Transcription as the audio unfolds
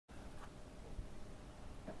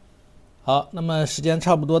好，那么时间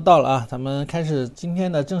差不多到了啊，咱们开始今天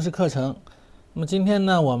的正式课程。那么今天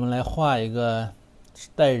呢，我们来画一个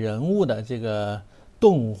带人物的这个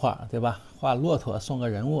动物画，对吧？画骆驼送个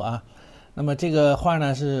人物啊。那么这个画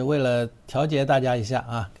呢，是为了调节大家一下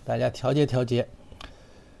啊，给大家调节，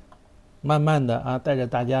慢慢的啊，带着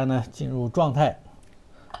大家呢进入状态，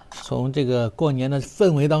从这个过年的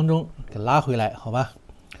氛围当中给拉回来，好吧？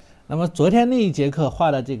那么昨天那一节课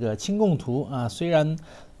画的这个清供图啊，虽然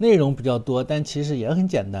内容比较多，但其实也很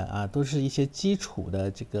简单啊，都是一些基础的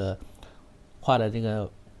这个画的这个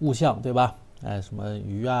物象，对吧？什么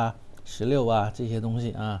鱼啊、石榴啊这些东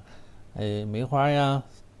西啊，梅花呀、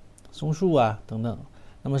松树啊等等，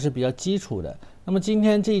那么是比较基础的。那么今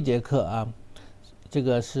天这一节课啊，这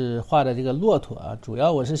个是画的这个骆驼啊，主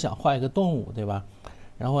要我是想画一个动物，对吧？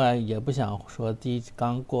然后啊，也不想说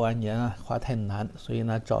刚过完年啊，画太难，所以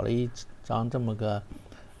呢，找了一张这么个，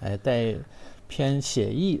带偏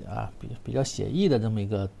写意啊，比较写意的这么一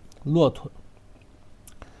个骆驼。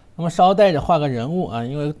那么稍带着画个人物啊，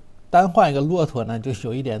因为单画一个骆驼呢，就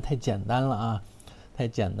有一点太简单了啊，太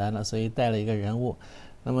简单了，所以带了一个人物。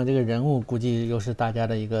那么这个人物估计又是大家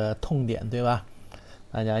的一个痛点，对吧？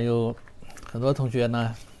大家很多同学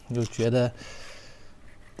呢，就觉得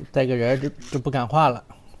带个人就不敢画了。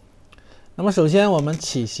那么首先我们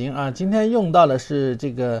起形啊，今天用到的是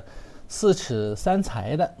这个4尺3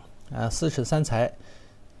裁的啊，4尺3裁。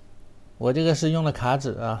我这个是用了卡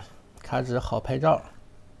纸啊，卡纸好拍照。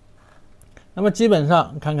那么基本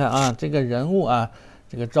上看看啊，这个人物啊，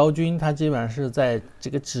这个昭君他基本上是在这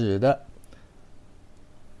个纸的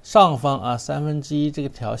上方啊1/3这个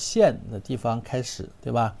条线的地方开始，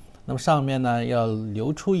对吧？那么上面呢要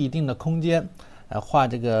留出一定的空间来画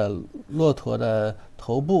这个骆驼的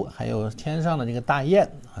头部，还有天上的这个大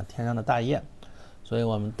雁啊，天上的大雁。所以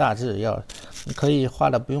我们大致你可以画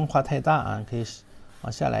的不用画太大啊，可以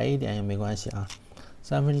往下来一点也没关系啊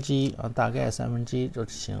，1/3啊，大概1/3就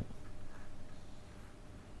行。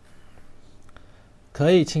可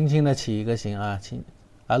以轻轻的起一个形啊，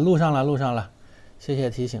录上了，谢谢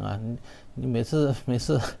提醒啊，你每次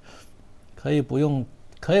可以不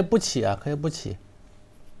起啊，可以不起，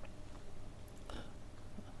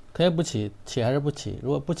起还是不起？如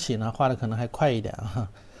果不起呢，画的可能还快一点啊。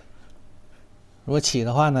如果起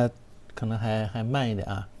的话呢，可能还慢一点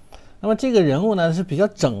啊。那么这个人物呢是比较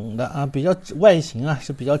整的啊，比较外形啊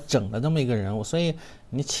是比较整的这么一个人物，所以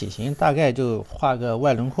你起形大概就画个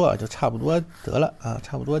外轮廓就差不多得了啊，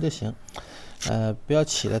差不多就行。不要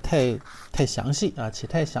起的太详细啊，起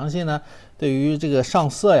太详细呢，对于这个上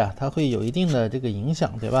色呀，它会有一定的这个影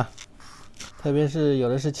响，对吧？特别是有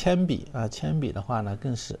的是铅笔啊，铅笔的话呢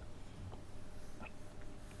更是。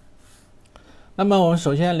那么我们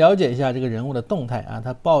首先了解一下这个人物的动态啊，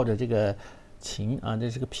他抱着这个琴啊，这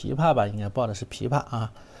是个琵琶吧，应该抱的是琵琶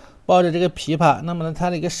啊，抱着这个琵琶。那么呢，他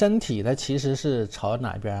的一个身体它其实是朝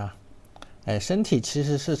哪边啊？身体其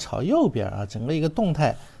实是朝右边啊，整个一个动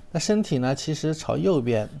态，那身体呢其实朝右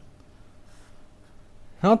边，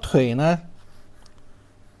然后腿呢，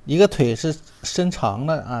一个腿是伸长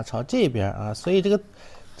的啊，朝这边啊，所以这个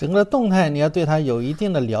整个动态你要对它有一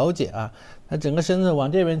定的了解啊。它整个身子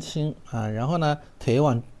往这边倾啊，然后呢腿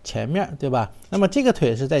往前面，对吧？那么这个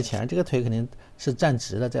腿是在前，这个腿肯定是站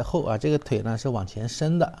直的，在后啊，这个腿呢是往前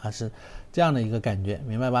伸的啊，是这样的一个感觉，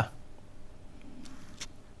明白吧？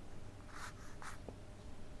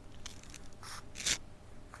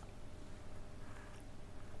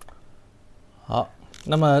好，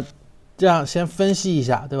那么这样先分析一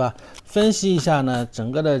下，对吧？分析一下呢，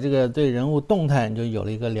整个的这个对人物动态你就有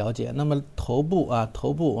了一个了解。那么头部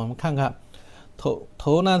我们看看。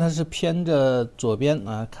头呢，它是偏着左边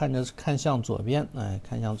啊，看向左边，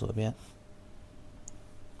看向左边，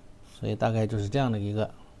所以大概就是这样的一个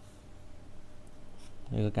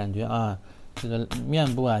感觉啊。这个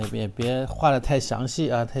面部啊，也别画的太详细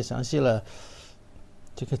啊，太详细了，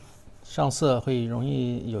这个上色会容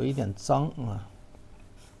易有一点脏啊。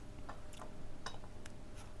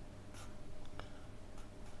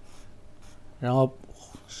然后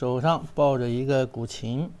手上抱着一个古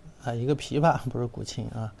琴。一个琵琶不是古琴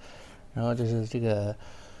啊，然后这是这个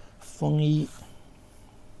风衣，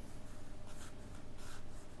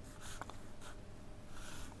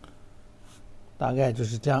大概就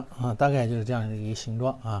是这样啊，大概就是这样的一个形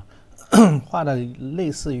状啊，画的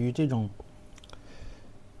类似于这种。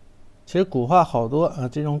其实古画好多啊，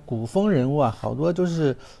这种古风人物啊，好多都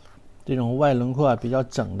是这种外轮廓啊比较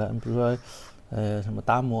整的，比如说什么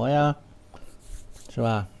达摩呀，是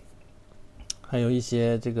吧？还有一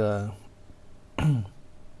些这个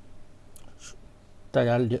大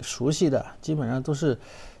家熟悉的，基本上都是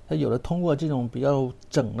它有的通过这种比较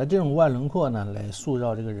整的这种外轮廓呢，来塑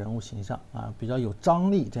造这个人物形象啊，比较有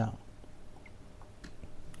张力。这样，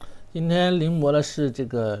今天临摹的是这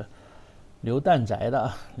个刘旦宅的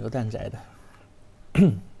啊，刘旦宅的。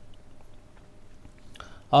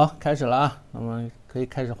好，开始了啊，那么可以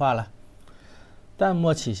开始画了。淡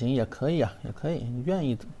墨起形也可以啊，也可以，你愿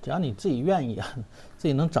意，只要你自己愿意啊，自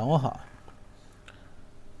己能掌握好，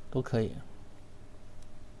都可以。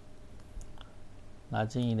拉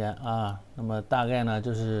近一点啊，那么大概呢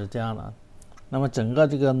就是这样的。那么整个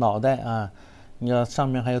这个脑袋啊，你要上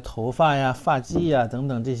面还有头发呀、发髻呀等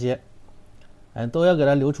等这些，哎，都要给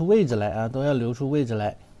它留出位置来啊，都要留出位置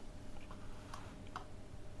来。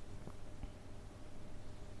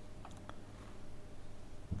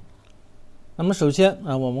那么首先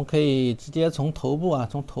啊，我们可以直接从头部啊，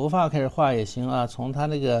从头发开始画也行啊，从它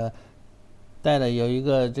那个戴的有一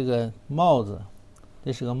个这个帽子，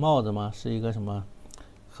这是个帽子吗？是一个什么？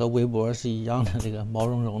和围脖是一样的这个毛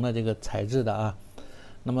茸茸的这个材质的啊。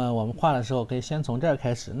那么我们画的时候可以先从这儿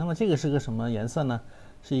开始。那么这个是个什么颜色呢？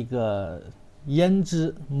是一个胭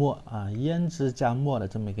脂墨啊，胭脂加墨的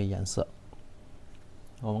这么一个颜色。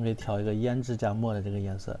我们可以调一个胭脂加墨的这个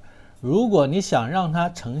颜色。如果你想让它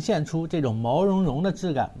呈现出这种毛茸茸的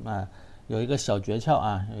质感啊，有一个小诀窍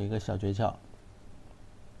啊，有一个小诀窍，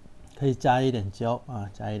可以加一点胶啊，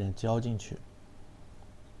加一点胶进去。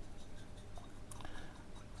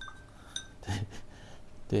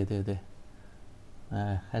对，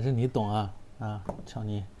哎，还是你懂啊啊，瞧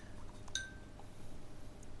你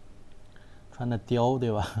穿的貂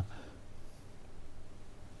对吧？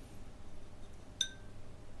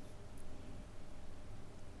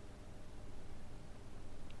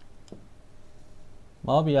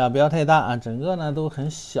毛笔啊不要太大啊，整个呢都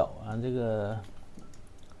很小啊，这个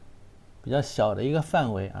比较小的一个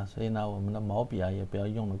范围啊，所以呢我们的毛笔啊也不要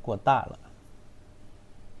用的过大了。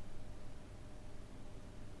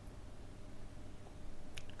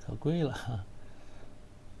可贵了，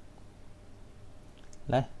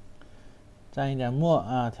来蘸一点墨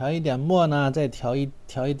啊，调一点墨呢，再调一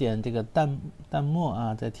点这个淡墨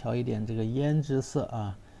啊，再调一点这个胭脂色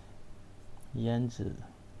啊，胭脂。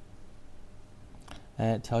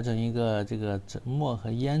哎，调整一个这个墨和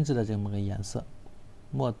胭脂的这么个颜色，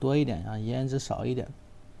墨多一点啊，胭脂少一点。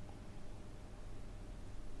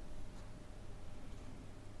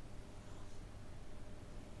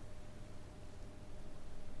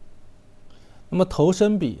那么头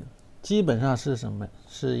身比基本上是什么？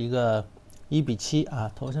是一个1:7啊，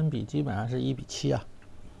头身比基本上是1:7啊，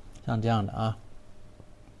像这样的啊，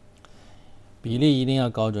比例一定要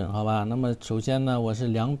高准，好吧？那么首先呢，我是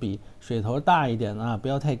两笔，水头大一点啊，不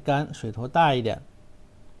要太干，水头大一点。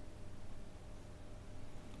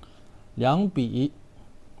两笔，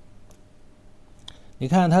你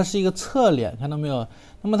看它是一个侧脸，看到没有？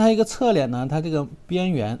那么它一个侧脸呢，它这个边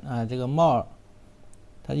缘啊，这个帽，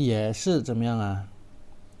它也是怎么样啊？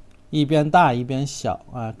一边大一边小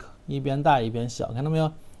啊，一边大一边小，看到没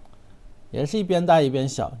有？也是一边大一边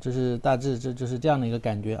小，就是大致这就是这样的一个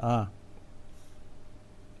感觉啊。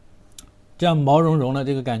这样毛茸茸的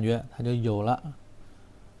这个感觉它就有了，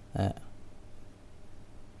哎，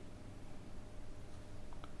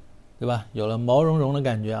对吧？有了毛茸茸的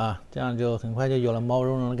感觉啊，这样就很快就有了毛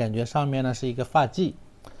茸茸的感觉。上面呢是一个发髻，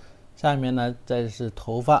下面呢再是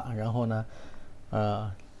头发，然后呢，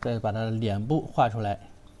再把它的脸部画出来。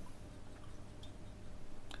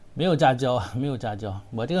没有加胶啊，没有加胶，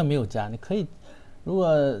我这个没有加，你可以，如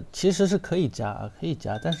果其实是可以加啊，可以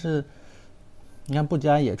加，但是你看不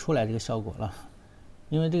加也出来这个效果了，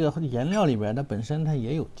因为这个颜料里边它本身它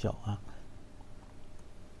也有胶啊，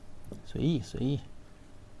随意，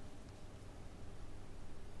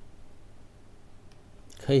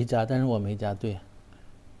可以加，但是我没加。对，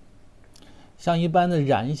像一般的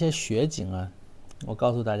染一些雪景啊，我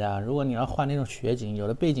告诉大家，如果你要画那种雪景，有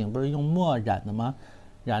的背景不是用墨染的吗？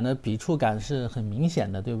染的笔触感是很明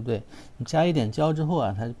显的，对不对？你加一点胶之后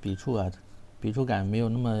啊，它笔触感没有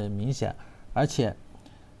那么明显，而且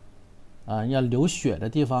要流血的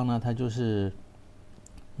地方呢，它就是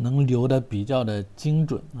能流的比较的精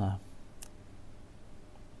准啊。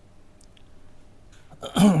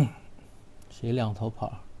谁两头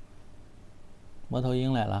跑？猫头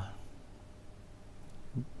鹰来了。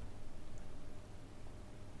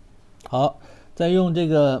好，再用这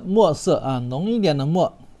个墨色啊，浓一点的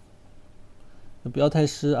墨，不要太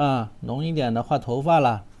湿啊，浓一点的画头发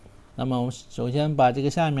啦。那么我们首先把这个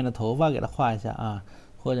下面的头发给它画一下啊，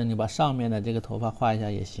或者你把上面的这个头发画一下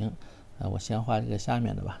也行。我先画这个下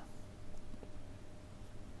面的吧。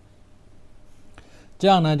这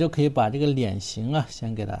样呢就可以把这个脸型啊，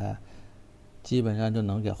先给它基本上就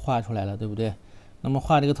能给画出来了，对不对？那么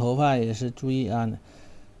画这个头发也是注意啊，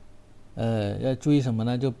要注意什么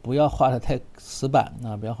呢？就不要画的太死板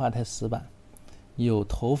啊，不要画太死板，有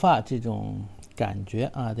头发这种感觉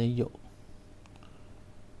啊，得有。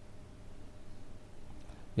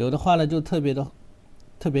有的画的就特别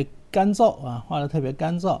干燥啊，画的特别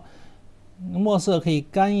干燥，墨色可以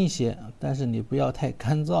干一些，但是你不要太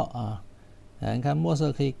干燥啊。你看墨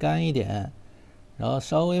色可以干一点，然后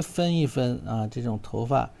稍微分一分啊，这种头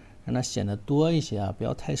发让它显得多一些啊，不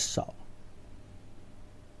要太少。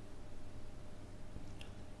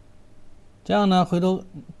这样呢，回头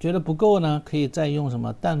觉得不够呢，可以再用什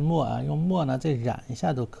么淡墨啊，用墨呢再染一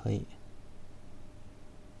下都可以。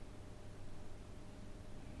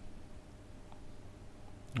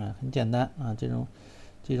很简单啊，这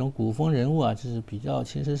种古风人物啊，这是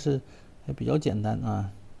其实是还比较简单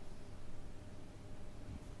啊。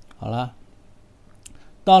好了，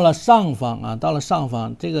到了上方啊，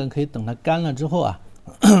这个可以等它干了之后啊，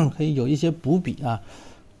可以有一些补笔啊。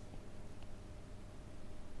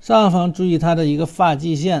上方注意它的一个发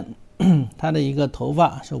际线，它的一个头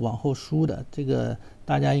发是往后梳的，这个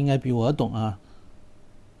大家应该比我懂啊。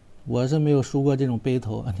我是没有梳过这种背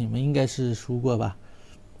头，你们应该是梳过吧？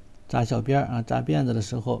扎小辫啊，扎辫子的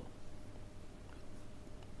时候。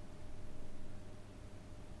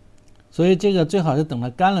所以这个最好是等它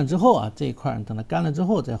干了之后啊，这一块等它干了之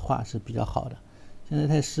后再画是比较好的。现在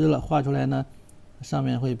太湿了，画出来呢，上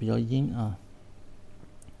面会比较阴啊。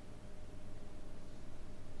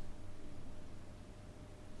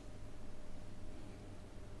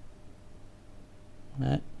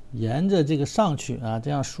沿着这个上去啊，这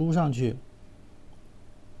样梳上去，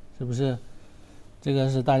是不是？这个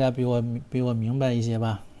是大家比我明白一些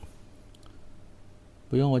吧？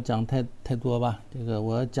不用我讲太多吧？这个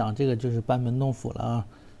我讲这个就是班门弄斧了啊。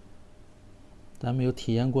咱们有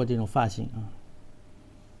体验过这种发型啊，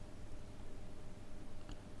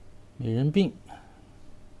美人鬓。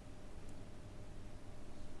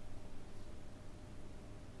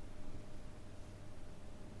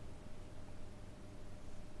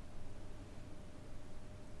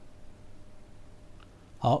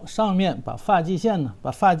好，上面把发际线呢，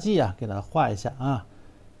把发际啊给它画一下啊。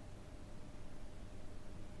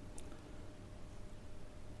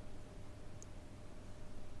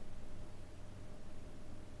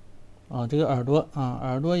这个耳朵啊，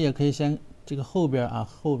耳朵也可以先这个后边啊，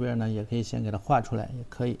后边呢也可以先给它画出来，也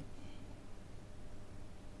可以。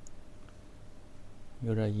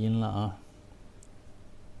有点阴了啊。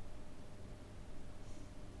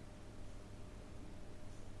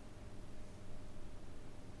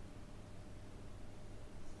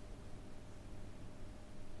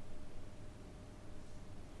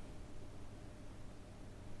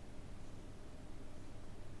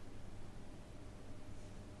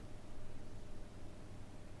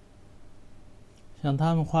像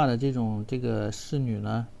他们画的这个仕女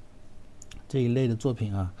呢，这一类的作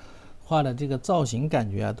品啊，画的这个造型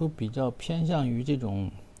感觉啊，都比较偏向于这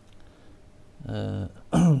种，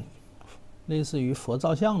类似于佛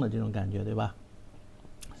造像的这种感觉，对吧？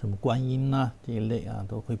什么观音呐这一类啊，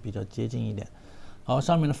都会比较接近一点。好，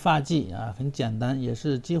上面的发髻啊，很简单，也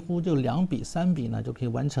是几乎就2笔3笔呢就可以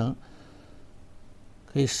完成，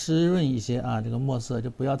可以湿润一些啊，这个墨色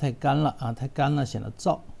就不要太干了啊，太干了显得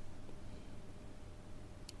燥。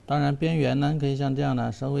当然边缘呢，可以像这样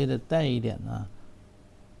的稍微的带一点呢。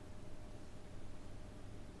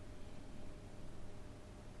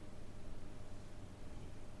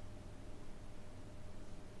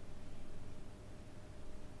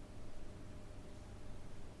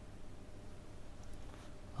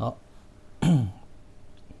好，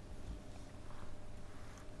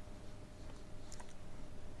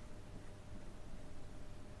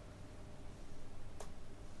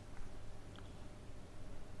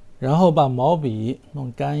然后把毛笔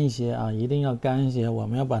弄干一些啊，一定要干一些。我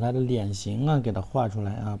们要把它的脸型啊给它画出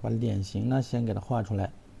来啊，把脸型呢先给它画出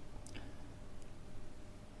来。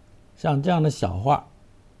像这样的小画，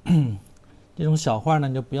这种小画呢，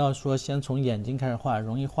你就不要说先从眼睛开始画，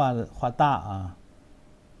容易画大啊。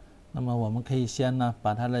那么我们可以先呢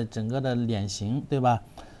把它的整个的脸型，对吧？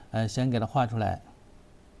先给它画出来。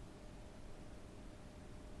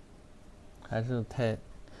还是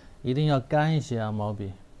一定要干一些啊，毛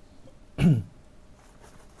笔。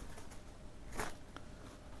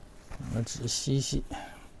我只细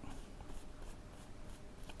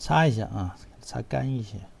擦一下啊，擦干一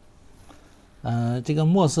些。这个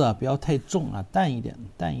墨色不要太重啊，淡一点。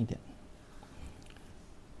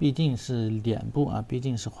毕竟是脸部啊，毕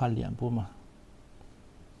竟是画脸部嘛。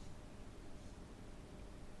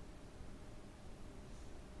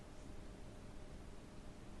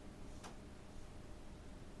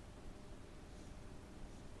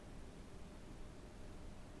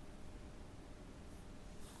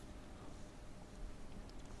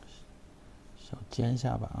小尖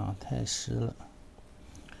下巴啊，太湿了。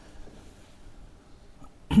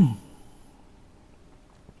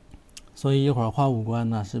所以一会儿画五官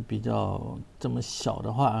呢是比较这么小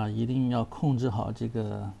的话啊，一定要控制好这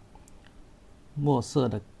个墨色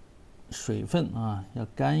的水分啊，要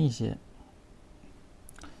干一些。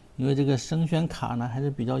因为这个生宣卡呢还是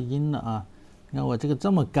比较阴的啊，你看我这个这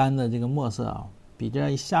么干的这个墨色啊，笔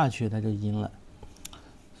尖一下去它就阴了，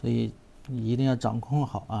所以你一定要掌控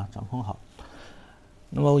好啊，掌控好。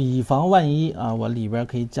那么以防万一啊，我里边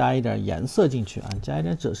可以加一点颜色进去啊，加一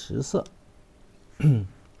点赭石色，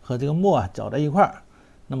和这个墨啊搅在一块儿，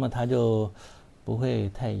那么它就不会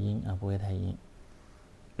太阴啊，不会太阴。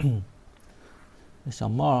小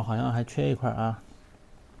帽好像还缺一块啊。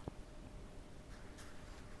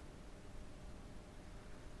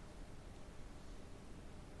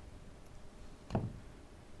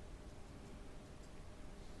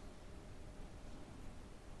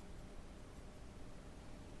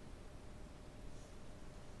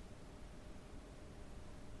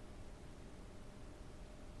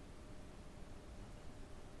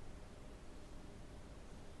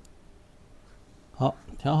好，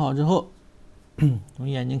调好之后，从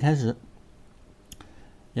眼睛开始，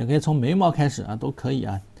也可以从眉毛开始啊，都可以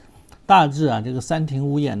啊。大致啊，这个三庭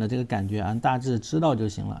五眼的这个感觉啊，大致知道就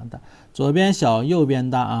行了。左边小，右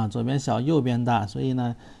边大啊，左边小，右边大，所以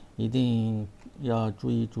呢，一定要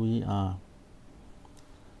注意啊。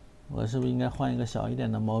我是不是应该换一个小一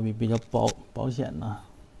点的毛笔，比较保险呢？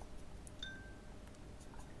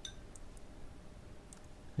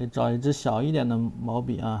可以找一支小一点的毛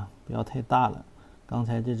笔啊，不要太大了。刚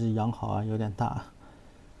才这支羊毫啊有点大。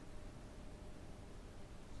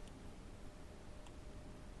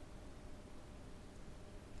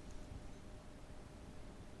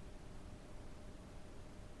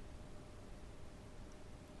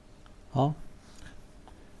好，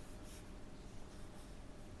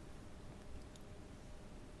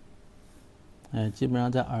哎，基本上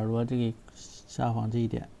在耳朵这个下方这一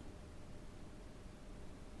点。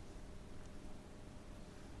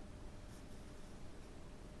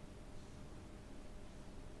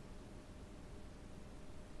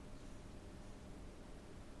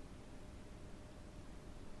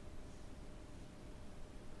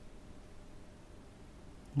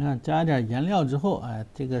你看加一点颜料之后，哎，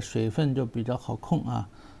这个水分就比较好控啊，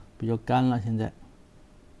比较干了。现在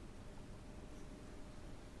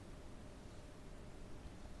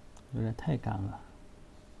有点太干了。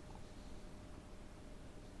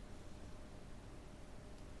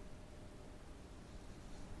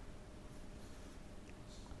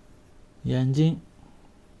眼睛，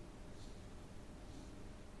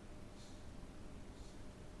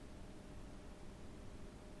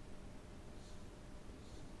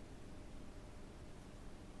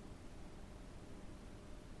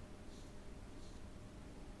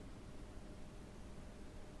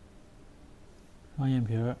双眼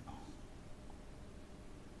皮儿。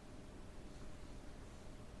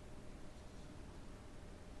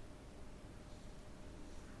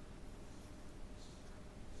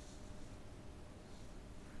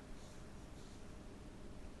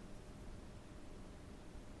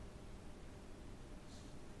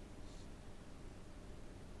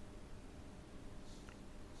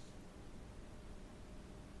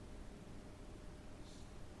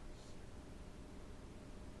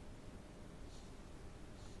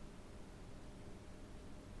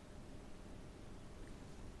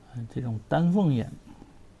这种丹凤眼，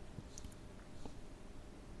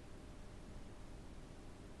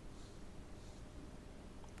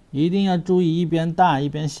一定要注意一边大一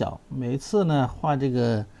边小。每次呢画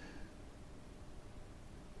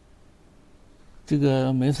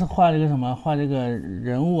每次画这个什么，画这个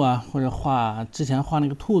人物啊，或者画之前画那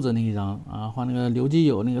个兔子那一张啊，画那个刘基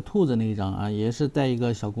友那个兔子那一张啊，也是带一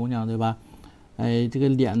个小姑娘，对吧？哎，这个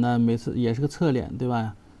脸呢，每次也是个侧脸，对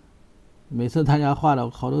吧？每次大家画的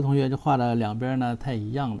好多同学就画的两边呢太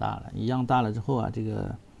一样大了，一样大了之后啊，这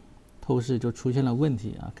个透视就出现了问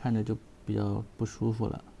题啊，看着就比较不舒服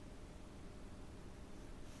了。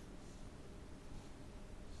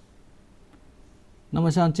那么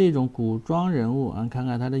像这种古装人物啊，看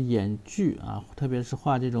看他的眼距啊，特别是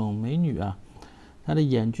画这种美女啊，他的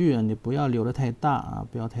眼距啊，你不要留的太大啊，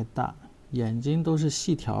不要太大，眼睛都是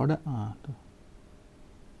细条的啊，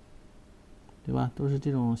对吧？都是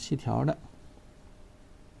这种细条的。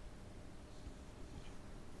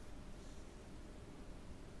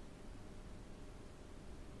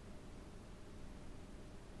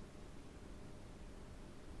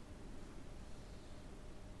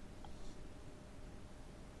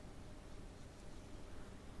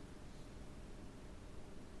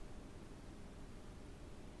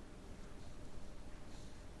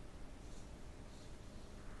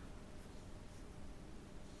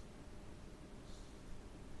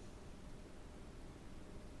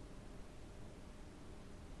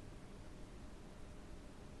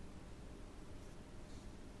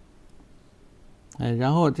哎，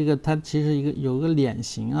然后这个它其实有个脸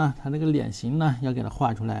型啊，它这个脸型呢要给它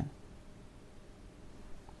画出来。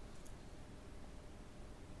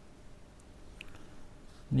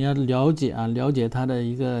你要了解啊，了解它的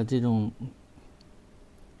一个这种，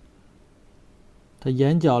它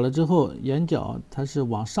眼角了之后，眼角它是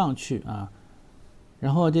往上去啊，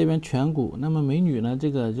然后这边颧骨，那么美女呢，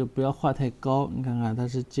这个就不要画太高，你看看它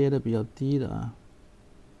是接的比较低的啊，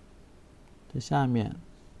这下面。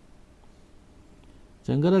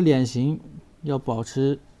整个的脸型要保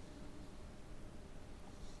持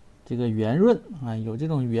这个圆润啊，有这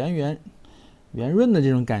种圆润的这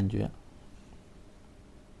种感觉，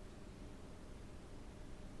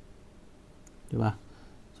对吧？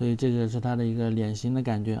所以这个是它的一个脸型的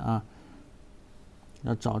感觉啊，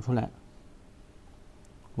要找出来。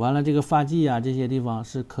完了，这个发际啊这些地方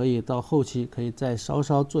是可以到后期可以再稍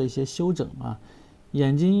稍做一些修整啊。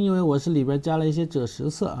眼睛因为我是里边加了一些赭石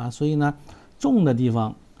色啊，所以呢重的地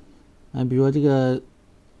方。比如说这个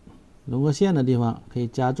轮廓线的地方可以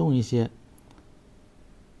加重一些，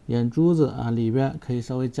眼珠子啊里边可以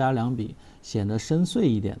稍微加2笔，显得深邃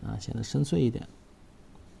一点啊，显得深邃一点。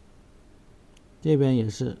这边也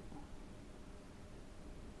是。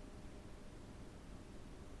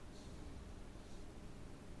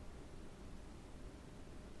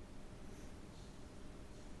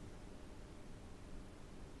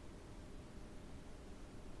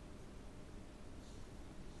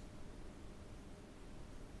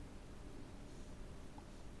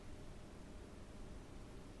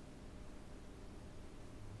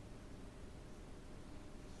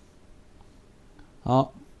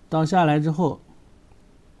好，到下来之后，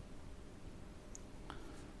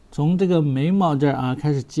从这个眉毛这儿啊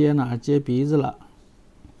开始接哪儿？接鼻子了。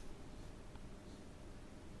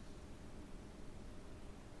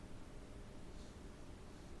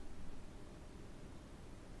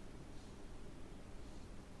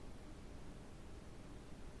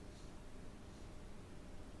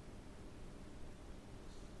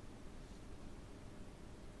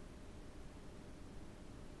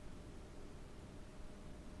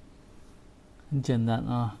很简单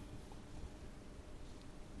啊。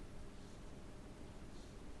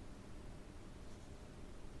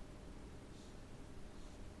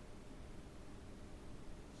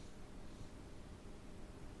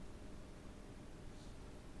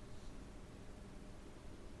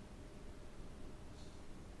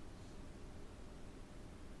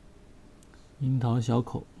樱桃小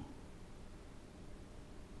口，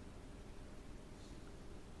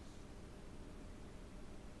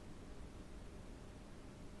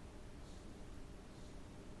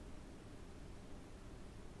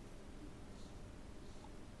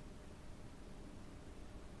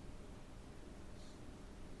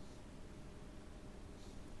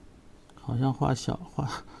好像画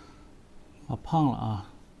胖了啊，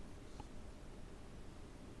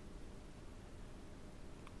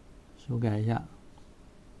修改一下。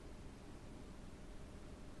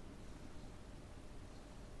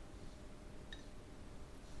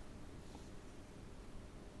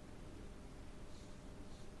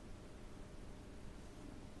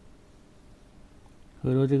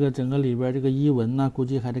回头这个整个里边这个衣纹呢，估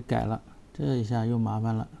计还得改了，这一下又麻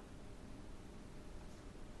烦了。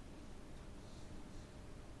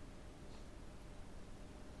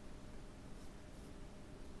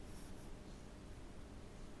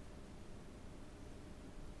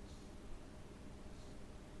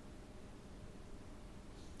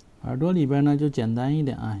耳朵里边呢就简单一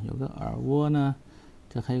点啊，有个耳蜗呢，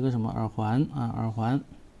这还有个什么耳环啊，耳环。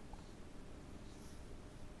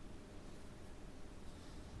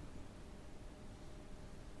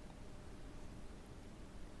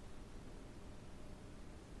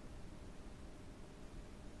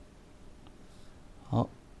好，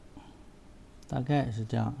大概是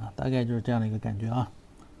这样啊，大概就是这样的一个感觉啊。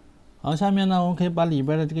好，下面呢我们可以把里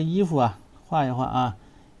边的这个衣服啊画一画啊。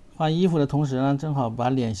画衣服的同时呢，正好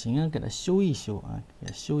把脸型给它修一修啊，给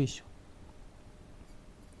它修一修，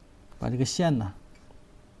把这个线呢，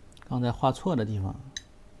刚才画错的地方，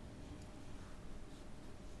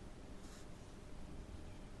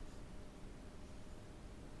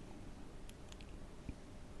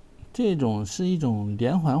这种是一种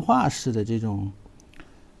连环画式的这种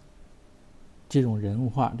人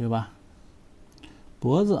物画，对吧？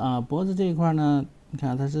脖子啊，脖子这一块呢，你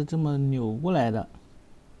看它是这么扭过来的。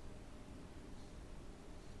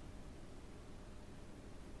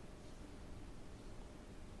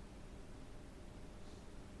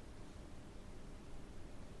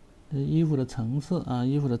这衣服的层次啊，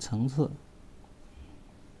衣服的层次。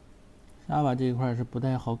下巴这一块是不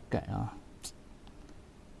太好改啊，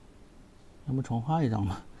要不重画一张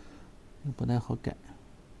吧。又不太好改。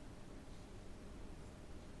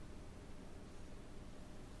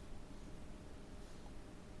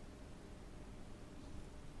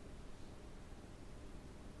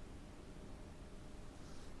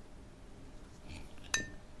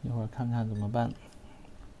一会儿看看怎么办，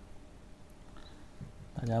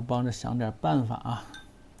大家帮着想点办法啊。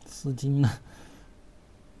丝巾呢，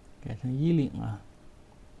改成衣领啊。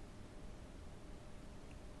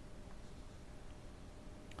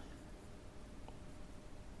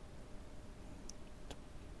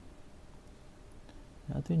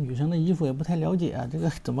对女生的衣服也不太了解啊，这个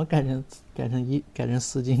怎么改成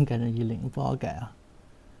丝巾，改成衣领，不好改啊。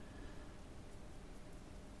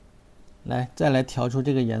来，再来调出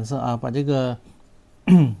这个颜色啊，把这个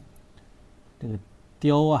这个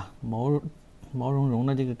雕啊毛茸茸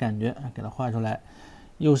的这个感觉给它画出来，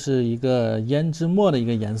又是一个胭脂墨的一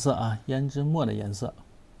个颜色啊，胭脂墨的颜色。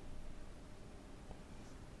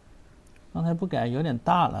刚才不改有点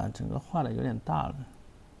大了，整个画的有点大了。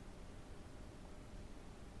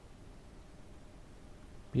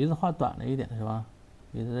鼻子画短了一点是吧？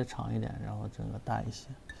鼻子再长一点，然后整个大一些。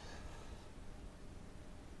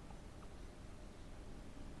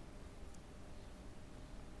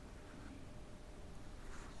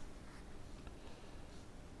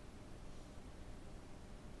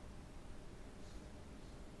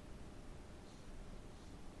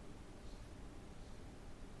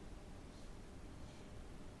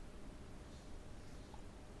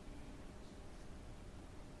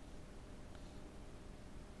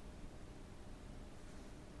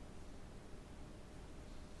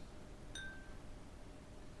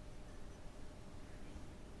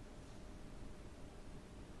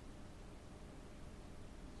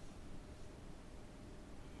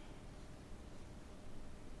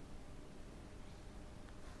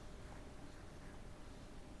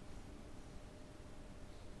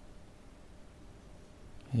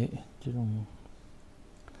哎，这种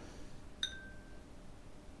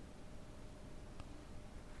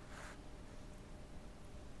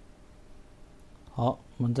好，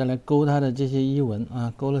我们再来勾它的这些衣纹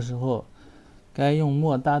啊，勾的时候该用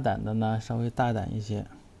墨大胆的呢，稍微大胆一些。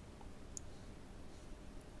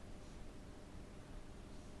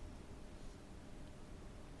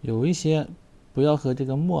有一些不要和这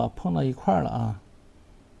个墨碰到一块儿了啊。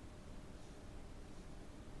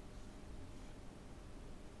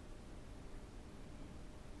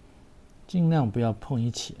尽量不要碰一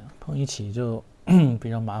起，碰一起就比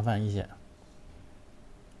较麻烦一些，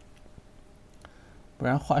不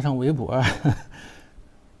然画上围脖，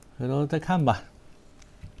回头再看吧。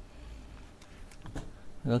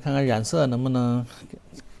回头看看染色能不能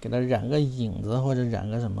给它染个影子或者染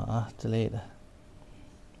个什么啊之类的，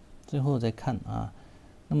最后再看啊。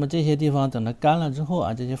那么这些地方等它干了之后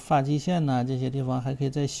啊，这些发际线呢，这些地方还可以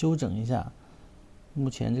再修整一下。目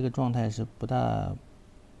前这个状态是不大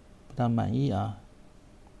满意啊。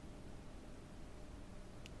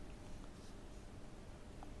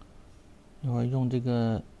一会儿用这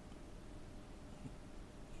个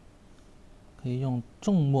可以用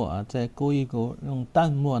重墨啊，再勾一勾，用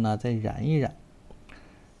淡墨呢再染一染，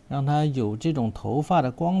让它有这种头发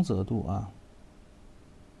的光泽度啊，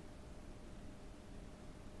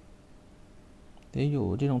得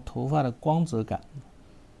有这种头发的光泽感。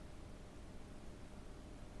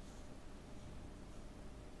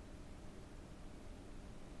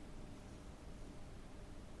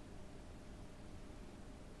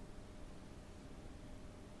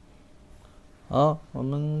好，我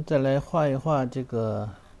们再来画一画这个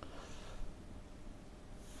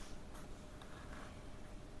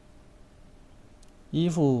衣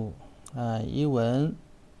服啊，衣纹。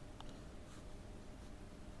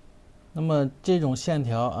那么这种线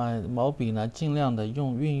条啊，毛笔呢尽量的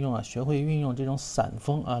运用啊，学会运用这种散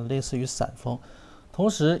锋啊，类似于散锋，同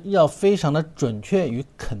时要非常的准确与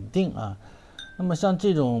肯定啊。那么像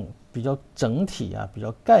这种比较整体啊、比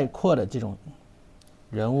较概括的这种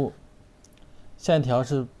人物，线条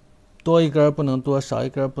是多一根不能多，少一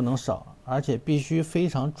根不能少，而且必须非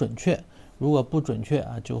常准确。如果不准确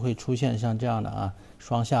啊，就会出现像这样的啊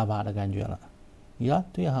双下巴的感觉了。呀，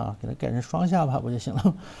对哈，给它改成双下巴不就行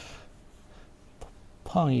了？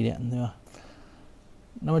胖一点，对吧？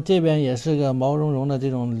那么这边也是个毛茸茸的这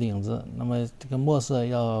种领子，那么这个墨色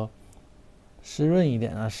要湿润一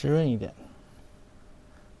点啊，湿润一点。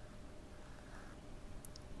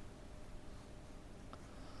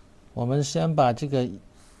我们先把这个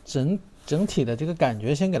整体的这个感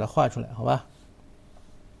觉先给它画出来，好吧？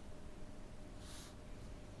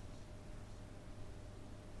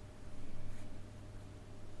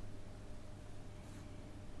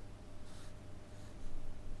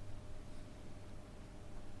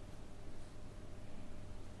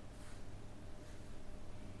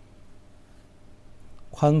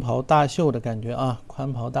宽袍大袖的感觉啊，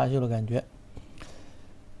宽袍大袖的感觉。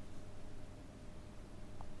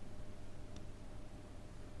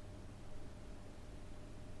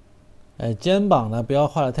肩膀呢不要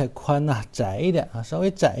画的太宽呐，窄一点啊，稍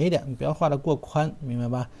微窄一点，不要画的过宽，明白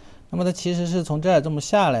吧？那么它其实是从这儿这么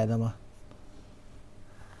下来的嘛。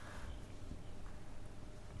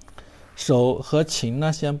手和琴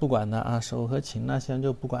呢，先不管它啊，手和琴呢，先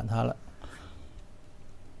就不管它了。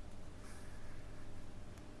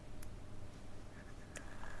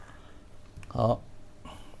好。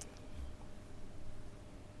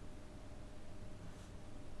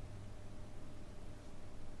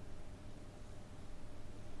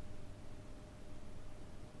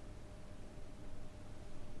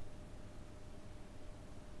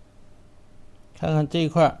看看这一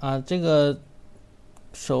块啊，这个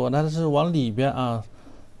手呢是往里边啊，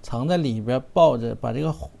藏在里边，抱着，把这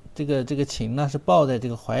个琴呢是抱在这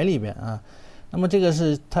个怀里边啊。那么这个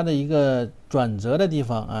是它的一个转折的地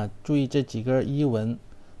方啊，注意这几根衣纹，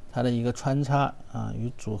它的一个穿插啊与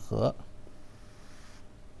组合。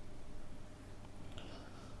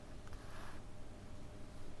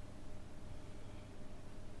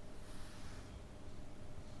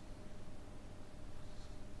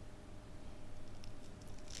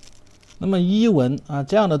那么衣纹啊，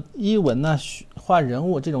这样的衣纹呢，画人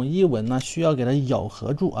物这种衣纹呢，需要给它咬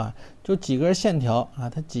合住啊，就几根线条啊，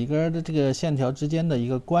它几根的这个线条之间的一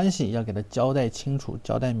个关系要给它交代清楚，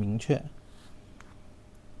交代明确。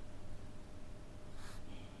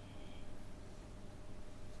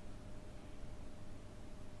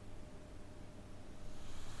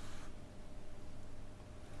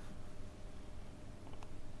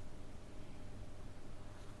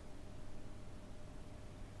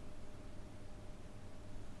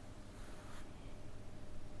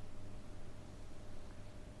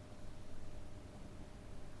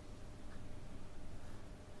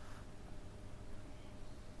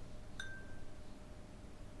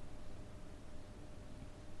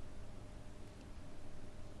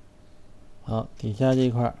好，底下这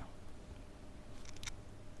一块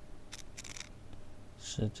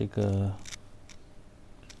是这个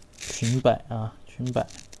裙摆啊，裙摆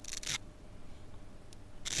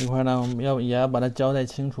这块呢，我们也要把它交代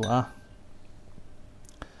清楚啊。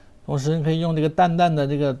同时，你可以用这个淡淡的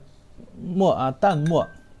这个墨啊，淡墨，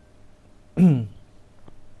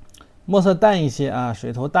墨色淡一些啊，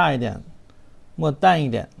水头大一点，墨淡一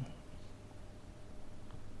点。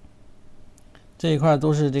这一块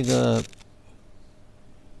都是这个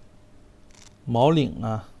毛领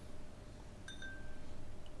啊，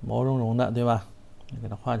毛茸茸的，对吧？你给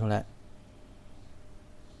它画出来。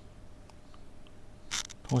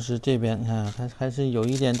同时这边你看，它还是有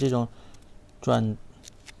一点这种转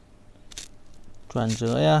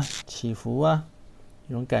折呀、起伏啊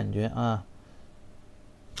这种感觉啊。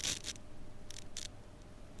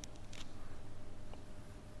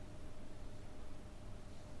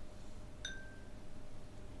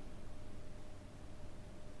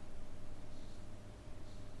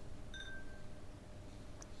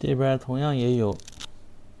这边同样也有。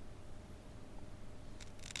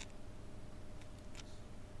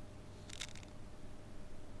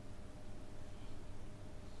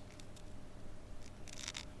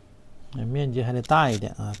面积还得大一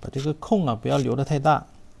点啊，把这个空啊不要留得太大，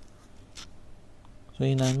所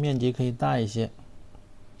以呢面积可以大一些。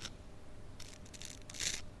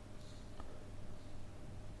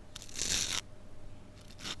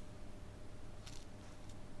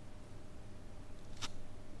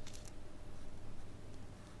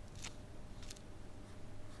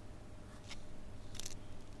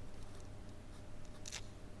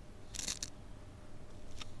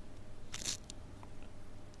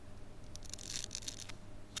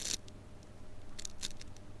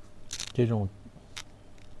这种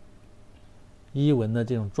衣纹的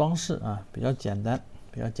这种装饰啊，比较简单，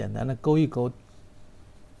比较简单的勾一勾。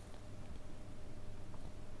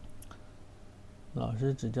老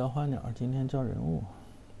师只教花鸟，今天教人物，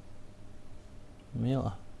没有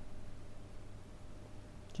啊？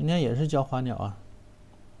今天也是教花鸟啊，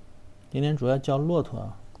今天主要教骆驼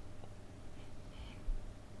啊。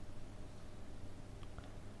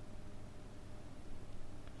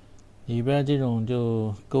里边这种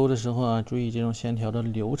就勾的时候啊，注意这种线条的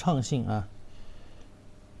流畅性啊。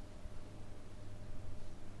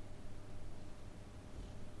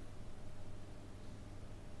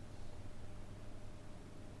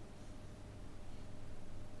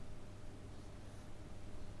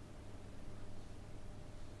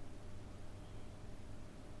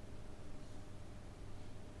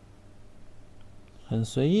很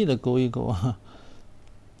随意的勾一勾啊，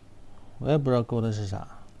我也不知道勾的是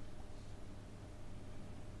啥。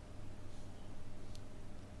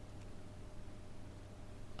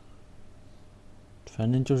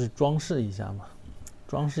反正就是装饰一下嘛，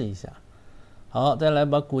装饰一下。好，再来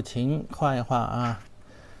把古琴画一画啊，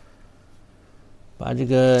把这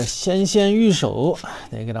个纤纤玉手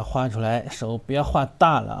得给它画出来，手不要画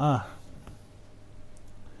大了啊，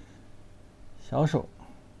小手。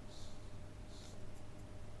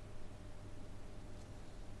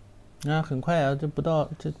那很快啊，这不到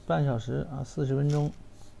这半小时啊，40分钟，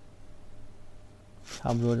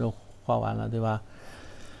差不多就画完了，对吧？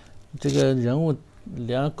这个人物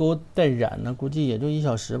连勾带染呢，估计也就1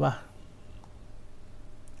小时吧。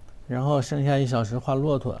然后剩下1小时画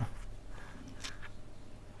骆驼。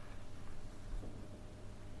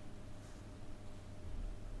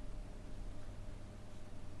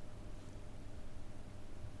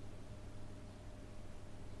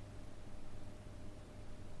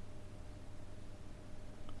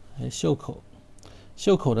袖口，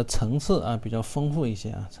袖口的层次啊比较丰富一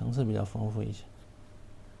些啊，层次比较丰富一些。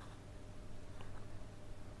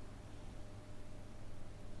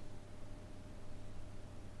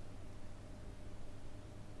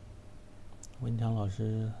文强老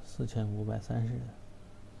师4530人，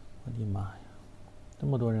我的妈呀，这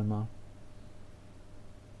么多人吗？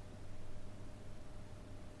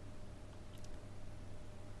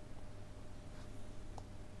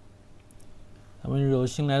咱们有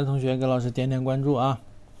新来的同学给老师点点关注啊！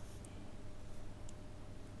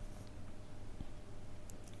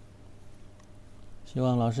希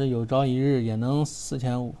望老师有朝一日也能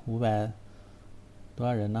4500多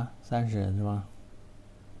少人呢？30人是吧？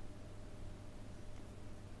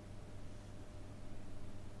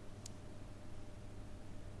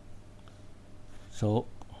手，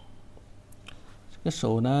这个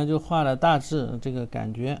手呢就画了大致这个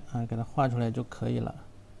感觉啊，给它画出来就可以了。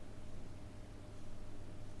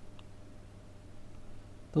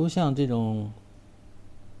都像这种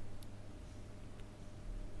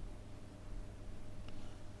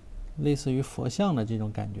类似于佛像的这种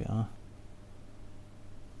感觉啊。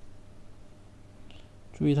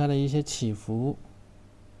注意它的一些起伏，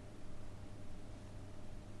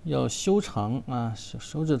要修长啊，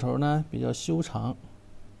手指头呢比较修长。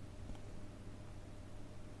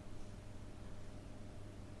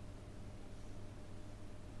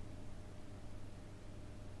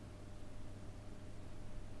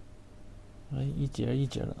一节一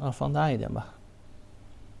节的啊，放大一点吧，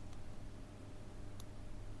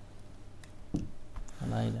放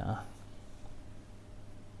大一点啊。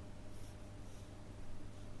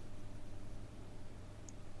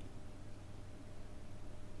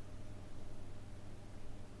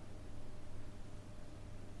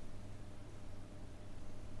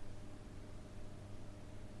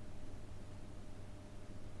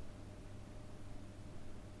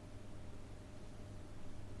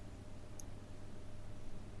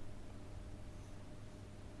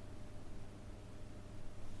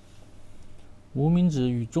无名指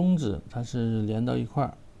与中指它是连到一块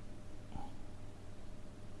儿。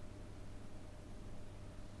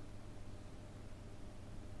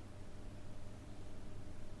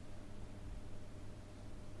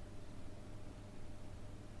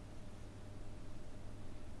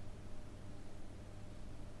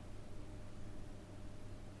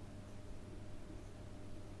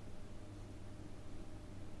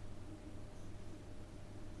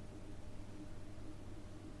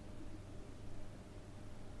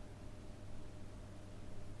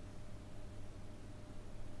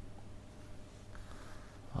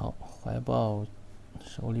好，怀抱，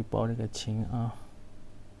手里抱这个琴啊。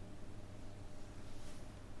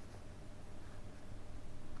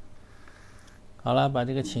好了，把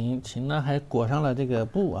这个琴呢还裹上了这个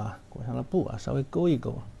布啊，裹上了布啊，稍微勾一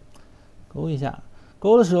勾，勾一下。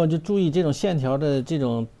勾的时候就注意这种线条的这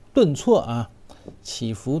种顿挫啊，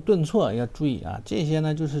起伏顿挫要注意啊。这些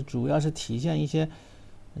呢就是主要是体现一些，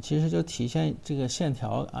其实就体现这个线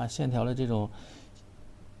条啊，线条的这种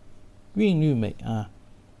韵律美啊。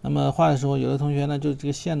那么画的时候，有的同学呢就这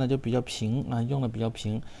个线呢就比较平啊，用的比较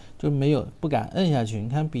平，就没有不敢摁下去。你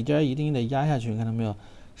看笔尖一定得压下去，看到没有？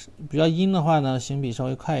比较阴的话呢，行笔稍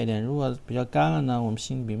微快一点；如果比较干了呢，我们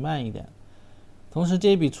行笔慢一点。同时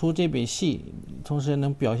这一笔粗，这笔细，同时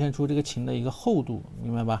能表现出这个琴的一个厚度，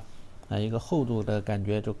明白吧？啊，一个厚度的感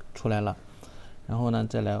觉就出来了。然后呢，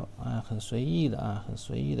再来啊，很随意的啊，很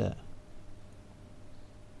随意的，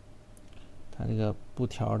它这个布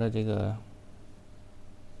条的这个。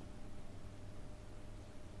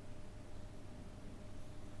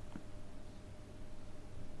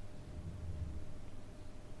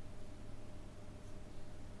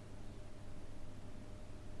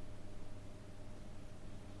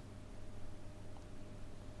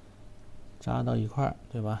扎到一块儿，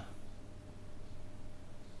对吧？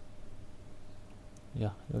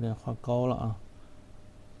呀，有点画高了啊。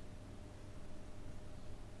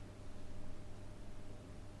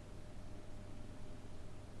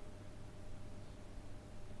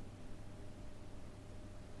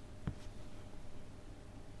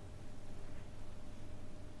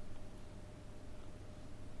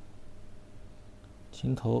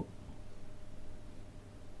琴头，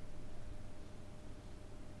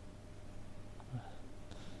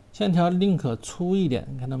线条宁可粗一点，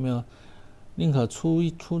你看到没有？宁可粗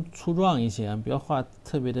壮一些，不要画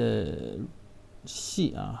特别的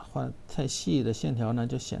细啊，画太细的线条呢，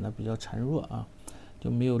就显得比较孱弱啊，就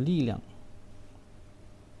没有力量。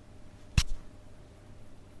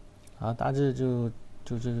好，大致就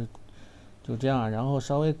这样，然后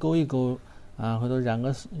稍微勾一勾啊，回头染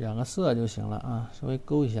个色就行了啊，稍微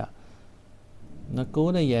勾一下。那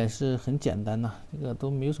勾的也是很简单呐，这个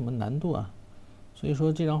都没有什么难度啊。所以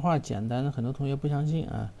说这张画简单，很多同学不相信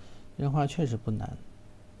啊，这张画确实不难。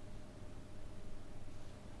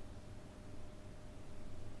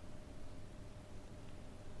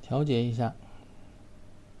调节一下，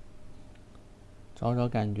找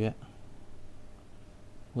感觉。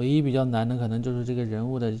唯一比较难的可能就是这个人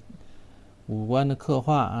物的五官的刻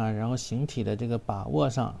画啊，然后形体的这个把握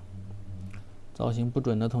上，造型不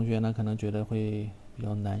准的同学呢，可能觉得会比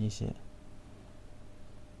较难一些。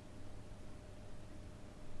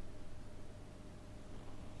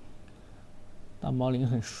大毛领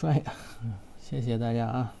很帅啊，谢谢大家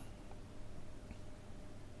啊。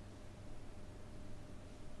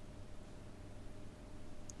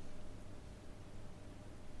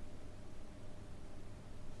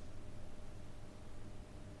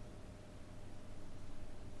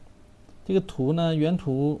这个图呢，原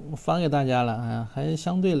图发给大家了啊，还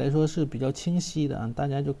相对来说是比较清晰的啊，大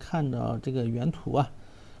家就看着这个原图啊，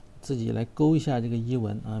自己来勾一下这个译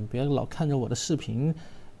文啊，别老看着我的视频，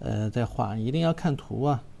在画，一定要看图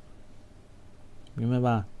啊，明白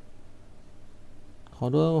吧？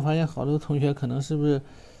我发现好多同学可能是不是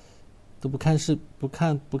都不看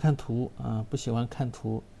图啊，不喜欢看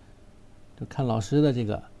图，就看老师的这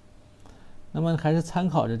个，那么还是参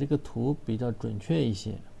考着这个图比较准确一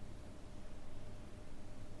些。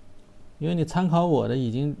因为你参考我的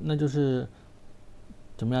已经那就是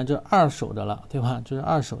怎么样，就是二手的了，对吧？就是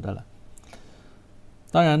二手的了。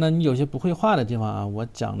当然呢，你有些不会画的地方啊，我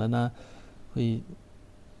讲的呢，你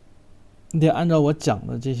得按照我讲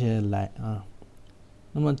的这些来啊。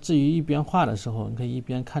那么至于一边画的时候，你可以一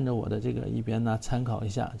边看着我的这个，一边呢参考一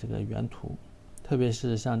下这个原图，特别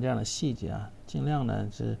是像这样的细节啊，尽量呢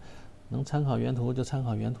是能参考原图就参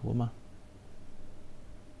考原图嘛。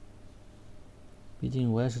毕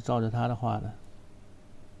竟我也是照着他的画的，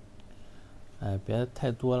哎，别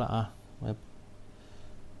太多了啊，我也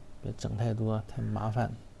别整太多，太麻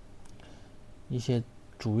烦。一些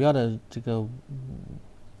主要的这个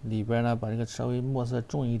里边呢，把这个稍微墨色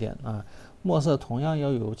重一点啊，墨色同样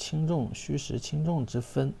要有轻重、虚实轻重之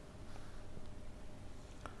分。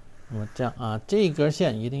那么这样啊，这一根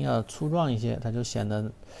线一定要粗壮一些，它就显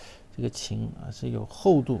得这个情啊是有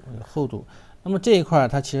厚度。那么这一块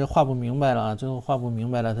它其实画不明白了啊，最后画不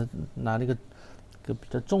明白了，他拿这个比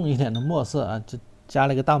较重一点的墨色啊，就加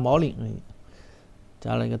了一个大毛领，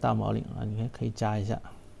啊，你看可以加一下。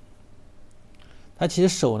它其实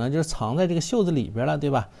手呢就是藏在这个袖子里边了，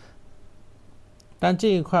对吧？但这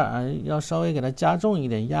一块啊要稍微给它加重一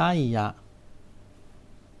点，压一压。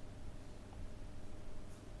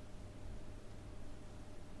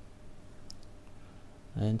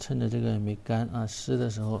趁着这个也没干啊，湿的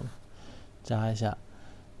时候加一下，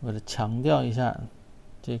为了强调一下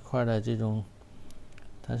这块的这种，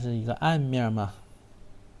它是一个暗面嘛，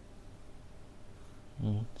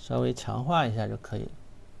稍微强化一下就可以。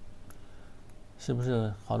是不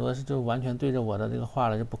是好多是就完全对着我的这个画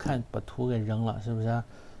了，就不看，把图给扔了，是不是啊？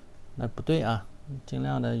那不对啊，尽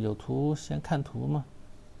量的有图先看图嘛，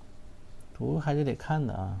图还是得看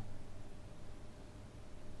的啊。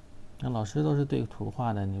那老师都是对图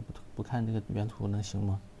画的，你不看这个原图能行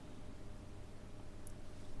吗？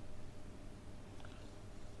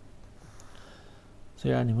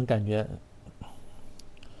虽然你们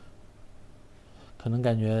可能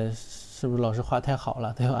感觉是不是老师画太好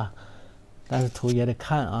了，对吧？但是图也得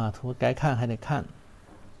看啊，图该看还得看。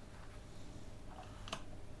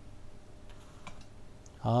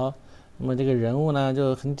好，那么这个人物呢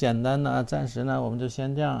就很简单的，暂时呢我们就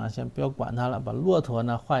先这样啊，先不要管它了，把骆驼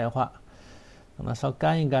呢画一画，等它稍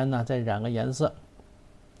干一干呢，再染个颜色。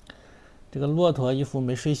这个骆驼一副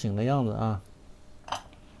没睡醒的样子啊，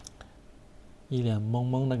一脸懵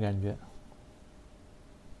懵的感觉。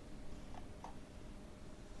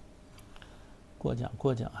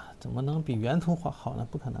过奖啊，怎么能比原图画好呢？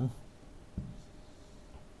不可能。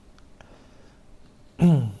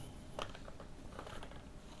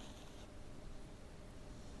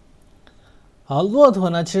好，骆驼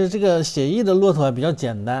呢，其实这个写意的骆驼比较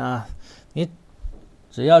简单啊，你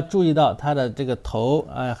只要注意到它的这个头，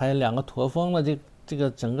还有2个驼峰的这个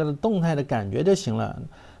整个的动态的感觉就行了。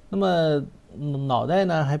那么脑袋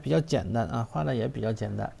呢还比较简单啊，画的也比较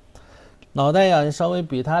简单。脑袋呀，稍微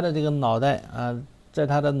比它的这个脑袋啊，在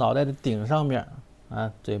它的脑袋的顶上面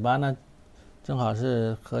啊，嘴巴呢正好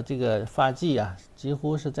是和这个发髻啊几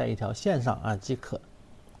乎是在一条线上啊即可。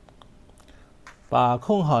把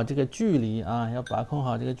控好这个距离啊，要把控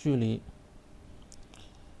好这个距离。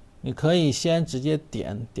你可以先直接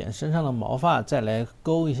点身上的毛发，再来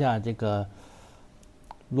勾一下这个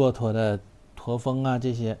骆驼的驼峰啊，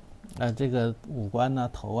这些这个五官呢、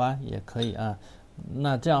头啊也可以啊。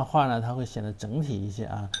那这样画呢，它会显得整体一些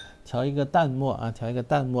啊。调一个淡墨啊，调一个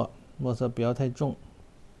淡墨，墨色不要太重，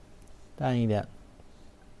淡一点。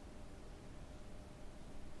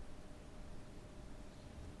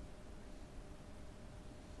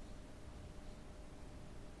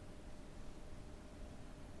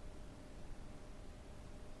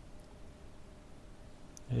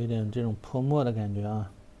有一点这种泼墨的感觉啊。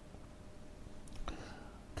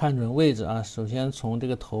看准位置啊，首先从这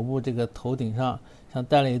个头部这个头顶上，像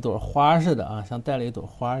带了一朵花似的啊，像带了一朵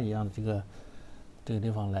花一样的这个地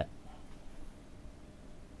方来。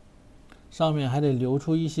上面还得留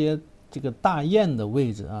出一些这个大雁的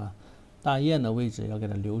位置啊，大雁的位置要给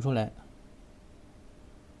它留出来。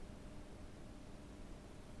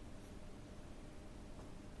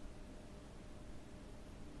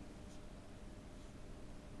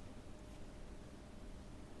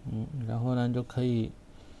然后呢就可以，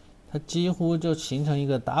它几乎就形成一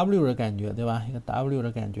个 W 的感觉，对吧？一个 W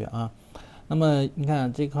的感觉啊。那么你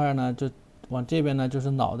看这块呢，就往这边呢就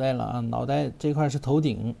是脑袋了啊，脑袋这块是头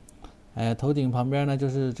顶，头顶旁边呢就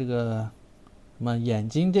是这个什么眼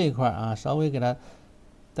睛这一块啊，稍微给它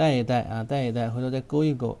带一带啊，带一带，回头再勾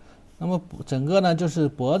一勾。那么整个呢就是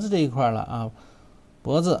脖子这一块了啊，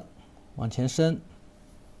脖子往前伸。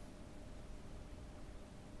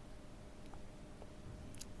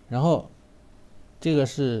然后这个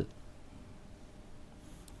是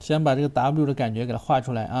先把这个 W 的感觉给它画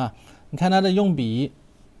出来啊。你看它的用笔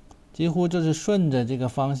几乎就是顺着这个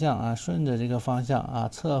方向啊，顺着这个方向啊，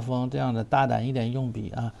侧锋这样的大胆一点用笔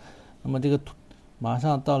啊。那么这个马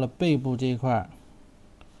上到了背部这一块，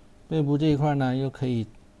背部这一块呢又可以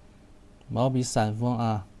毛笔散锋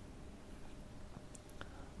啊，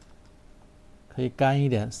可以干一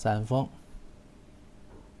点散锋。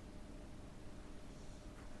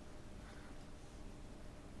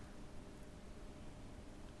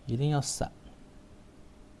一定要散，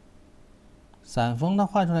散锋它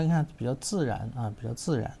画出来看比较自然啊，比较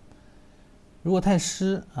自然。如果太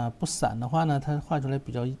湿啊，不散的话呢，它画出来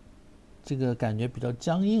比较这个感觉比较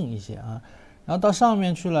僵硬一些啊。然后到上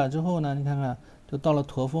面去了之后呢，你看看就到了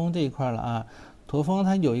驼峰这一块了啊。驼峰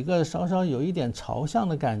它有一个稍稍有一点朝向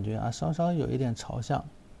的感觉啊，稍稍有一点朝向，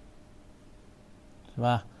是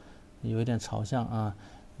吧？有一点朝向啊，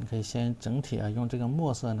你可以先整体啊用这个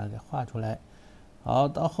墨色呢给画出来。好，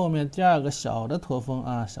到后面第2个小的驼峰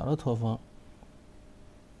啊，小的驼峰，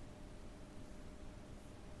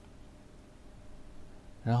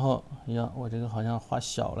然后我这个好像画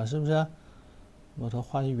小了，是不是？骆驼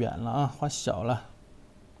画远了啊，画小了，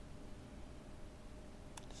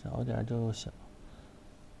小一点就小，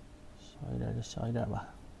小一点就小一点吧。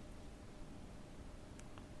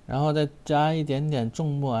然后再加一点点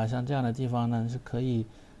重墨啊，像这样的地方呢是可以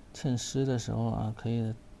趁湿的时候啊，可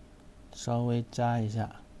以稍微加一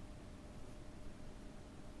下，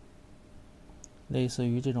类似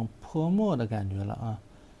于这种泼墨的感觉了啊。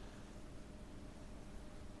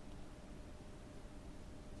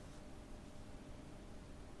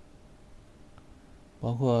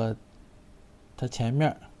包括它前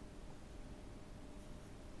面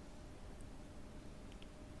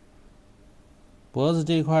脖子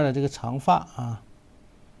这一块的这个长发啊，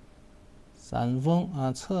散锋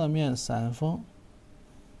啊，侧面散锋。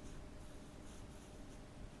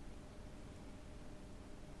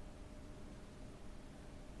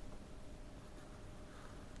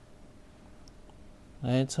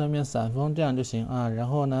侧面散锋这样就行啊。然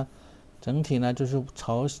后呢，整体呢就是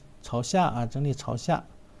朝下啊，整体朝下。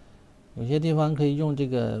有些地方可以用这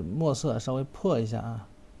个墨色稍微破一下啊，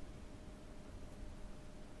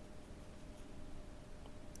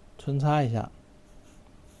皴擦一下。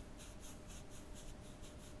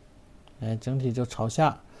整体就朝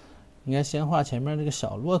下。应该先画前面这个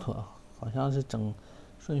小骆驼，好像是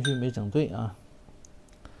顺序没整对啊。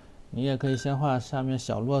你也可以先画下面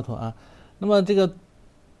小骆驼啊。那么这个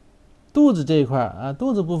肚子这一块啊，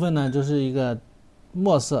肚子部分呢就是一个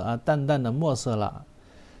墨色啊，淡淡的墨色了。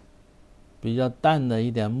比较淡的一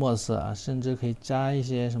点墨色啊，甚至可以加一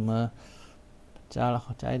些什么，加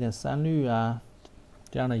一点3绿啊，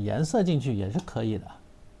这样的颜色进去也是可以的。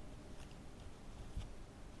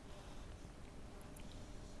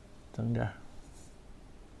整点儿。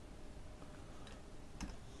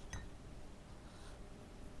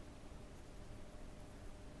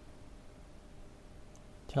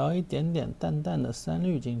调一点点淡淡的3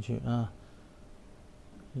绿进去啊，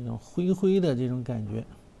这种灰灰的这种感觉。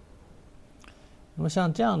那么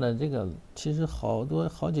像这样的这个，其实好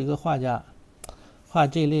几个画家画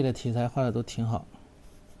这一类的题材画的都挺好，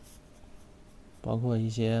包括一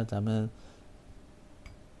些咱们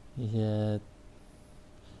一些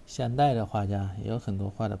现代的画家也有很多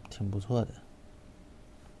画的挺不错的。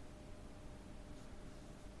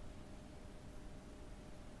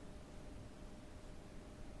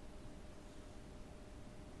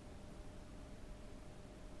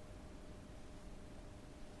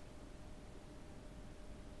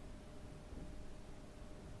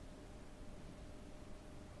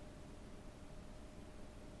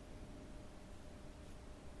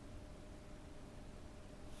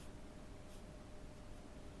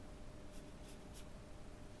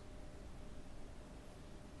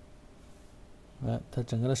它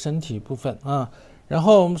整个的身体部分啊，然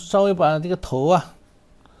后我们稍微把这个头啊，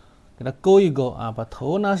给它勾一勾啊，把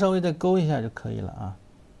头呢稍微再勾一下就可以了啊。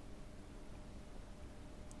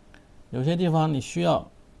有些地方你需要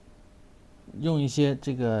用一些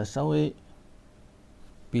这个稍微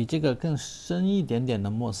比这个更深一点点的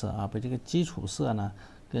墨色啊，比这个基础色呢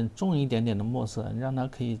更重一点点的墨色，让它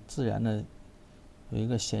可以自然的有一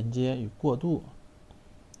个衔接与过渡，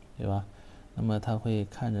对吧？那么它会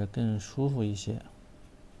看着更舒服一些。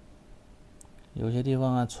有些地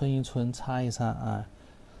方啊，皴一皴，擦一擦啊，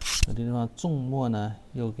有的地方重墨呢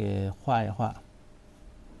又给画一画。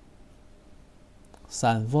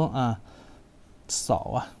散锋啊，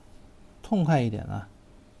扫啊，痛快一点啊，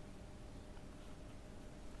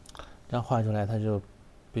这样画出来它就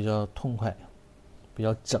比较痛快，比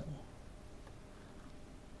较整。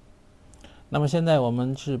那么现在我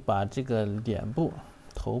们是把这个脸部、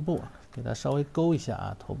头部给它稍微勾一下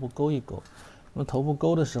啊，头部勾一勾。那么头部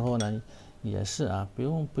勾的时候呢，也是啊，不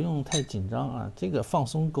用太紧张啊，这个放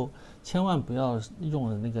松勾，千万不要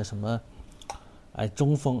用那个什么，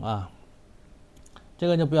中锋啊，这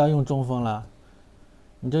个就不要用中锋了，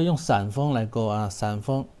你就用散锋来勾啊，散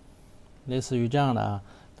锋，类似于这样的啊，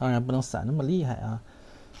当然不能散那么厉害啊，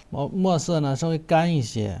墨色呢稍微干一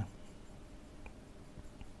些。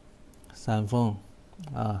散锋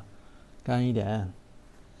啊，干一点，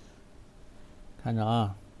看着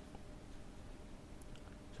啊。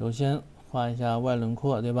首先画一下外轮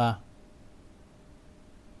廓，对吧？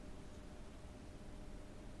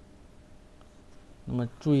那么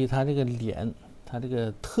注意它这个脸，它这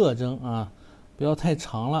个特征啊，不要太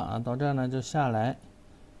长了啊。到这儿呢就下来，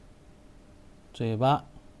嘴巴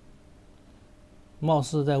貌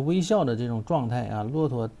似在微笑的这种状态啊。骆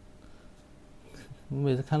驼，我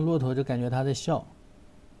每次看骆驼就感觉它在笑，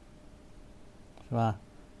是吧？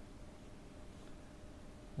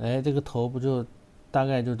这个头不就大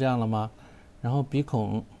概就这样了吗？然后鼻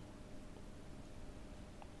孔，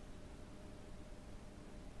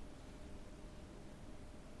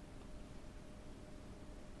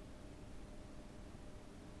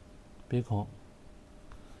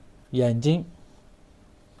眼睛，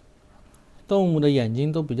动物的眼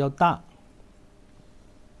睛都比较大，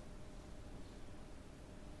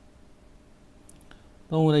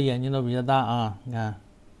啊，你看。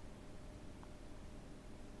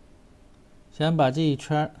先把这一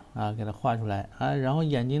圈啊给它画出来啊，然后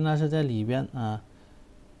眼睛呢是在里边啊，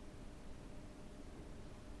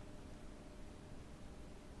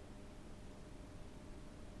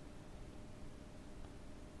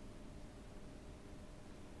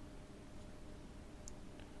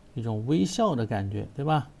一种微笑的感觉，对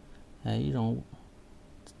吧？一种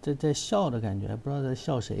在笑的感觉，不知道在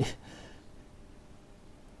笑谁。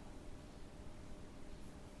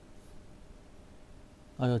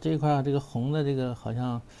哎呦，这一块啊，这个红的这个好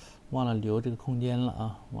像忘了留这个空间了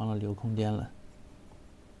啊，忘了留空间了。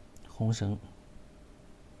红绳。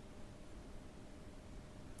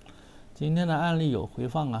今天的案例有回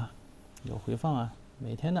放啊，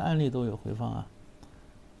每天的案例都有回放啊。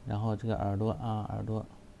然后这个耳朵啊，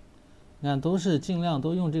你看都是尽量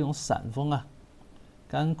都用这种散锋啊，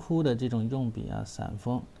干枯的这种用笔啊，散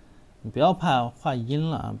锋。你不要怕画阴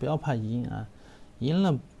了啊，不要怕阴啊，阴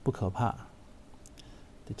了不可怕。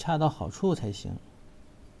得恰到好处才行。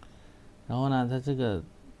然后呢，它这个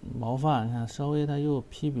毛发，你看稍微它又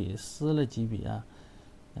批笔撕了几笔啊，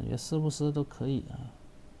感觉撕不撕都可以啊。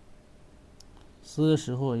撕的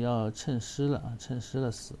时候要趁湿了啊，趁湿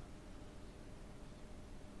了撕，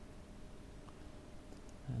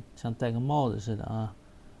像戴个帽子似的啊，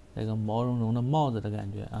戴个毛茸茸的帽子的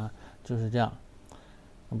感觉啊，就是这样，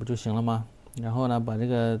那不就行了吗？然后呢，把这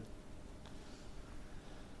个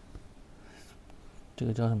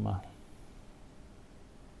叫什么？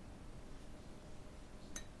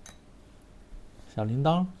小铃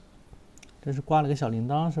铛，这是挂了个小铃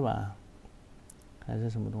铛是吧？还是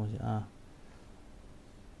什么东西啊？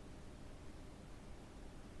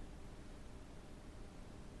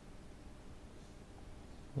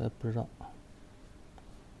我也不知道。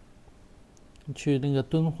去那个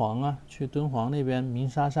敦煌啊，去敦煌那边鸣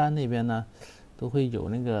沙山那边呢，都会有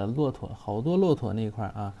那个骆驼，好多骆驼那一块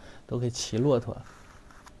啊，都可以骑骆驼。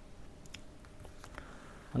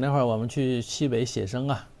那会儿我们去西北写生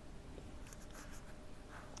啊，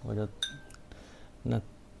我就那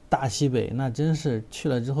大西北那真是去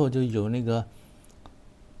了之后就有那个《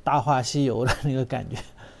大话西游》的那个感觉，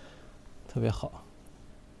特别好。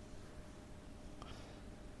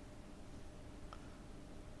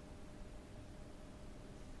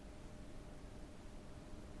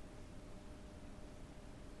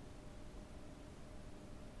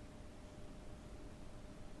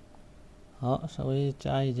好，稍微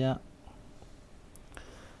加一加。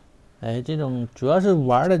哎，这种主要是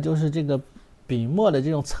玩的就是这个笔墨的这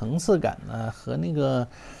种层次感呢，和那个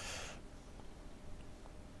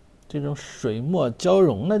这种水墨交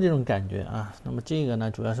融的这种感觉啊。那么这个呢，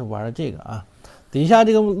主要是玩的这个啊。底下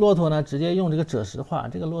这个骆驼呢，直接用这个赭石画，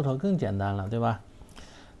这个骆驼更简单了，对吧？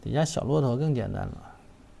底下小骆驼更简单了。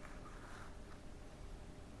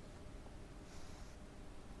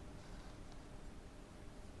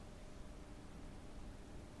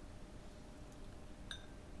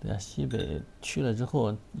对啊，西北去了之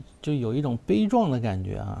后，就有一种悲壮的感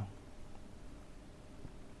觉啊。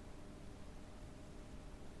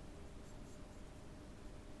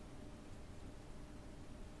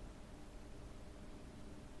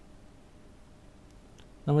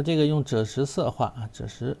那么这个用赭石色画啊，赭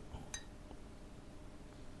石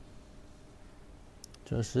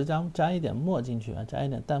加一点墨进去啊，加一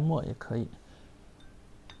点淡墨也可以。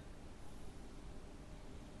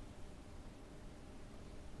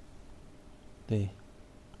对，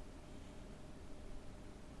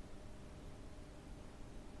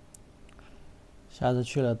下次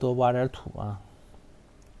去了多挖点土啊，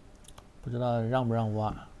不知道让不让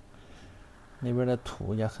挖。那边的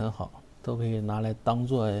土也很好，都可以拿来当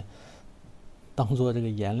做这个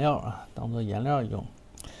颜料啊，当做颜料用。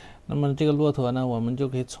那么这个骆驼呢，我们就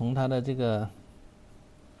可以从它的这个，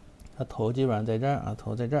它头基本上在这儿啊，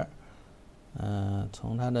头在这儿，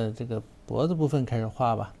从它的这个脖子部分开始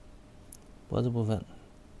画吧，脖子部分。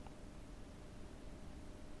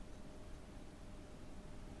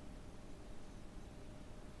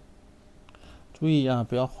注意啊，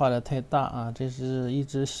不要画的太大啊，这是一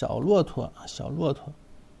只小骆驼，小骆驼。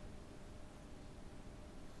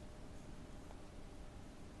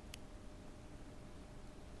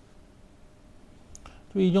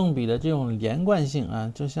注意用笔的这种连贯性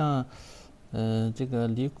啊，就像，这个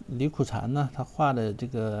李苦禅呢，他画的这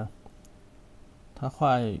个，他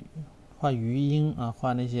画鱼鹰啊，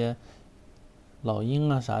画那些老鹰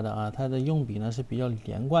啊啥的啊，他的用笔呢是比较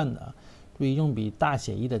连贯的，注意用笔大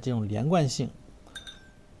写意的这种连贯性。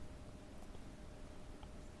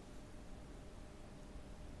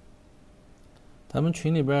咱们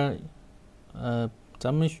群里边，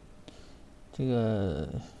咱们这个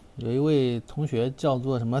有一位同学叫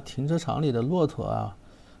做什么停车场里的骆驼啊，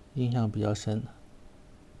印象比较深。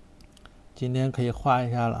今天可以画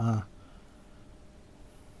一下了啊，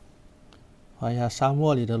画一下沙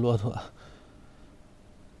漠里的骆驼。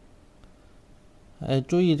哎，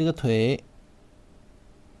注意这个腿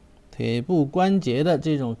部关节的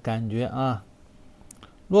这种感觉啊，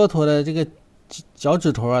骆驼的这个脚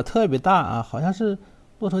趾头啊特别大啊，好像是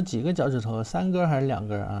骆驼几个脚趾头，3根还是2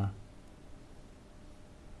根啊？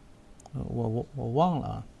我忘了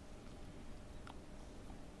啊。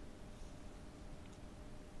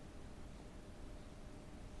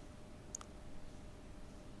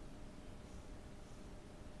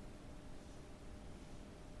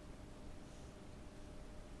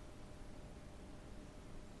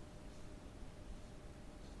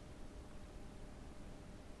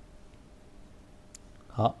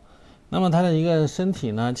好，那么它的一个身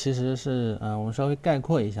体呢，其实是我们稍微概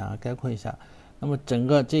括一下。那么整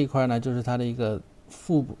个这一块呢，就是它的一个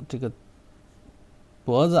腹部，这个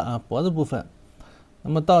脖子啊，脖子部分。那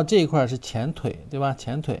么到这一块是前腿，对吧？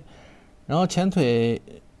前腿，然后前腿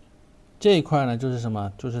这一块呢，就是什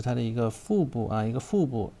么？就是它的一个腹部啊，一个腹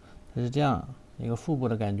部，它是这样一个腹部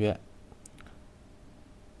的感觉。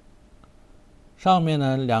上面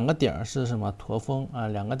呢2个点是什么？驼峰啊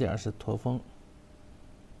，2个点是驼峰。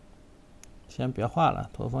先别画了，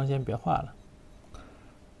驼峰先别画了。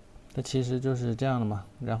它其实就是这样的嘛。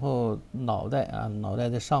然后脑袋啊，脑袋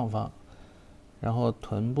在上方，然后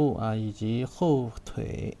臀部啊以及后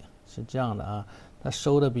腿是这样的啊。它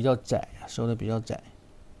收的比较窄，收的比较窄，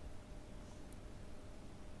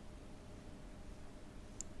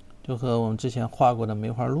就和我们之前画过的梅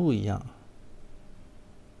花鹿一样。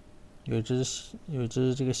有一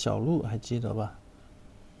只这个小鹿，还记得吧？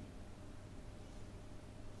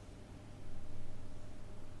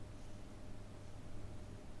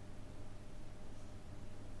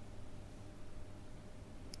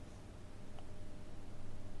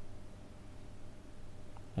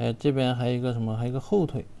哎，这边还有一个什么？还有一个后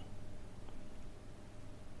腿，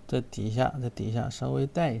在底下稍微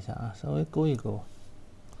带一下啊，稍微勾一勾，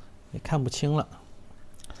也看不清了。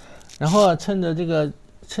然后趁着这个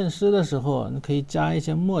衬湿的时候，你可以加一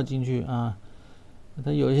些墨进去啊。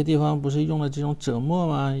它有一些地方不是用了这种赭墨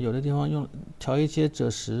吗？有的地方调一些赭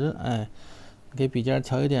石，哎，给笔尖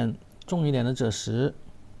调一点重一点的赭石，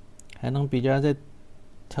还能笔尖在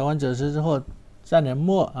调完赭石之后蘸点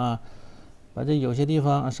墨啊，把这有些地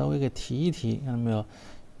方稍微给提一提，看到没有？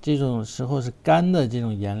这种时候是干的这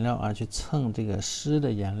种颜料啊，去蹭这个湿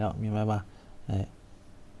的颜料，明白吧？哎。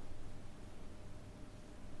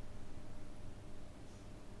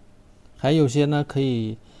还有些呢，可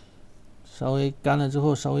以稍微干了之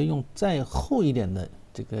后，稍微用再厚一点的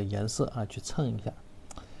这个颜色啊，去蹭一下，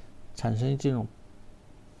产生这种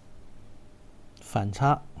反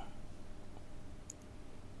差。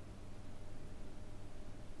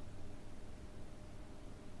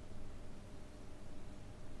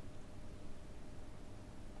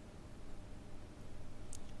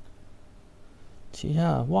骑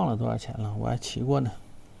下忘了多少钱了，我还骑过呢。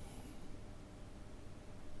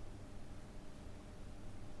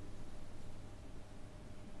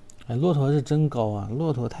哎，骆驼是真高啊，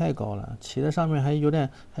骆驼太高了，骑在上面还有点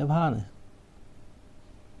害怕呢。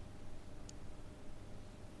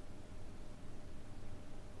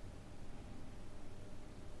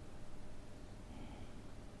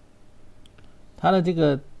它的这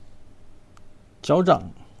个脚掌，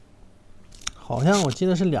好像我记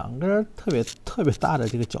得是2根特别大的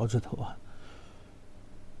这个脚趾头啊，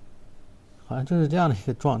好像就是这样的一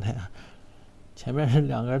个状态啊。前面是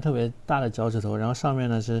2根特别大的脚趾头，然后上面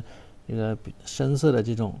呢是这个深色的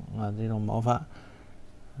这种毛发，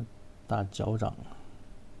大脚掌。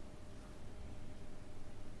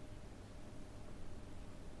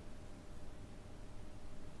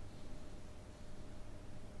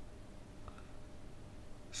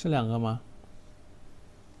是2个吗？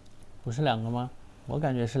不是2个吗？我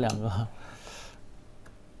感觉是2个，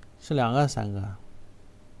是2个3个。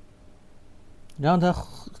然后它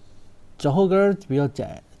脚后跟比较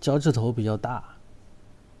窄，脚趾头比较大。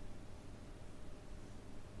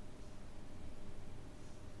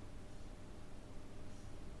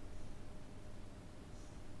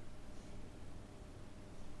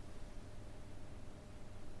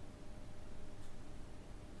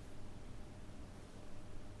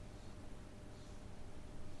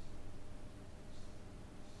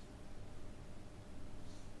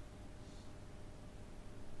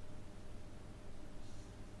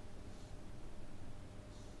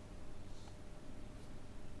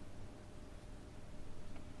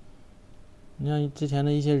你像之前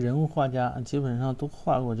的一些人物画家，基本上都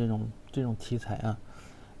画过这种题材啊，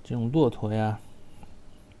这种骆驼呀。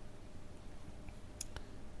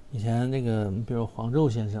以前那个，比如黄胄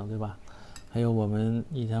先生，对吧？还有我们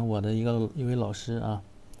以前我的一位老师啊，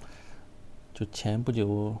就前不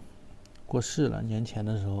久过世了，年前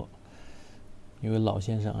的时候，一位老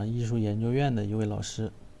先生啊，艺术研究院的一位老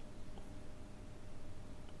师。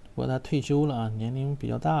不过他退休了啊，年龄比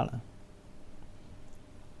较大了。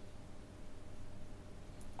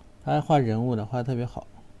他还画人物的，画得特别好，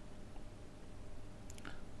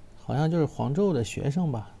好像就是黄胄的学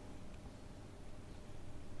生吧。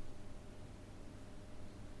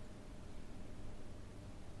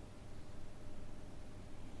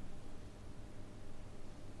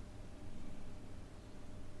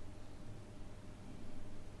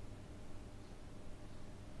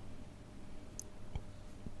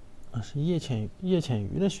啊，是叶浅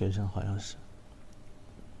予的学生，好像是。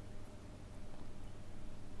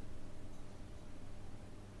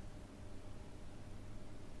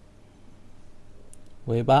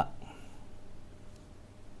尾巴，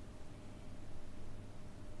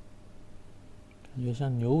感觉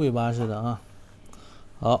像牛尾巴似的啊。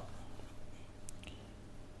好，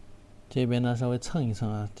这边呢稍微蹭一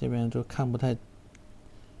蹭啊，这边就看不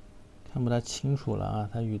看不太清楚了啊，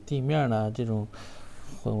它与地面呢这种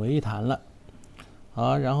混为一谈了。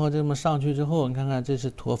好，然后这么上去之后，你看看这是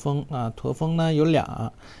驼峰啊，驼峰呢有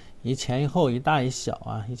俩，一前一后，一大一小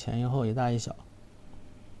啊，一前一后，一大一小。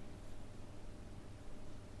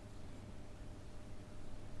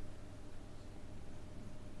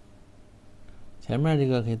前面这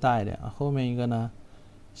个可以大一点啊，后面一个呢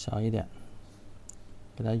小一点，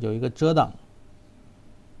给它有一个遮挡。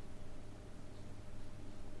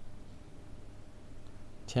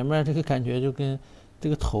前面这个感觉就跟这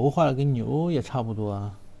个头画的跟牛也差不多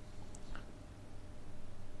啊。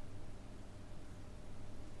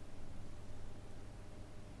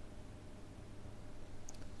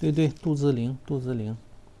对对，杜兹林，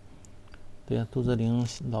对呀，杜兹林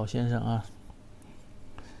老先生啊，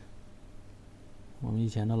我们以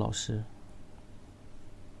前的老师，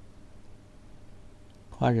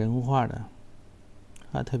画人物画的，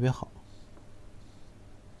画特别好。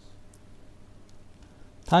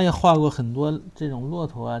他也画过很多这种骆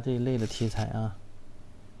驼啊这一类的题材啊。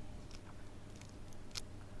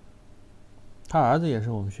他儿子也是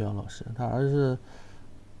我们学校老师，他儿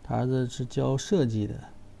子是教设计的。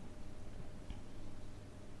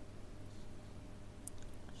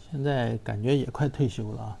现在感觉也快退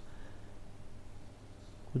休了啊，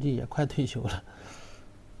估计也快退休了。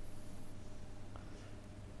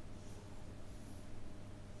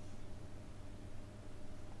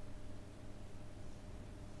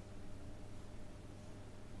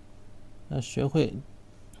要学会，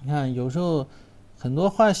你看有时候很多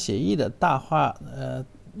画写意的大画，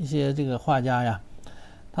一些这个画家呀，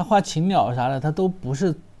他画禽鸟啥的，他都不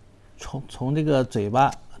是从这个嘴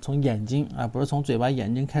巴。从眼睛啊，不是从嘴巴、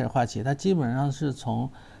眼睛开始画起，它基本上是从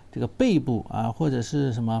这个背部啊，或者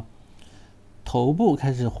是什么头部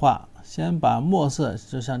开始画，先把墨色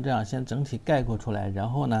就像这样先整体概括出来，然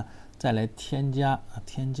后呢再来添加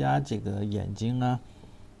这个眼睛啊、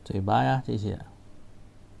嘴巴呀这些。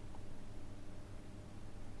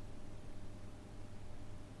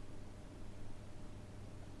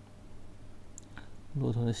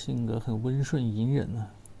骆驼的性格很温顺隐忍啊。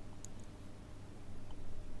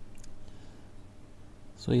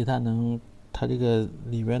所以它这个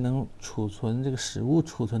里边能储存这个食物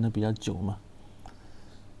储存的比较久嘛。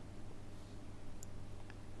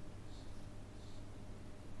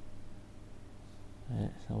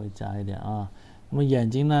稍微加一点啊。那么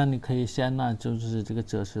眼睛呢，你可以先呢就是这个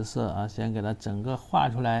赭石色啊，先给它整个画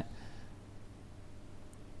出来，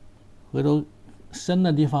回头深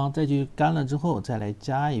的地方再去干了之后再来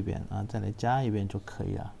加一遍啊，再来加一遍就可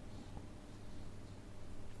以了。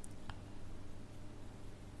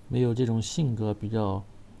没有这种性格比较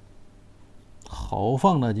豪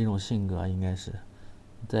放的这种性格，应该是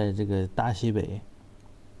在这个大西北，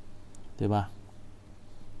对吧？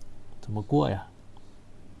怎么过呀？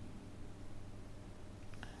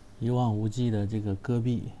一望无际的这个戈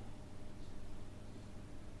壁，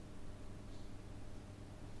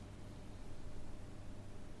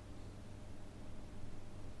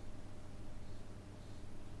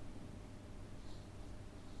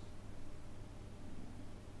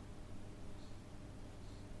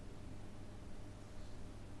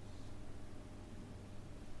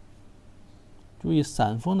注意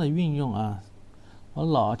散风的运用啊！我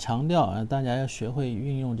老强调啊，大家要学会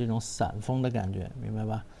运用这种散风的感觉，明白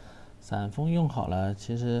吧？散风用好了，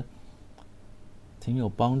其实挺有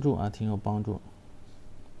帮助啊，挺有帮助。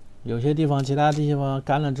有些地方，其他地方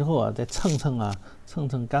干了之后啊，再蹭蹭啊，蹭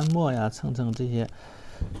蹭干墨呀，蹭蹭这些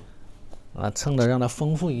啊，蹭的让它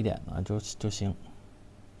丰富一点啊，就行。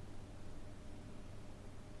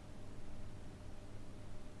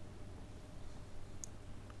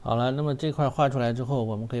好了，那么这块画出来之后，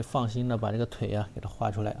我们可以放心的把这个腿啊给它画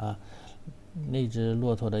出来啊，那只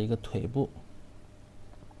骆驼的一个腿部。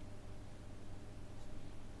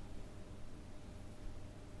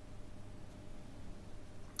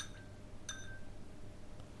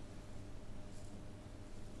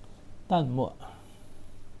淡墨，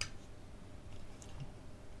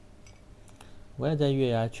我也在月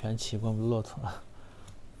牙泉骑过骆驼。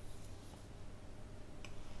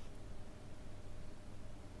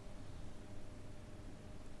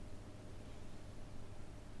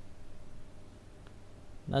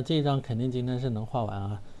那这一张肯定今天是能画完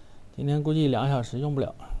啊，今天估计2个小时用不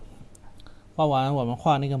了。画完我们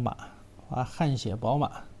画那个马，画汗血宝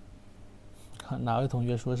马。哪位同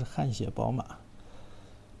学说是汗血宝马？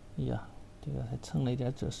哎呀，这个还蹭了一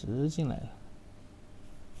点赭石进来了。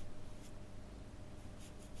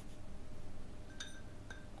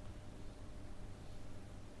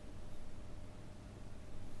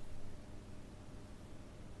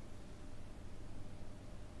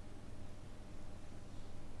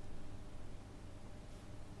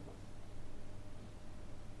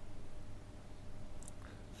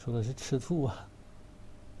说的是吃醋啊。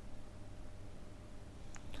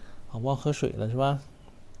啊，忘喝水了是吧？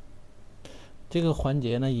这个环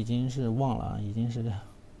节呢已经是忘了啊，已经是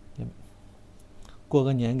过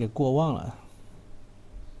个年给过忘了。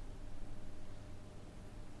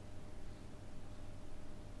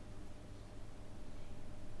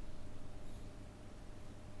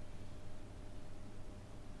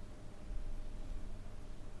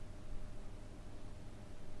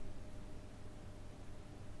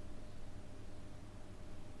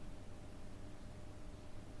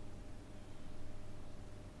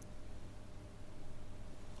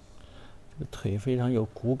这个腿非常有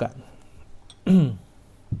骨感，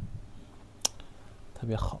特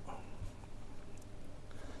别好。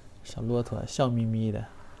小骆驼笑眯眯的，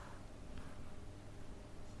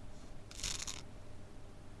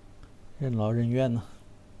任劳任怨呢。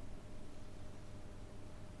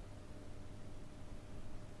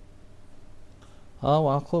好，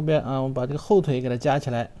往后边啊，我们把这个后腿给它夹起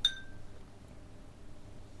来。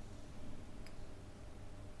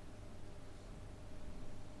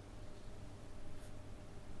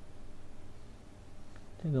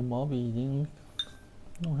这个毛笔已经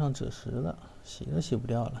弄上赭石了，洗都洗不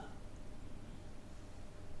掉了。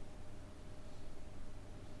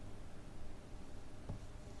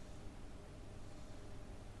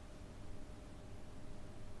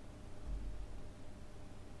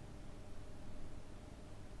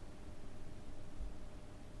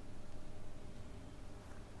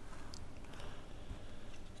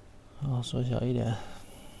啊，缩小一点。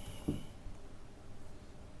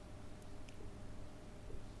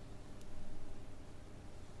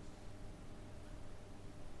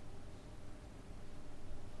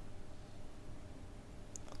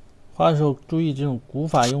画的时候注意这种古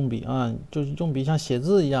法用笔啊，就是用笔像写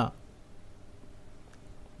字一样，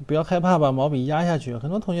不要害怕把毛笔压下去。很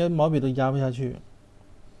多同学毛笔都压不下去。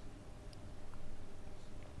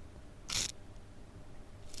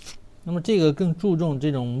那么这个更注重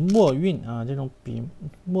这种墨韵啊，这种笔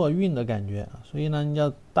墨韵的感觉，所以呢，你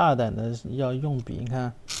要大胆的要用笔，你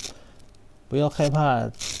看，不要害怕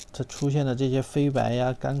它出现的这些飞白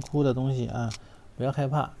呀、干枯的东西啊，不要害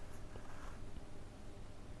怕。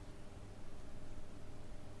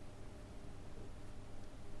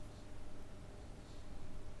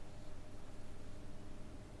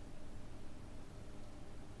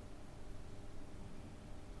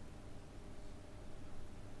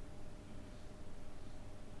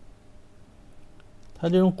它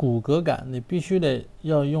这种骨骼感，你必须得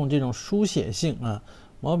要用这种书写性啊，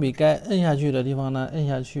毛笔该摁下去的地方呢摁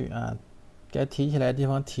下去啊，该提起来的地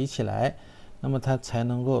方提起来，那么它才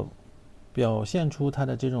能够表现出它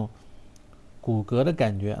的这种骨骼的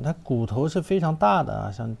感觉。它骨头是非常大的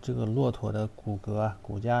啊，像这个骆驼的骨骼啊、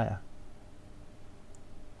骨架呀。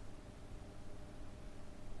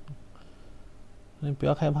所以不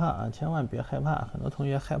要害怕啊，千万别害怕，很多同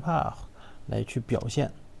学害怕来去表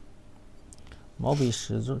现。毛笔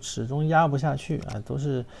始终压不下去啊，都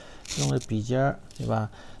是用的笔尖儿，对吧？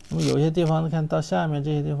那么有些地方看到下面这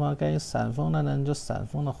些地方该散锋的呢，你就散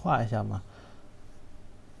锋的画一下嘛。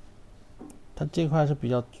它这块是比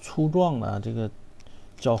较粗壮的啊，这个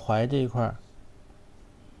脚踝这一块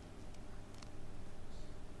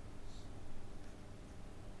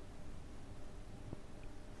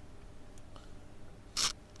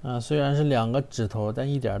啊，虽然是2个指头，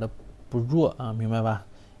但一点都不弱啊，明白吧？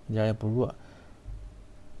一点也不弱。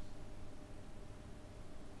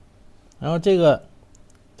然后这个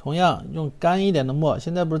同样用干一点的墨，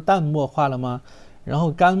现在不是淡墨画了吗？然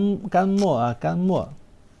后干墨啊，干墨，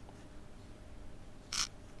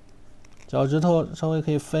脚趾头稍微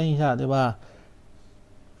可以分一下，对吧？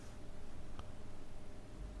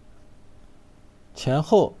前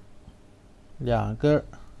后2根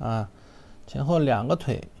啊，前后2个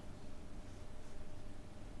腿，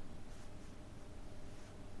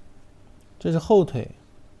这是后腿。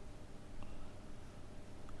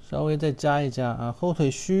稍微再加一加啊，后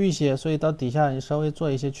腿虚一些，所以到底下你稍微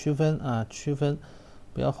做一些区分啊，区分，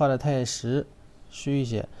不要画的太实，虚一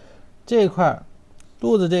些。这一块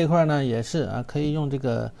肚子这一块呢也是啊，可以用这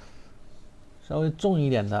个稍微重一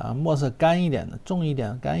点的啊，墨色干一点的，重一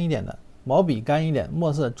点干一点的，毛笔干一点，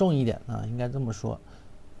墨色重一点啊，应该这么说。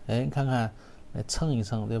哎，看看来蹭一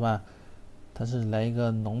蹭，对吧？它是来一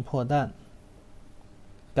个浓破淡、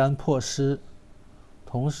干破湿，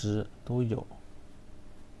同时都有。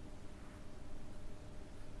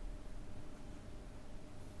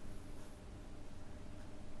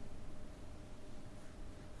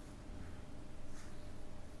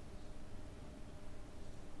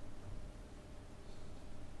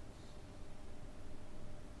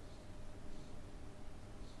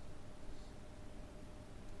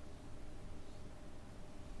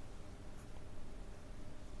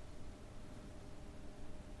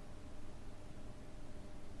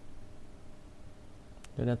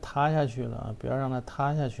有点塌下去了啊，不要让它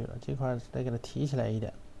塌下去了，这块再给它提起来一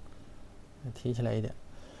点，提起来一点。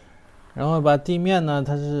然后把地面呢，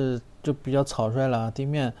它是就比较草率了啊，地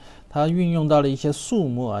面它运用到了一些素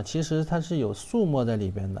墨啊，其实它是有素墨在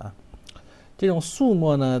里边的。这种素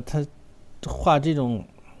墨呢，它画这种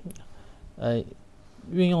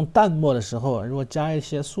运用淡墨的时候，如果加一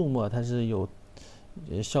些素墨，它是有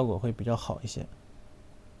效果会比较好一些。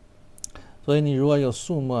所以你如果有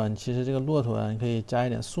素墨，你其实这个骆驼啊，你可以加一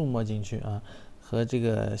点素墨进去啊，和这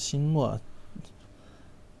个新墨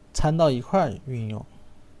掺到一块运用。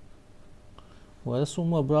我的素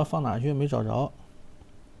墨不知道放哪去，没找着。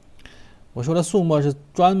我说的素墨是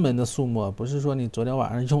专门的素墨，不是说你昨天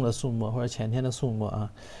晚上用的素墨或者前天的素墨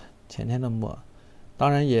啊，前天的墨，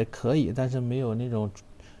当然也可以，但是没有那种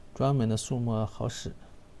专门的素墨好使。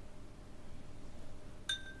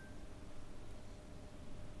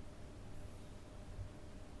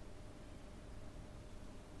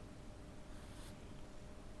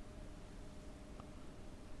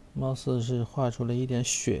貌似是画出了一点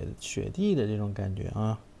雪地的这种感觉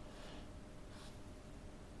啊，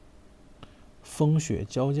风雪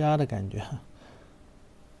交加的感觉。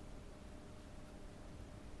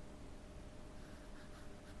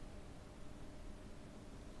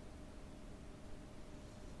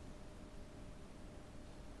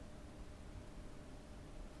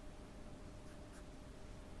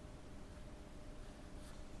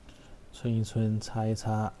村一村，擦一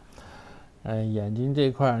擦。眼睛这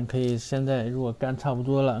块你可以现在如果干差不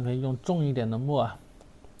多了，可以用重一点的墨，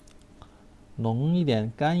浓一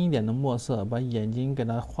点、干一点的墨色，把眼睛给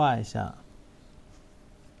它画一下。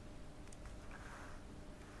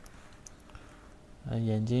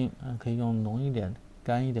眼睛可以用浓一点、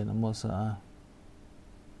干一点的墨色啊。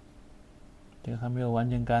这个还没有完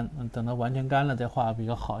全干，等它完全干了再画比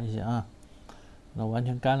较好一些啊。等它完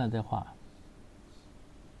全干了再画。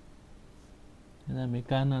现在没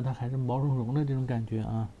干呢，它还是毛茸茸的这种感觉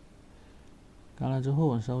啊。干了之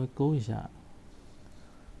后稍微勾一下，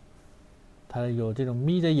它有这种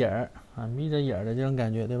眯着眼儿啊，眯着眼儿的这种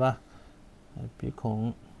感觉，对吧？鼻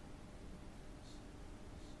孔，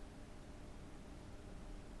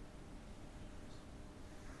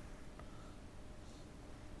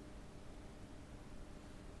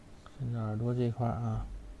甚至耳朵这块啊。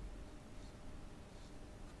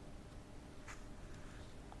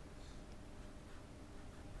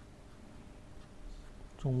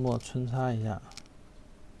重墨皴擦一下，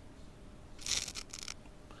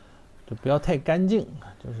就不要太干净，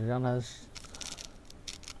就是让它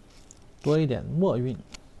多一点墨韵。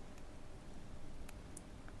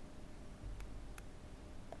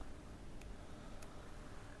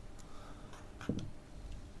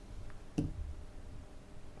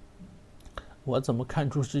我怎么看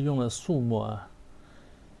出是用了素墨啊？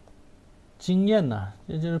经验呢，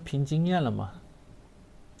这就是凭经验了嘛，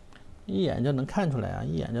一眼就能看出来啊，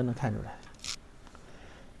一眼就能看出来。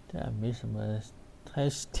这没什么，还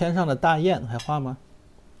天上的大雁还画吗？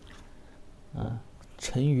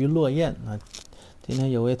沉鱼落雁啊！今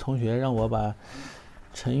天有位同学让我把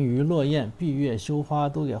沉鱼落雁、闭月羞花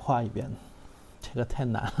都给画一遍，这个太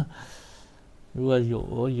难了。如果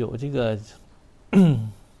有这个，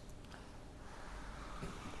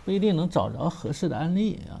不一定能找着合适的案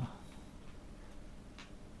例啊。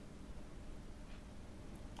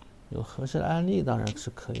有合适的案例当然是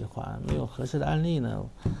可以画，没有合适的案例呢，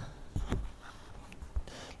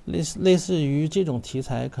类似于这种题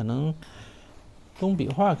材，可能工笔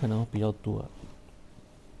画可能比较多，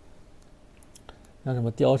像什么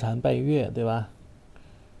貂蝉拜月，对吧？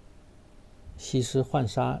西施浣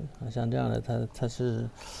纱，像这样的，它是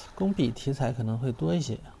工笔题材可能会多一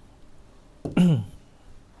些。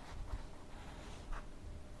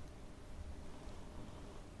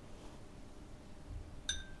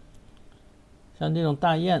像这种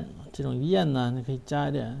大雁，这种雁呢，你可以加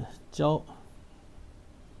一点胶。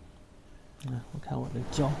我看我的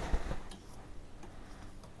胶，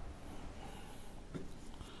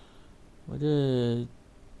我这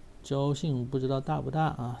胶性不知道大不大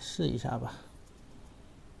啊，试一下吧。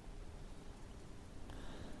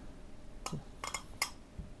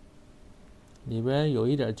里边有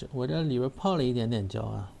一点胶，我这里边泡了一点点胶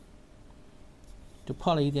啊，就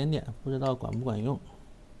泡了一点点，不知道管不管用。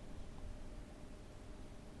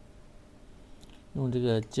用这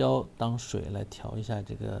个胶当水来调一下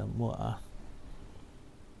这个墨啊。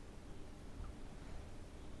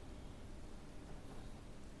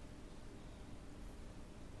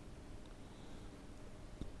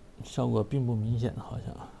效果并不明显，好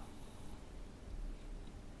像。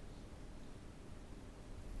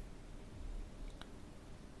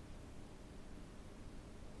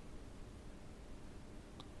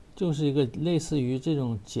就是一个类似于这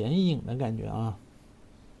种剪影的感觉啊。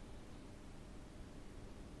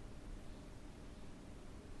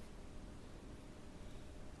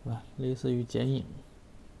是吧？类似于剪影。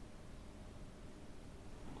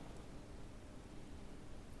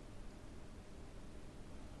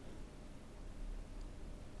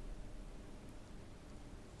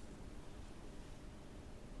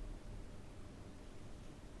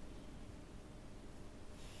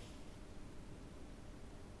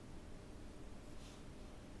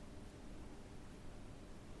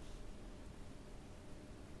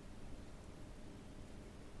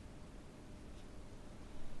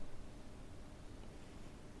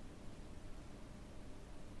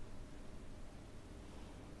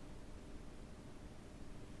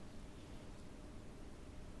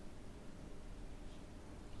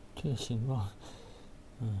这个形状，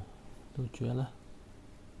都绝了。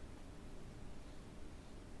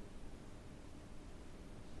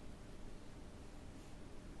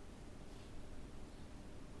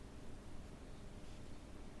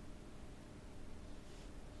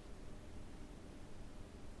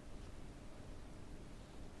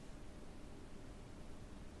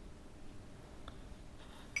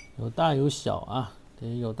有大有小啊，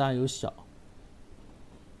得有大有小。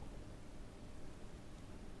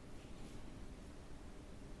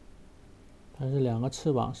它是2个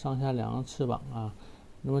翅膀，上下2个翅膀啊。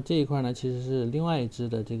那么这一块呢，其实是另外一只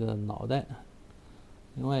的这个脑袋，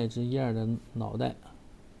另外一只燕的脑袋。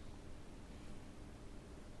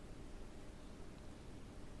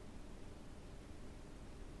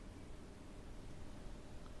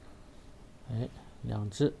哎，2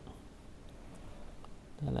只，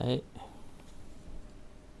再来。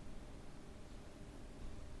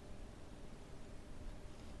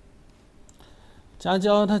夹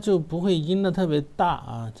胶它就不会阴的特别大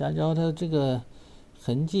啊，夹胶它这个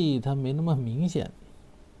痕迹它没那么明显，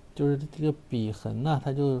就是这个笔痕呢，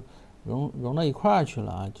它就融到一块儿去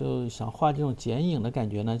了啊，就想画这种剪影的感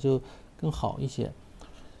觉呢，就更好一些。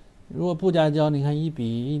如果不夹胶，你看一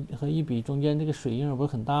笔和一笔中间这个水印不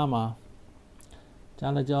是很大吗？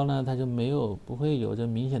加了胶呢，它就不会有这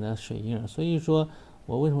明显的水印。所以说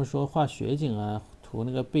我为什么说画雪景啊，涂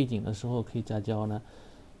那个背景的时候可以加胶呢？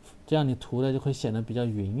这样你涂的就会显得比较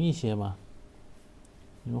匀一些嘛。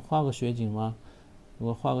你们画过雪景吗？如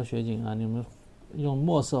果画过雪景啊，你们用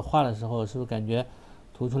墨色画的时候，是不是感觉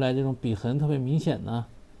涂出来这种笔痕特别明显呢？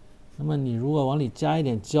那么你如果往里加一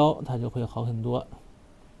点胶，它就会好很多。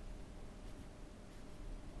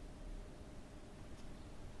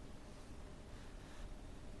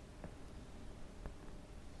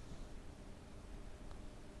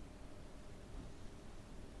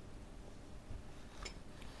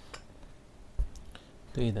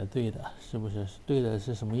对的，对的，是不是？对的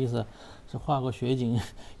是什么意思？是画过雪景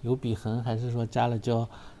有笔痕，还是说加了胶，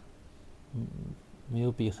没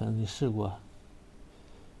有笔痕？你试过？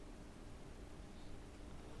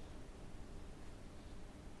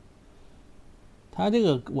它这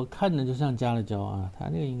个我看着就像加了胶啊，它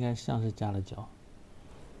这个应该像是加了胶。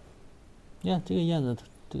你看这个燕子，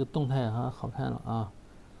这个动态还好看了啊，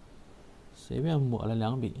随便抹了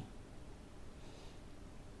2笔。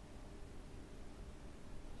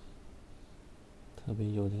特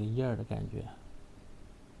别有这个叶儿的感觉。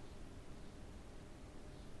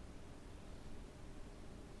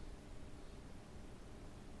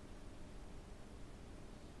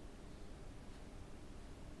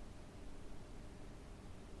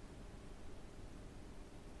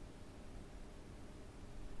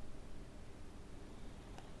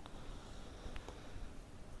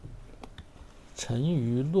沉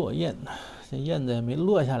鱼落雁，这燕子也没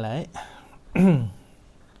落下来。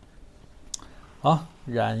好，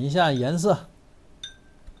染一下颜色。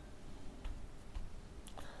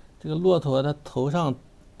这个骆驼它头上、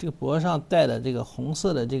这个脖上戴的这个红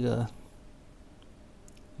色的这个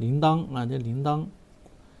铃铛啊，这铃铛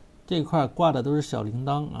这块挂的都是小铃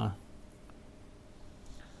铛啊。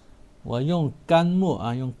我用干墨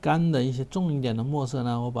啊，用干的一些重一点的墨色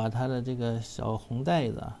呢，我把它的这个小红带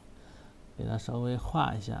子给它稍微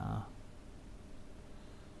画一下啊。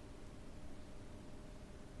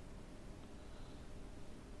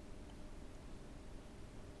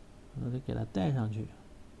我得给它带上去，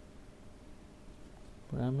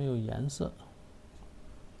不然没有颜色。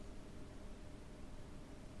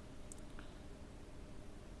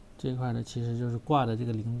这块呢，其实就是挂的这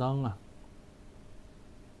个铃铛啊。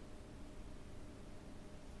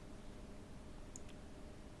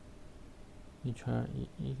一圈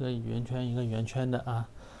一个圆圈一个圆圈的啊，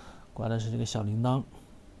挂的是这个小铃铛。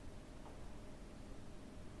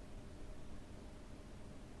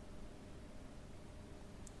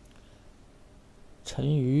陈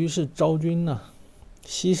馀是昭君呢，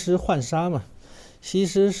西施浣纱嘛，西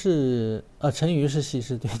施是陈馀是西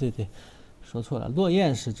施，对，说错了，落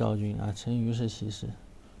雁是昭君啊，陈馀是西施。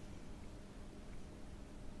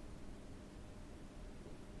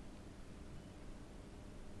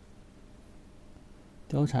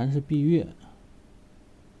貂蝉是闭月，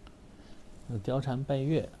貂蝉拜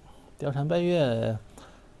月，貂蝉拜月，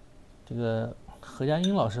这个何家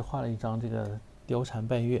英老师画了一张这个貂蝉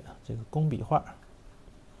拜月这个工笔画。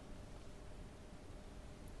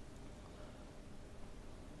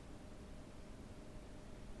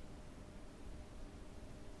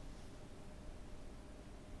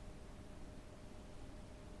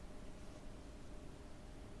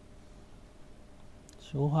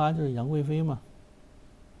绣花就是杨贵妃嘛，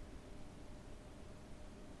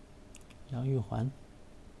杨玉环。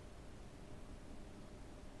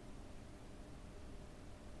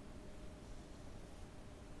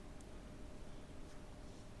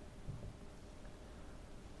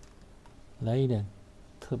来一点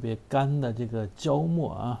特别干的这个胶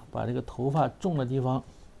墨啊，把这个头发重的地方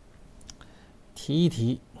提一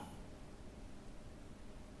提。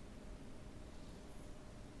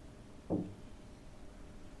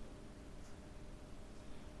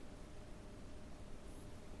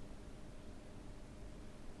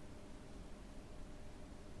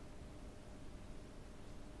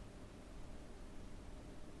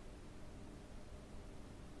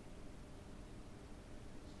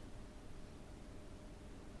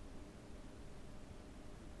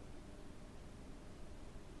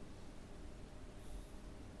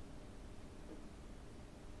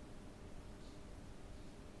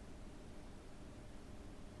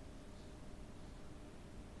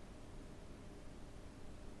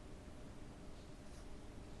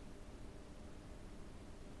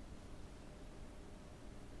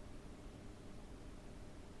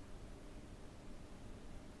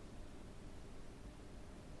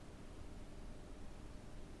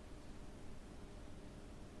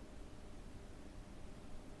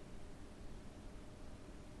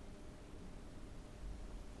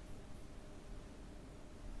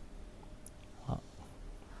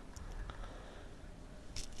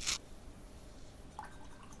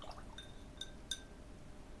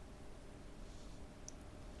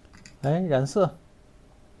来染色，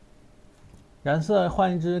染色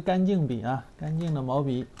换一支干净笔啊，干净的毛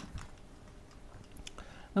笔。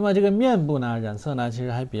那么这个面部呢，染色呢，其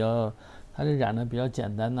实还比较，它是染的比较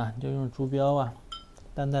简单呢，就用朱标啊，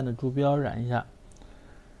淡淡的朱标染一下，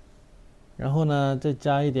然后呢，再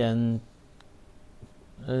加一点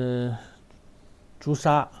朱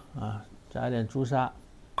砂啊，加一点朱砂，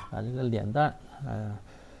把这个脸蛋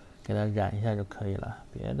给它染一下就可以了，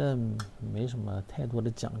别的没什么太多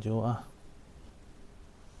的讲究啊。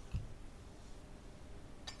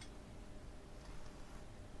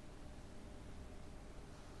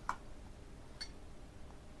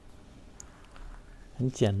很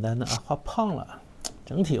简单的啊，画胖了，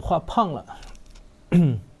整体画胖了。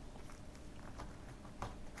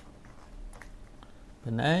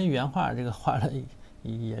本来原画这个画的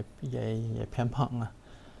也偏胖啊。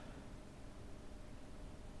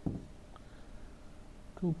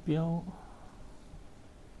朱标，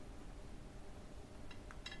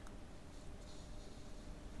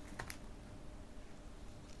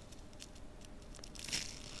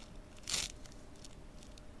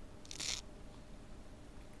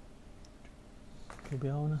朱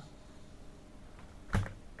标呢？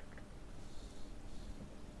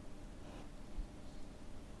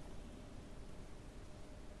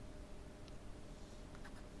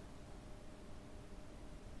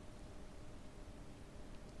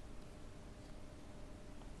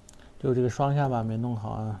就这个双下巴没弄好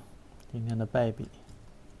啊，今天的败笔。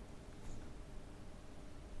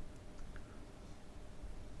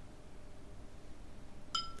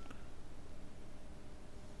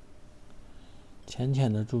浅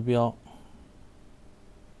浅的朱标，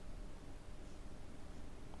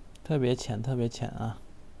特别浅，特别浅啊。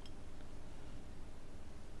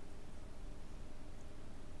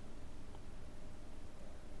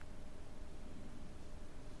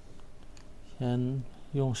先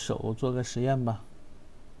用手做个实验吧。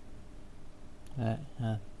哎，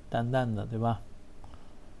看淡淡的，对吧？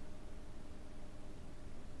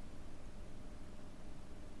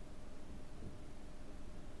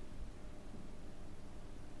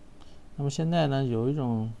那么现在呢，有一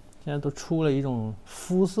种，现在都出了一种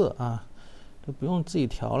肤色啊，就不用自己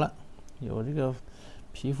调了，有这个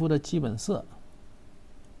皮肤的基本色。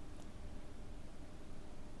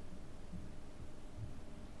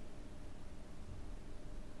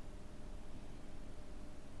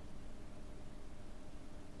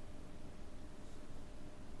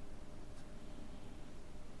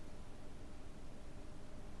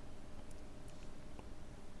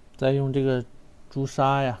再用这个朱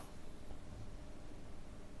砂呀，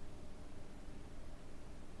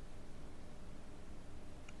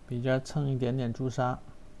笔尖蹭一点点朱砂。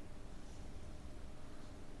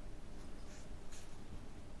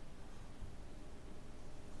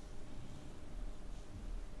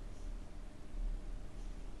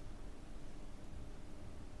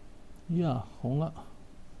呀，红了！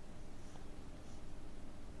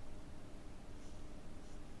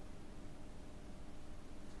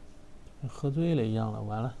喝醉了一样了，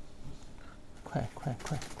完了！快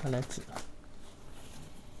来纸！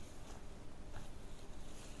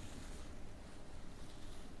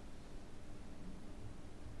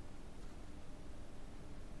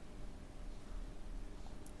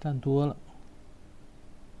蘸多了。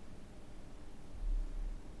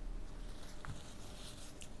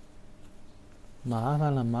麻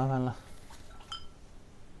烦了！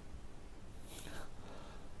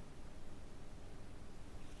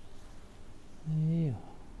哎呦！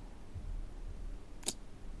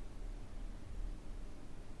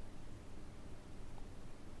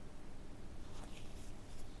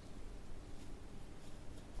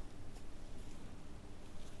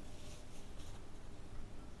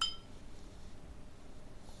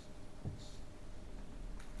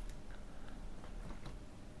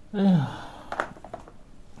哎呀，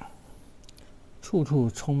处处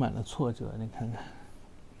充满了挫折，你看看。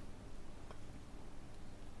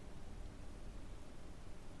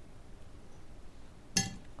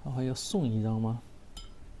还要送一张吗？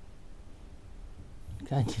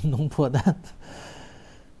赶紧弄破蛋。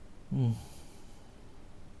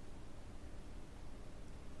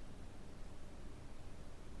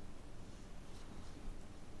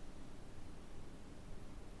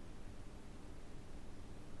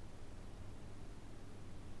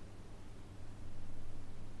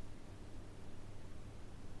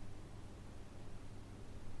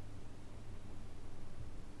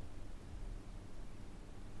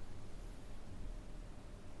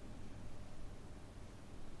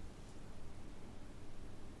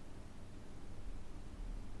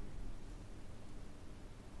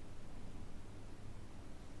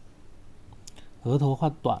额头画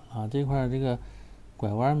短了，这块这个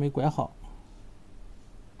拐弯没拐好，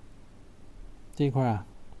这块啊，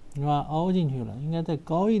是吧？凹进去了，应该再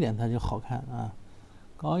高一点，它就好看啊。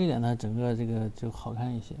高一点，它整个这个就好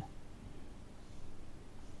看一些。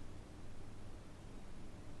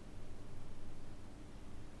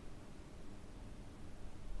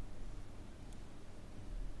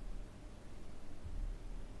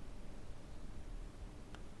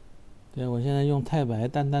对，我现在用太白，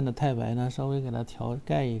淡淡的太白呢，稍微给它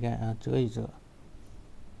盖一盖啊，遮一遮。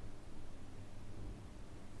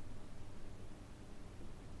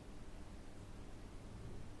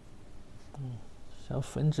小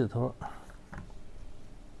粉指头。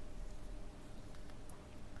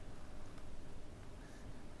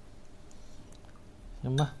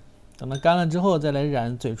行吧，等它干了之后再来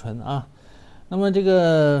染嘴唇啊。那么这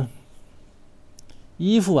个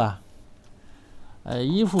衣服啊。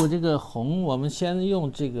衣服这个红，我们先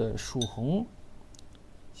用这个曙红，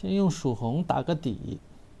先用曙红打个底，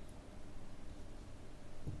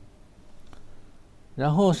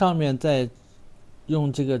然后上面再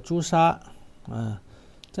用这个朱砂，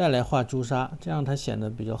再来画朱砂，这样它显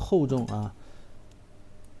得比较厚重啊。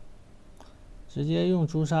直接用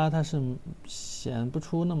朱砂它是显不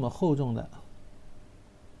出那么厚重的。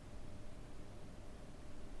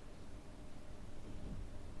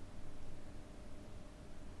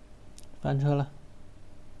翻车了。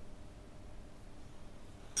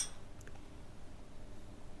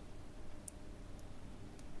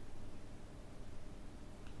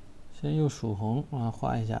先用曙红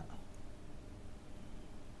画一下。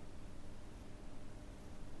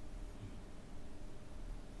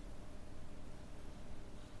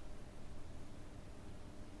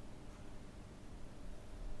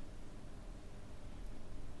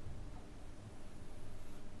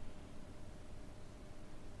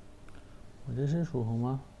我这是曙红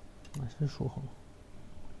吗？是曙红。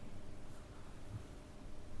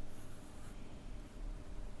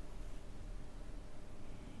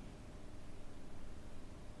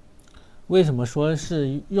为什么说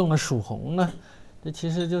是用了曙红呢？这其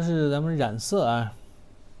实就是咱们染色啊，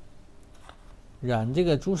染这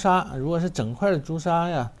个朱砂，如果是整块的朱砂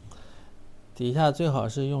呀，底下最好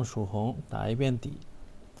是用曙红打一遍底。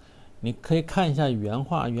你可以看一下原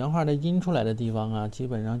画，原画的印出来的地方啊，基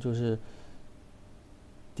本上就是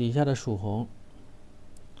底下的曙红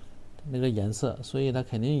那个颜色，所以它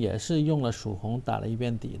肯定也是用了曙红打了一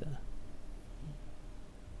遍底的。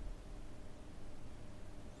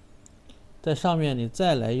在上面你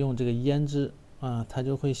再来用这个胭脂啊，它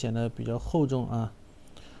就会显得比较厚重啊，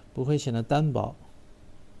不会显得单薄。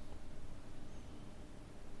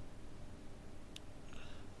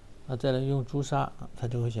再来用朱砂，它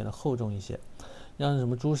就会显得厚重一些。像什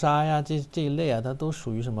么朱砂呀，这一类啊，它都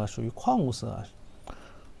属于什么？属于矿物色啊。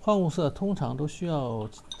矿物色通常都需要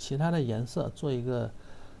其他的颜色做一个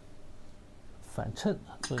反衬，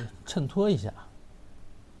做衬托一下。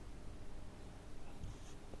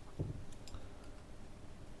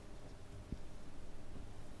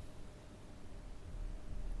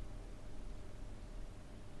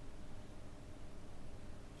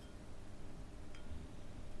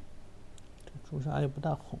这朱砂也不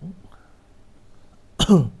大红。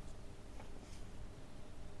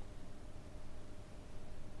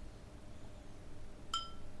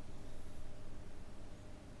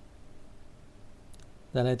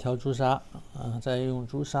再来调朱砂啊，再用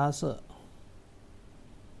朱砂色。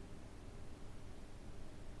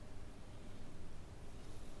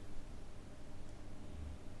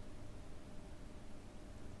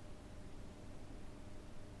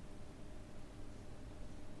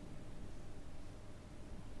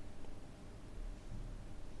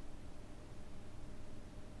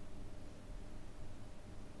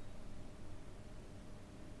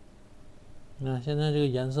那现在这个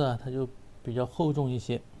颜色它就比较厚重一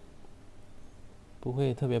些，不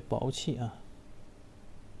会特别薄气啊。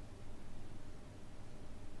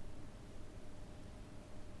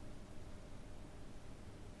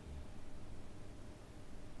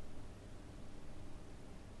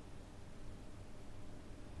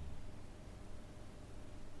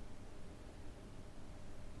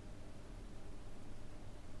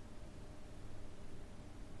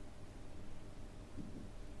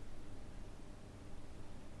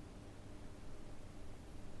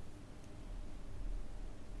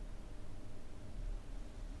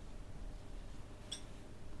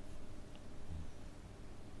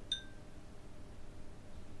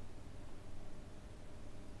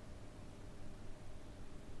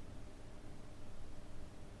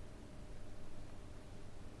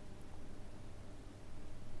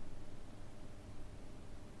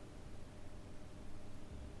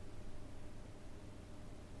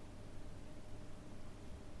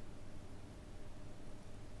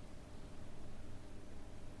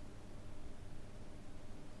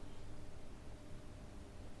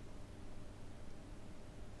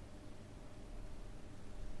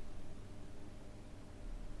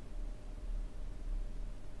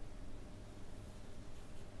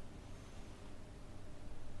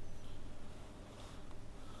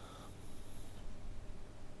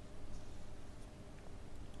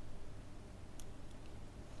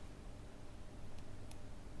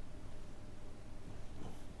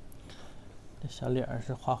这小脸儿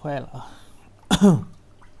是画坏了啊，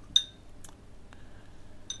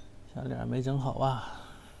小脸儿没整好啊。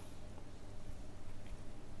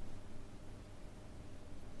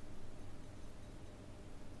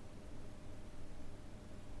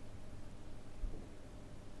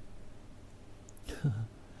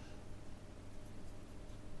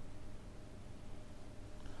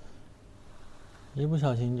一不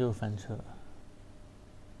小心就翻车。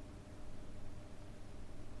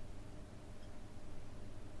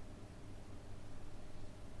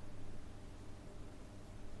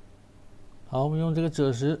好，我们用这个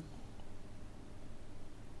赭石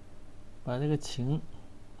把这个琴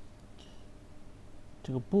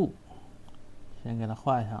这个布先给它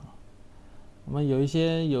画上。我们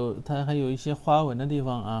它还有一些花纹的地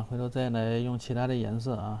方啊，回头再来用其他的颜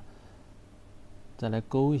色啊，再来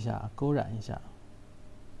勾一下，勾染一下。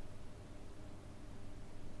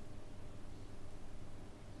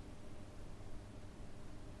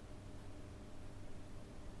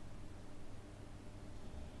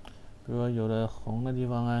比如说有的红的地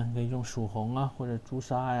方啊，可以用曙红啊，或者朱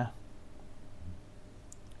砂呀。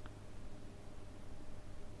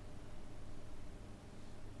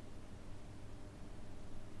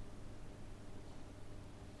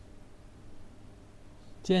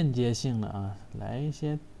间接性的啊，来一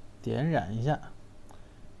些点染一下，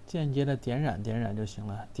间接的点染就行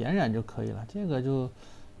了，点染就可以了。这个就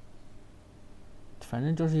反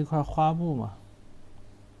正就是一块花布嘛，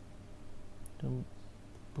就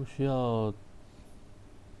不需要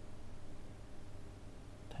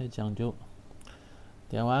太讲究。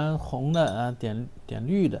点完红的啊，点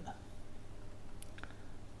绿的，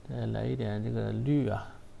再来一点这个绿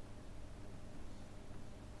啊，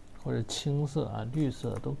或者青色啊、绿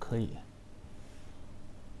色都可以。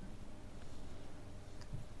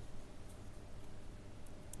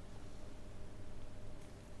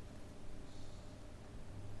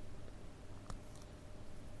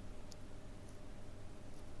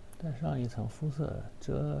再再上一层肤色，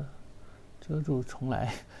遮住重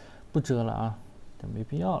来，不遮了啊，这没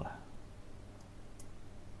必要了。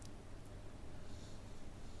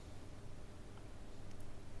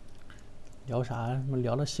聊啥？什么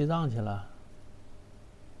聊到西藏去了？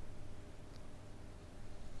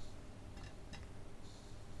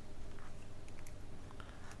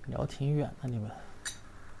聊挺远的，你们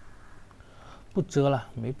不遮了，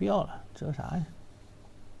没必要了，遮啥呀？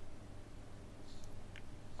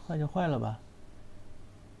坏就坏了吧，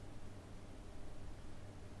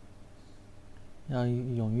要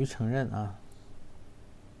勇于承认啊。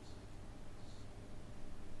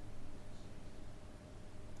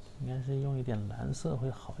应该是用一点蓝色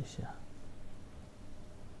会好一些。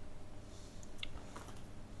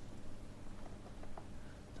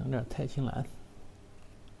整点钛青蓝。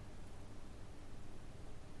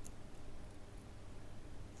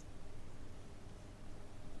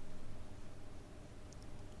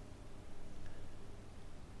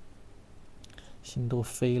心都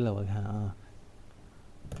飞了，我看啊，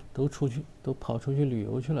都跑出去旅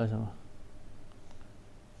游去了是吗？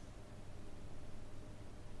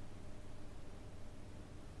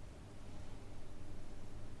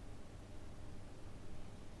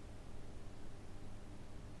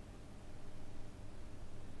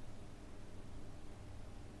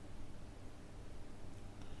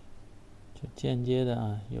就间接的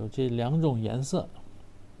啊，有这2种颜色，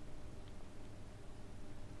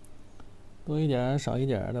多一点少一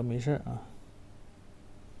点都没事啊。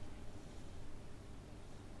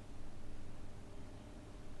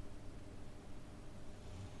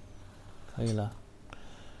可以了，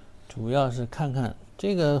主要是看看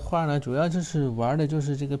这个画呢，主要就是玩的就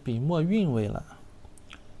是这个笔墨韵味了，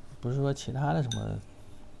不是说其他的什么，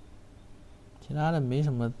其他的没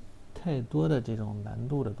什么太多的这种难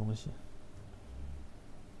度的东西。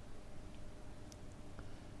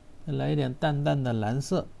再来一点淡淡的蓝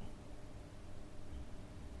色，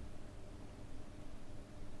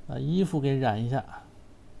把衣服给染一下，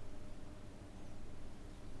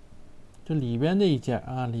就里边这一件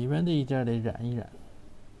啊，里边这一件得染一染，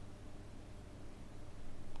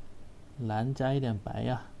蓝加一点白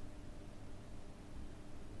呀。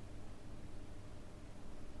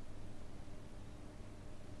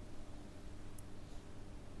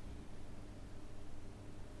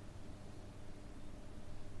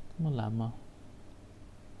这么蓝吗？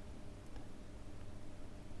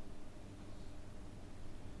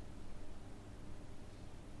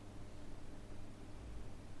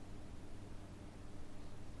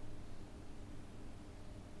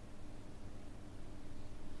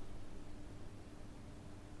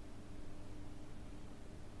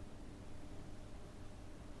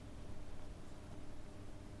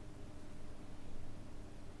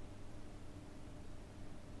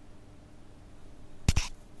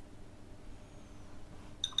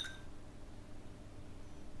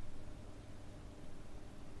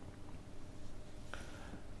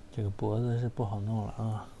这个脖子是不好弄了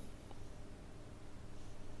啊。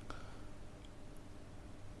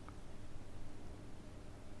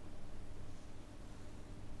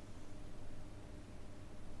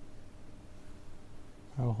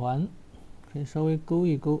耳环可以稍微勾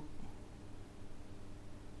一勾，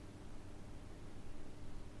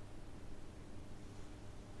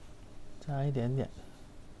加一点点。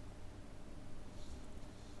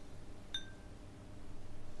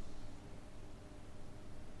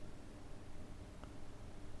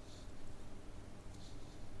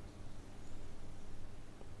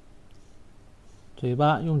嘴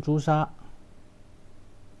巴用朱砂，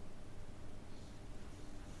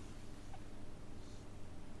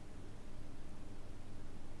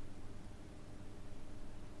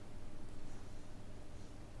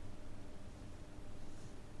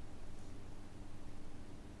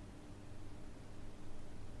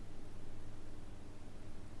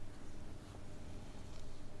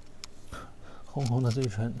红红的嘴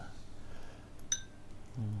唇，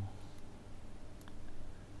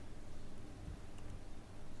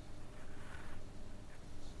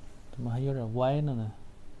怎么还有点歪了呢？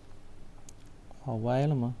画歪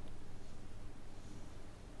了吗？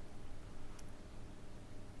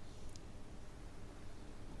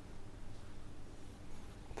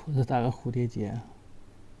或者打个蝴蝶结。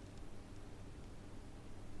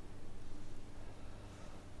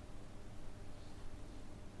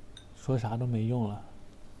说啥都没用了，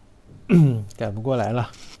改不过来了。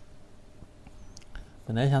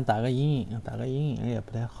本来想打个阴影，打个阴影也不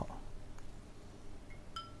太好。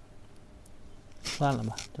算了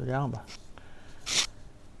吧，就这样吧。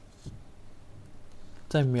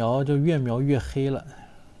再描就越描越黑了，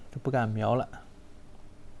就不敢描了。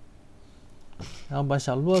然后把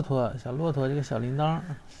小骆驼这个小铃铛、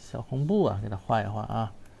小红布啊，给它画一画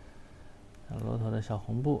啊。小骆驼的小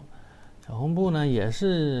红布，小红布呢也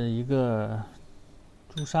是一个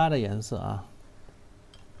朱砂的颜色啊，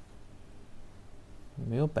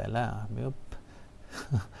没有摆烂啊，没有，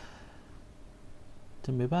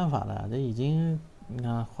这没办法了，这已经你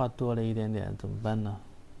看画多了一点点，怎么办呢？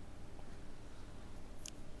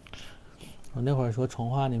我那会儿说重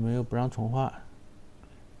画，你们又不让重画，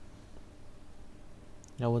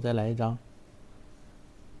要不再来一张？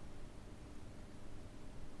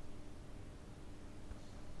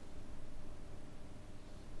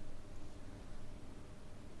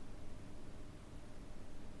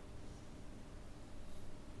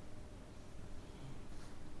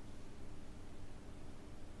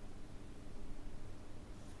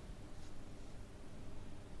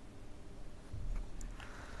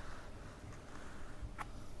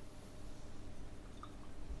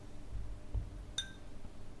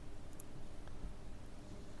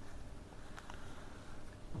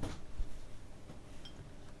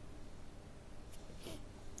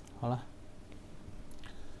好了，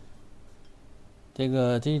这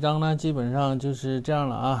一章呢，基本上就是这样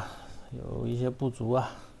了啊，有一些不足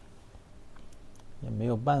啊，也没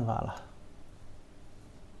有办法了。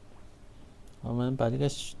我们把这个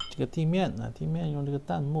地面呢，地面用这个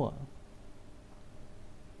淡墨，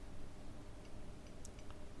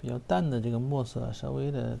比较淡的这个墨色，稍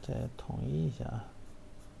微的再统一一下。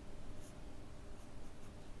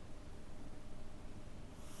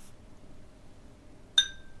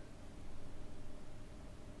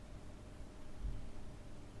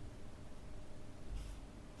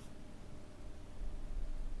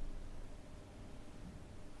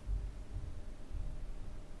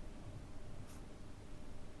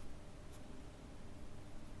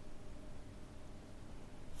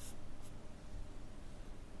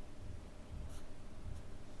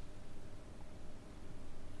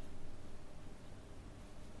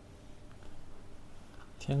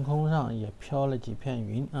天空上也飘了几片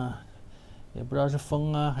云啊，也不知道是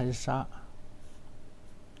风啊还是沙。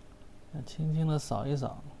轻轻的扫一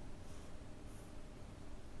扫。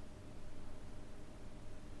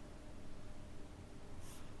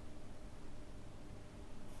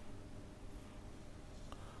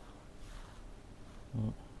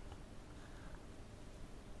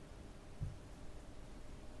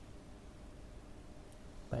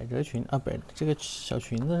百褶裙啊，这个小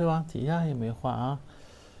裙子是吧？底下也没画啊。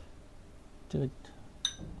这个，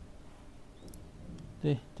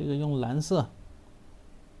对，这个用蓝色，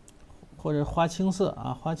或者花青色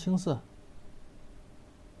啊，花青色。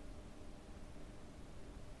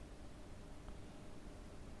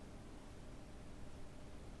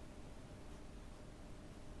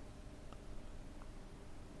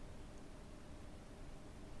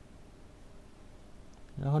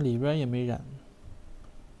然后里边也没染，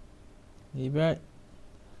里边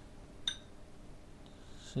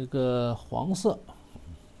是个黄色，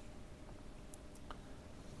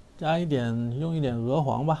加一点，用一点鹅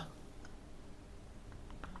黄吧，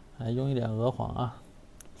用一点鹅黄啊。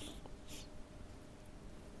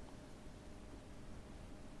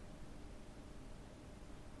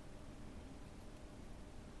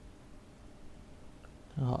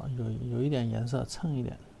正好有一点颜色，蹭一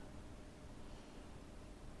点。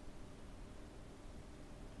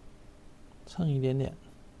蹭一点点，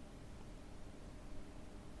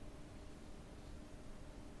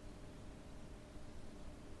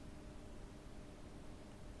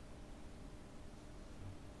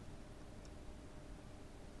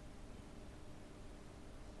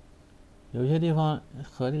有些地方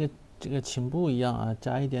和这个琴布一样啊，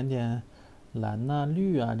加一点点蓝呐、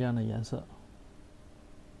绿啊这样的颜色，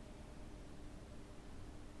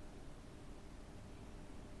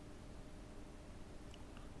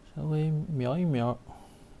稍微描一描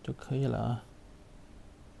就可以了啊。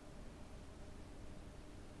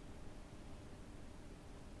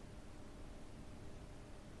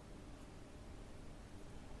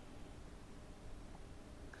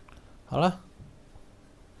好了，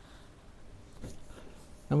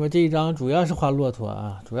那么这一张主要是画骆驼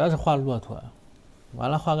啊，主要是画骆驼，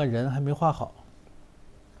完了画个人还没画好，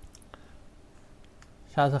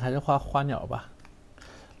下次还是画花鸟吧。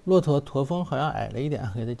骆驼驼峰好像矮了一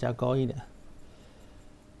点，给它加高一点。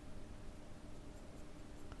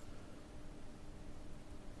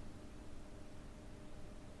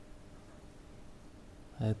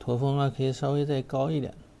驼峰啊，可以稍微再高一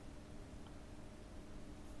点。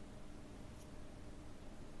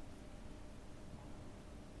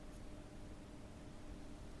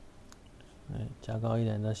加高一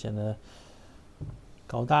点的显得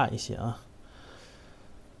高大一些啊。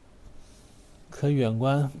可远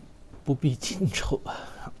观，不必近瞅。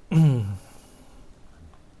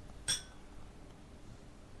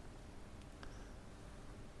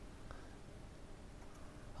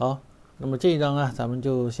好，那么这一张啊，咱们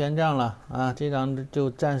就先这样了啊，这张就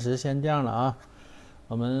暂时先这样了啊。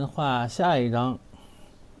我们画下一张。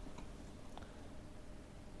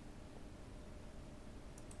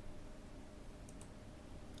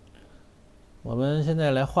我们现在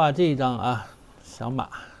来画这一张啊，小马。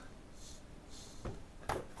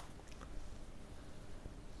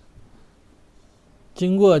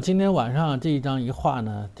经过今天晚上这一张一画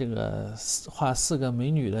呢，这个画4个美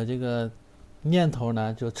女的这个念头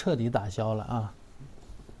呢，就彻底打消了啊。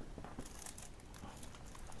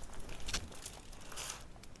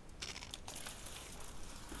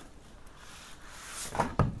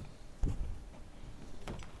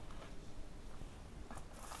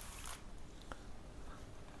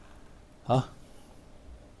好，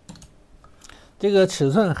这个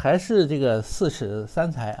尺寸还是这个4尺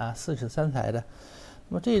3裁啊，4尺3裁的。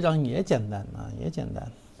那么这一张也简单啊，也简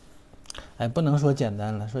单。哎，不能说简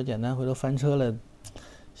单了，说简单回头翻车了，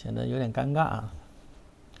显得有点尴尬啊。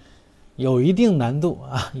有一定难度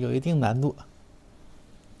啊，有一定难度。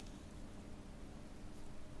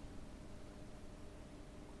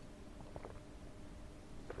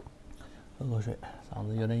喝口水，嗓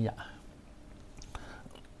子有点哑。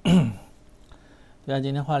对啊，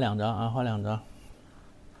今天画2张啊，画2张。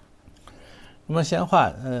那么先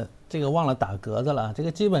画这个忘了打格子了。这个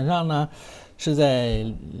基本上呢是在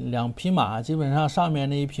2匹马，基本上上面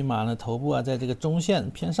那一匹马呢头部啊在这个中线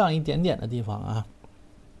偏上一点点的地方啊，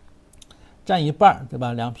占一半，对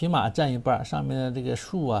吧？2匹马占一半，上面的这个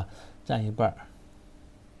树啊占一半。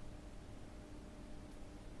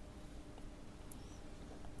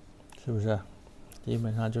是不是？基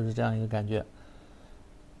本上就是这样一个感觉。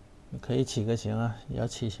你可以起个形啊，也要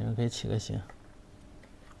起形，可以起个形。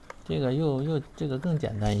这个这个更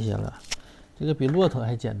简单一些了，这个比骆驼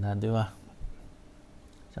还简单，对吧？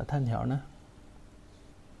小炭条呢？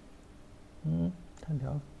炭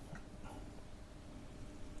条。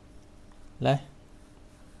来。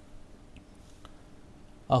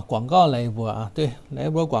啊，广告来一波啊！对，来一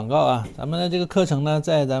波广告啊！咱们的这个课程呢，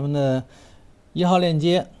在咱们的1号链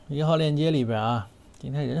接里边啊。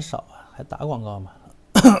今天人少啊，还打广告吗？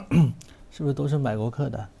是不是都是买过课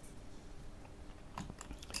的？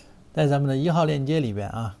在咱们的1号链接里边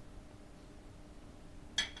啊。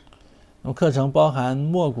那么课程包含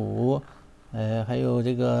墨古，还有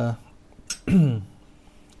这个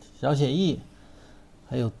小写意，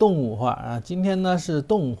还有动物画啊。今天呢是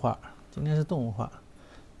动物画，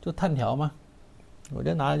就炭条嘛。我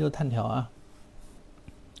这拿的就是炭条啊。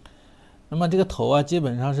那么这个头啊，基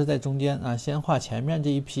本上是在中间啊，先画前面这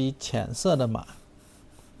一匹浅色的马，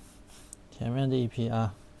前面这一匹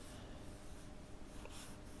啊。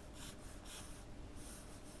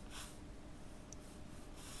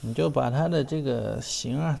你就把它的这个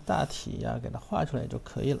形啊、大体啊给它画出来就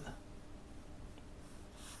可以了。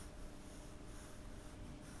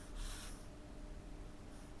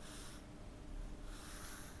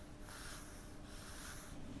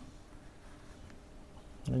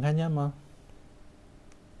能看见吗？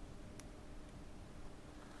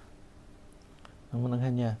能不能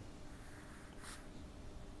看见？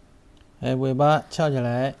哎，尾巴翘起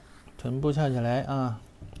来，臀部翘起来啊。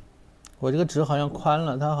我这个纸好像宽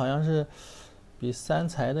了，它好像是比3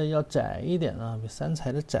裁的要窄一点啊，比3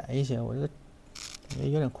裁的窄一些。我这个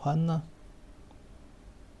也有点宽呢。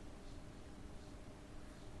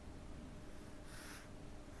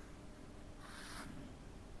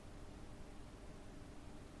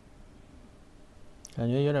感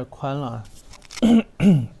觉有点宽了啊。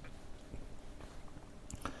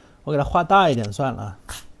我给它画大一点算了啊。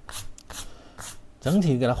整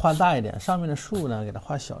体给它画大一点，上面的树呢给它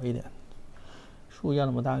画小一点。树要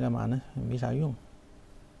那么大干嘛呢？没啥用。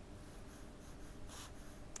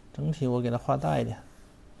整体我给它画大一点。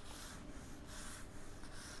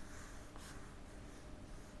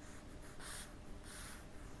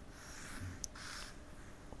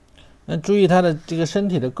那注意它的这个身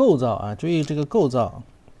体的构造啊，注意这个构造。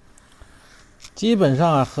基本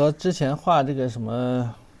上啊，和之前画这个什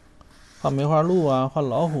么画梅花鹿啊、画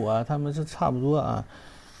老虎啊，它们是差不多啊。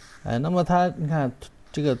哎，那么它你看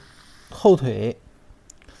这个后腿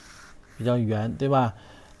比较圆，对吧？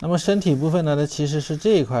那么身体部分呢，它其实是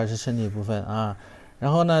这一块是身体部分啊。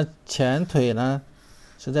然后呢，前腿呢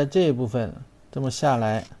是在这一部分这么下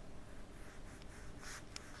来，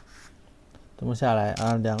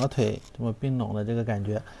啊，2个腿这么并拢的这个感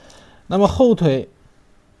觉。那么后腿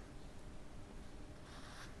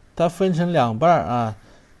它分成2半啊，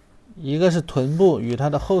一个是臀部与它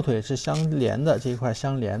的后腿是相连的，这一块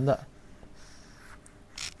相连的，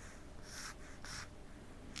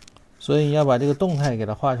所以你要把这个动态给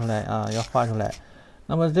它画出来啊，要画出来。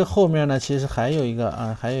那么这后面呢，其实还有一个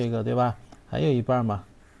啊，还有一个对吧？还有一半嘛。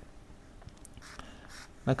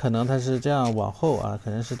那可能它是这样往后啊，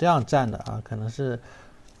可能是这样站的啊，可能是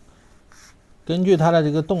根据它的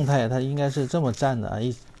这个动态，它应该是这么站的啊，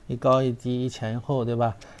一高一低，一前一后，对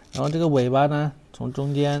吧？然后这个尾巴呢，从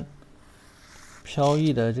中间飘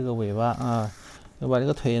逸的这个尾巴啊，要把这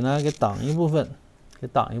个腿呢给挡一部分，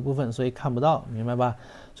所以看不到，明白吧？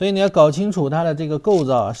所以你要搞清楚它的这个构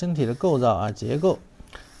造，身体的构造啊，结构。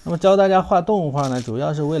那么教大家画动物画呢，主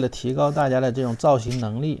要是为了提高大家的这种造型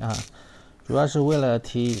能力啊，主要是为了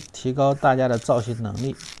提高大家的造型能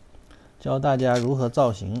力，教大家如何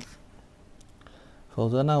造型。否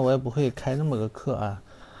则呢，我也不会开这么个课啊，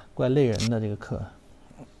怪累人的这个课，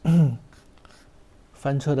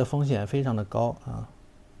翻车的风险非常的高啊。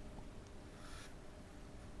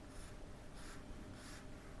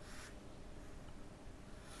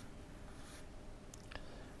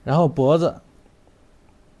然后脖子。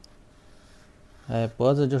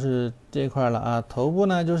脖子就是这块了啊，头部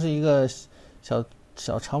呢就是一个小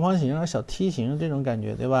长方形、小梯形这种感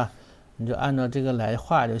觉，对吧？你就按照这个来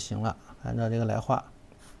画就行了，按照这个来画。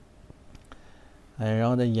然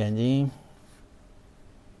后的眼睛、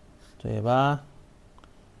嘴巴、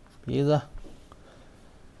鼻子、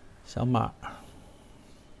小马，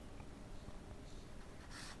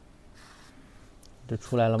就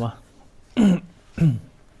出来了吗？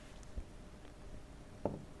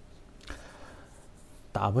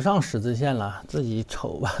打不上十字线了，自己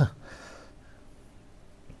瞅吧。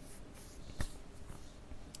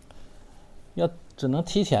只能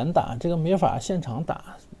提前打，这个没法现场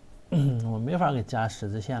打，我没法给加十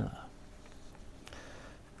字线了。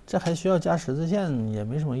这还需要加十字线也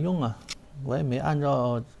没什么用啊，我也没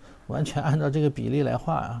完全按照这个比例来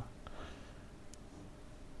画啊。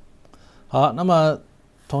好，那么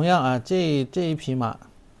同样啊，这一匹马。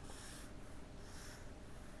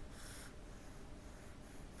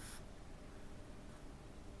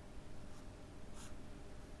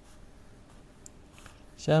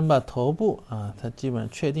先把头部啊，它基本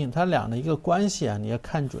确定它俩的一个关系啊，你要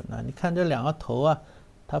看准了。你看这两个头啊，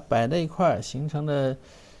它摆在一块儿形成的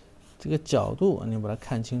这个角度，你把它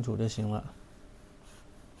看清楚就行了。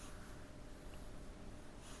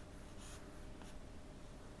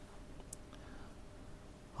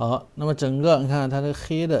好，那么整个你看它这个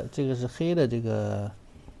黑的，这个是黑的这个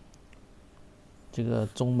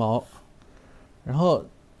鬃毛，然后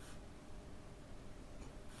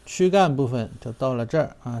躯干部分就到了这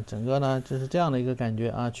儿啊，整个呢就是这样的一个感觉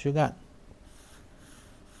啊，躯干，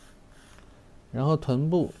然后臀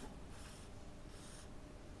部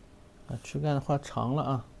啊，躯干画长了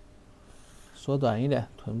啊，缩短一点，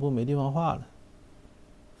臀部没地方画了，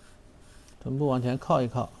臀部往前靠一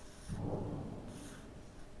靠。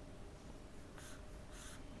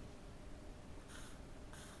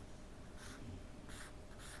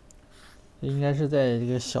应该是在这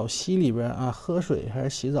个小溪里边啊，喝水还是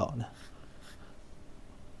洗澡呢？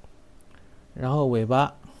然后尾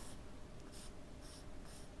巴，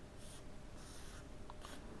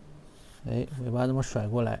尾巴这么甩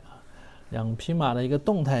过来啊，两匹马的一个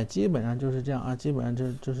动态基本上就是这样啊，基本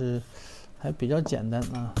上就是还比较简单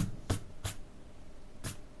啊，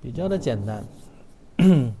比较的简单，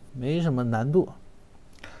没什么难度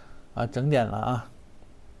啊，整点了啊。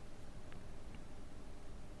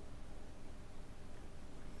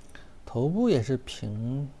头部也是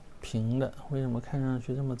平的，为什么看上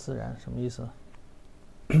去这么自然？什么意思？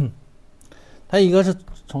它一个是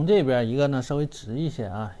从这边，一个呢稍微直一些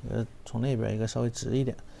啊，一个从那边，一个稍微直一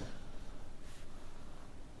点，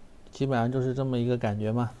基本上就是这么一个感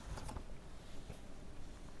觉嘛。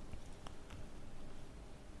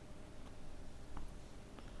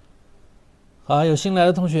好，有新来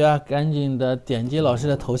的同学啊，赶紧的点击老师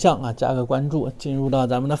的头像啊，加个关注，进入到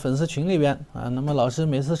咱们的粉丝群里边啊。那么老师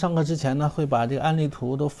每次上课之前呢，会把这个案例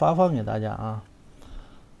图都发放给大家啊。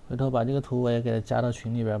回头把这个图我也给它加到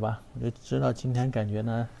群里边吧，我就知道今天感觉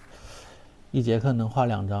呢，一节课能画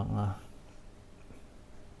2张啊。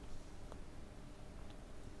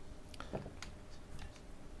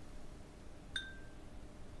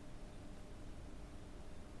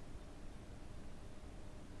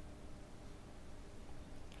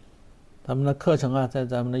咱们的课程啊，在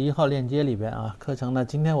咱们的1号链接里边啊。课程呢，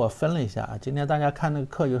今天我分了一下啊。今天大家看那个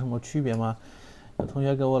课有什么区别吗？有同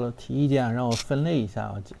学给我提意见，让我分类一下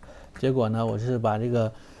啊。结果呢，我是把这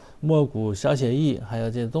个墨骨、小写意还有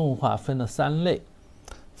这动物画分了3类。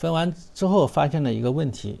分完之后发现了一个问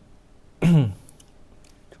题，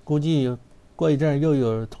估计过一阵又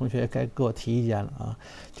有同学该给我提意见了啊。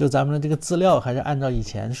就咱们的这个资料还是按照以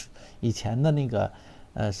前的那个，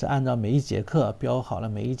是按照每一节课标好了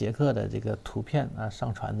每一节课的这个图片啊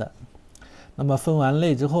上传的。那么分完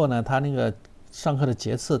类之后呢，它那个上课的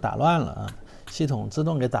节次打乱了啊，系统自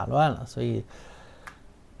动给打乱了，所以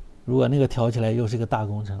如果那个调起来又是个大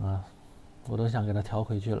工程啊，我都想给它调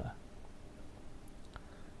回去了，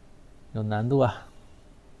有难度啊。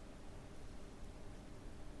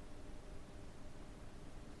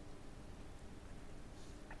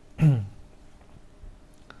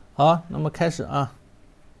好，那么开始啊。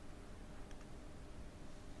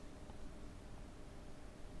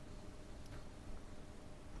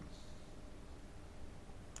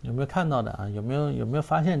有没有看到的啊？有没有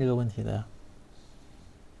发现这个问题的呀？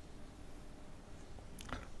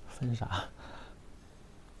分啥？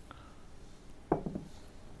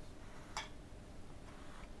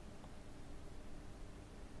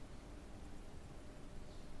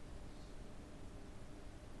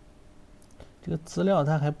这个资料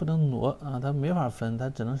它还不能挪啊，它没法分，它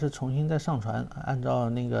只能是重新再上传，按照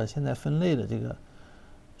那个现在分类的这个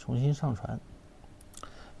重新上传。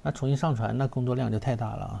那重新上传，那工作量就太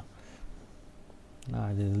大了啊，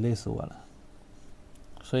那就累死我了。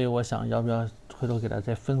所以我想要不要回头给它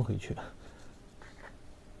再分回去。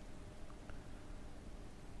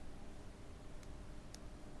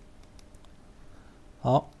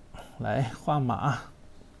好，来画马。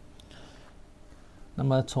那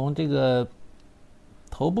么从这个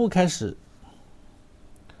头部开始，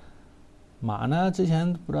马呢，之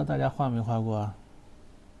前不知道大家画没画过啊？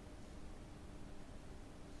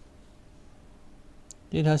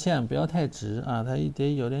这条线不要太直啊，它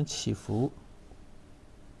得有点起伏。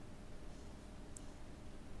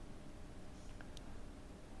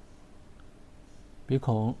鼻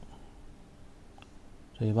孔、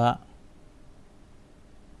嘴巴。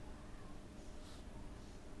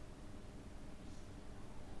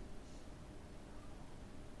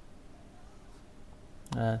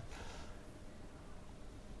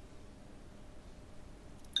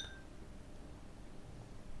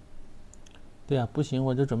对啊，不行，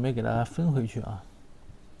我就准备给大家分回去啊。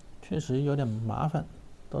确实有点麻烦，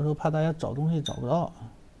到时候怕大家找东西找不到啊。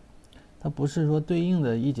它不是说对应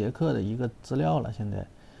的一节课的一个资料了，现在，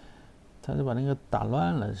它就把那个打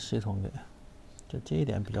乱了，系统给，就这一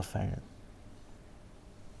点比较烦人。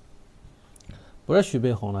不是徐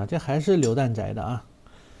悲鸿了，这还是刘旦宅的啊，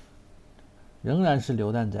仍然是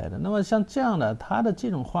刘旦宅的。那么像这样的，他的这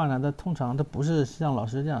种画呢，它通常它不是像老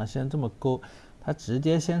师这样先这么勾，它直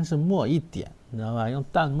接先是墨一点，你知道吧？用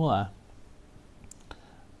淡墨啊，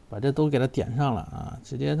把这都给它点上了啊，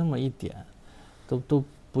直接这么一点，都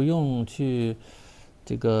不用去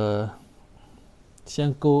这个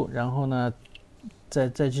先勾，然后呢再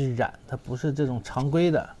去染，它不是这种常规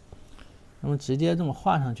的，那么直接这么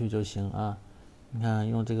画上去就行啊。你看，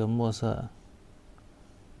用这个墨色，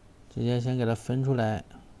直接先给它分出来，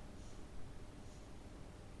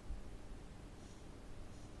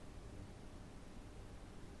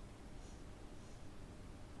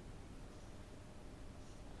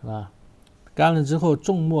是吧？干了之后，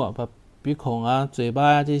重墨把鼻孔啊、嘴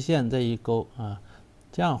巴呀这线再一勾啊，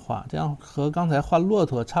这样画，这样和刚才画骆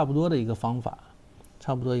驼差不多的一个方法，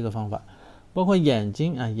差不多一个方法。包括眼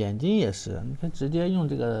睛啊，眼睛也是，你可以直接用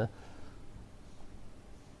这个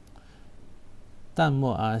淡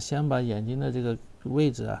墨啊，先把眼睛的这个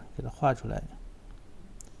位置啊给它画出来，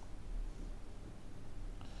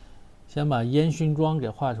先把烟熏妆给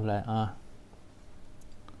画出来啊。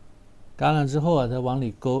干了之后啊，再往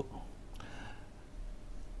里勾，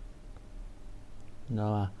你知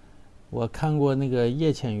道吧？我看过那个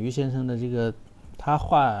叶浅予先生的这个，他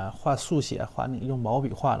画速写，画那个用毛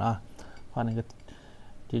笔画的啊，画那个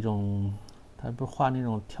这种，他不是画那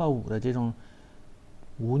种跳舞的这种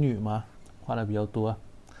舞女吗？画的比较多。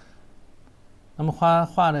那么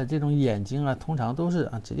画的这种眼睛啊，通常都是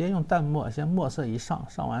啊，直接用淡墨，先墨色一上，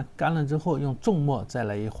上完干了之后，用重墨再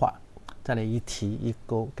来一画，再来一提一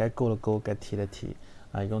勾，该勾的勾，该提的提，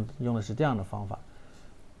啊，用的是这样的方法。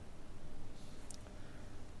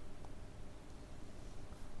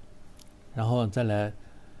然后再来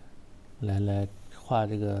画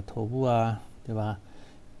这个头部啊，对吧？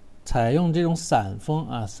采用这种散风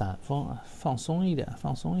啊，放松一点，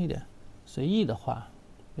放松一点，随意的画，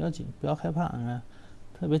不要紧，不要害怕，你看，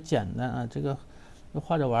特别简单啊，这个就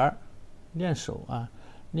画着玩儿，练手啊，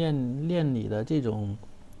练你的这种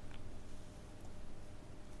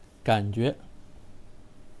感觉，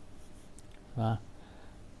是吧？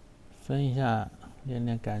分一下，练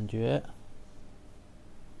练感觉。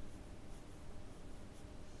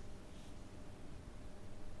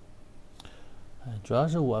主要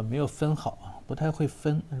是我没有分好，不太会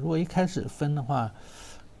分。如果一开始分的话，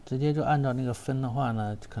直接就按照那个分的话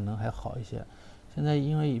呢，可能还好一些。现在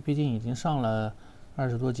因为毕竟已经上了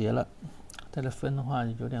20多节了，在这分的话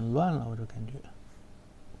有点乱了，我就感觉。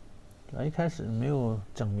主要一开始没有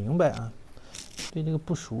整明白啊，对这个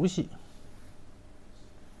不熟悉。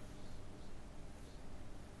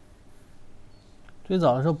最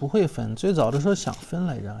早的时候不会分，最早的时候想分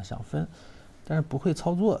来着，想分，但是不会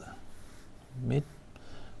操作，没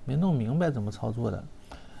弄明白怎么操作的。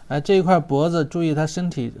哎，这一块脖子，注意它身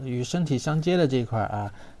体与身体相接的这一块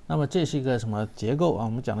啊。那么这是一个什么结构啊？我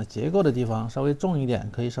们讲的结构的地方稍微重一点，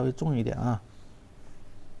可以稍微重一点啊。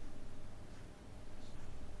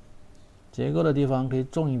结构的地方可以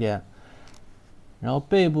重一点，然后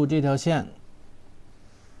背部这条线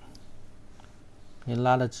可以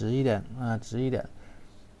拉得直一点啊，直一点。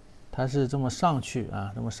它是这么上去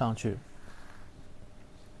啊，这么上去。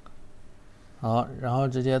好，然后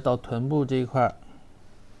直接到臀部这一块，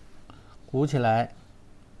鼓起来，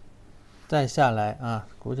再下来啊，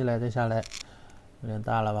鼓起来再下来，有点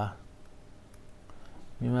大了吧？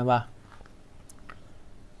明白吧？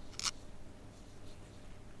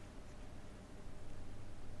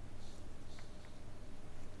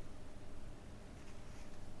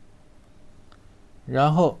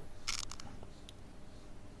然后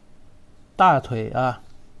大腿啊，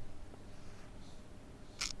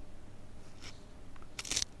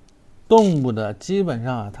动物的基本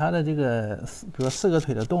上啊，它的这个比如4个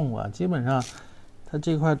腿的动物啊，基本上它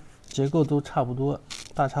这块结构都差不多，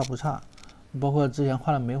大差不差。包括之前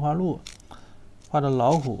画的梅花鹿、画的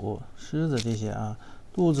老虎、狮子这些啊，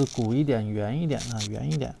肚子鼓一点，圆一点啊，圆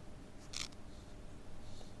一点。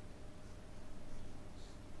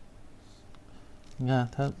你看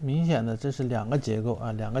它明显的这是2个结构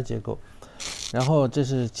啊，2个结构。然后这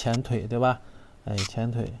是前腿，对吧？哎，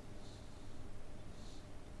前腿。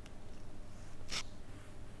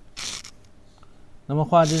那么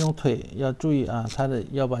画这种腿要注意啊，它的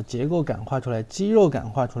要把结构感画出来，肌肉感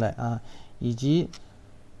画出来啊，以及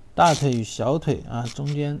大腿与小腿啊中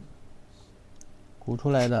间鼓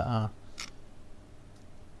出来的啊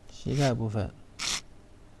膝盖部分。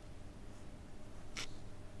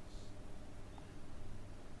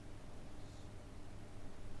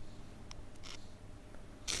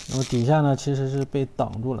那么底下呢，其实是被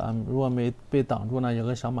挡住了啊。如果没被挡住呢，有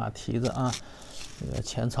个小马蹄子啊，这个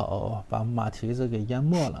浅草把马蹄子给淹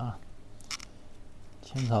没了啊。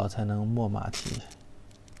浅草才能没马蹄。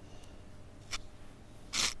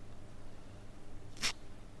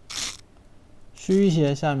虚一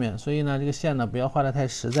些下面，所以呢，这个线呢不要画得太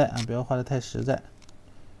实在啊，不要画得太实在。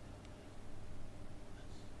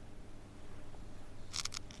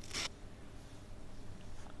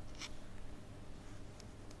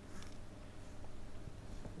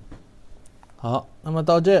好，那么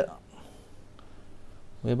到这，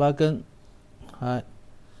尾巴根，哎，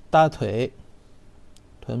大腿、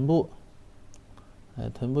臀部，哎，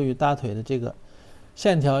臀部与大腿的这个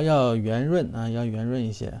线条要圆润啊，要圆润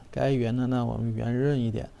一些。该圆的呢，我们圆润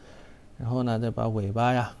一点，然后呢，再把尾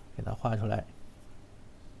巴呀给它画出来。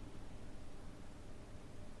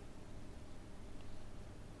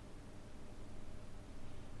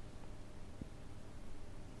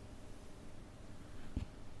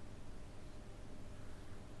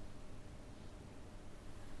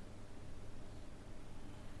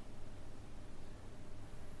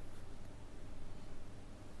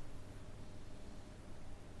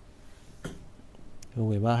这个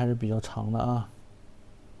尾巴还是比较长的啊，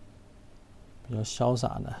比较潇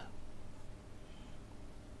洒的。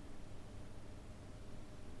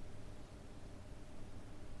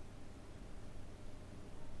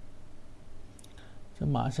这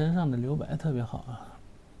马身上的留白特别好啊。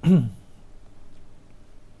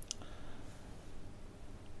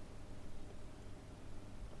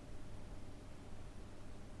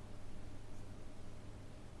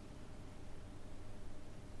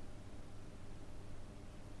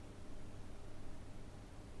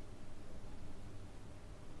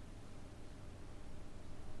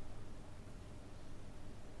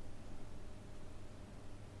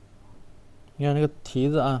你看这个蹄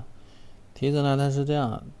子啊，蹄子呢它是这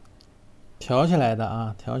样挑起来的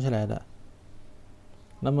啊，挑起来的。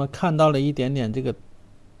那么看到了一点点这个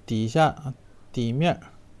底下啊底面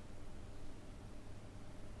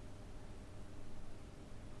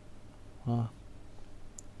啊，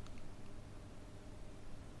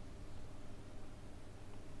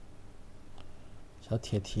小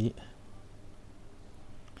铁蹄。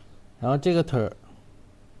然后这个腿儿，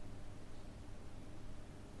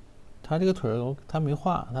他这个腿儿他没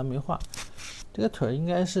画，这个腿应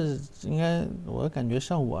该，我感觉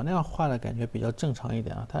像我那样画的感觉比较正常一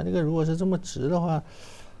点啊。它这个如果是这么直的话，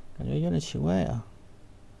感觉有点奇怪啊。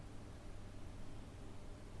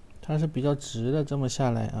它是比较直的这么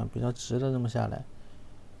下来啊，比较直的这么下来。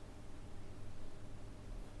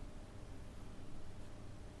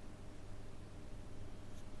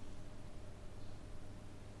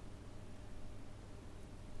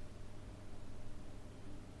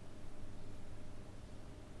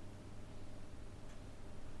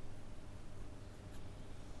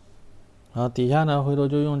然后底下呢，回头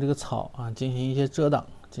就用这个草啊进行一些遮挡，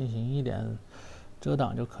进行一点遮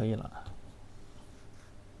挡就可以了。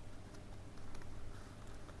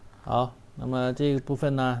好，那么这个部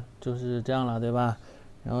分呢就是这样了，对吧？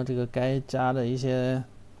然后这个该加的一些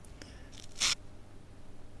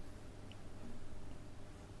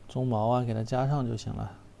鬃毛啊，给它加上就行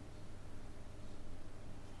了。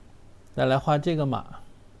再来画这个马，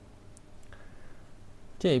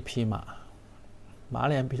这一匹马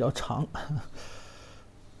脸比较长。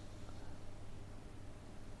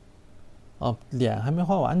哦，脸还没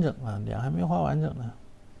画完整啊，脸还没画完整呢。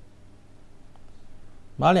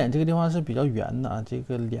马脸这个地方是比较圆的啊，这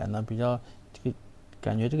个脸呢比较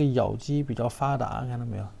感觉这个咬肌比较发达，看到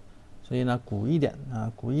没有？所以呢鼓一点啊，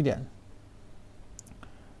鼓一点。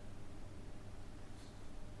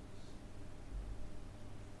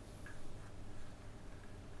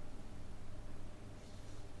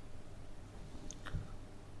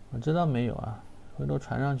我知道没有啊，回头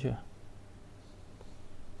传上去。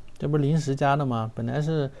这不是临时加的吗？本来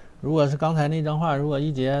是，如果是刚才那张画，如果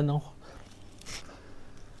一节能，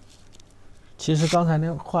其实刚才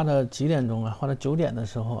那画到几点钟啊？画到9点的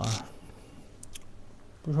时候啊，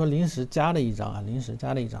不是说临时加了一张啊，临时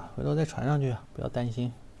加了一张，回头再传上去，不要担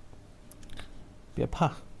心，别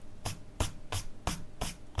怕，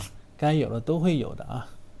该有的都会有的啊。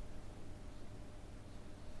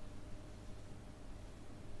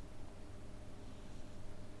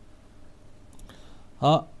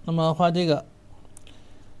好，那么画这个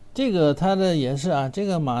它的也是啊，这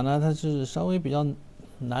个马呢，它是稍微比较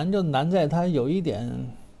难，就难在它有一点，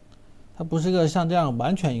它不是个像这样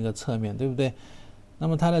完全一个侧面，对不对？那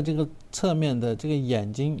么它的这个侧面的这个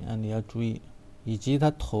眼睛啊，你要注意，以及它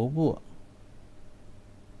头部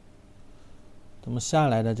怎么下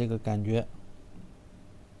来的这个感觉，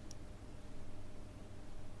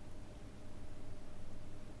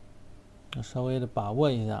稍微的把握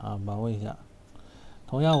一下啊，把握一下。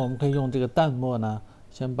同样，我们可以用这个淡墨呢，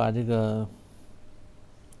先把这个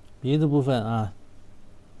鼻子部分啊，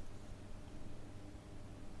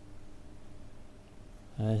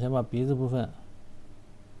先把鼻子部分、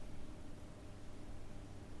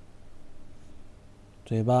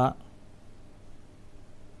嘴巴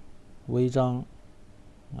微张，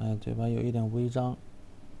嘴巴有一点微张，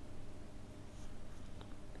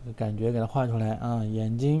这个感觉给它画出来啊，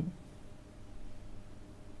眼睛。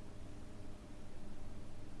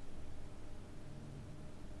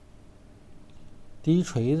低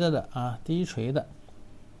垂着的啊，低垂的，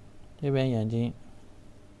这边眼睛，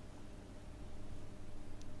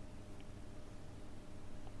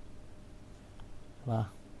是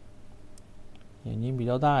吧？眼睛比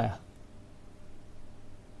较大呀。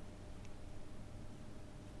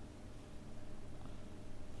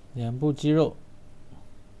脸部肌肉。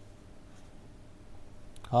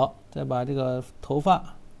好，再把这个头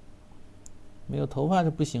发，没有头发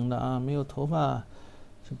是不行的啊，没有头发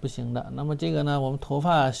是不行的。那么这个呢，我们头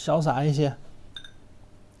发潇洒一些，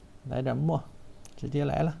来点墨，直接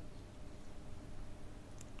来了，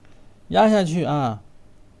压下去啊，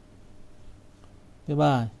对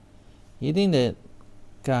吧？一定得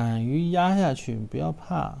敢于压下去，不要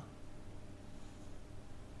怕。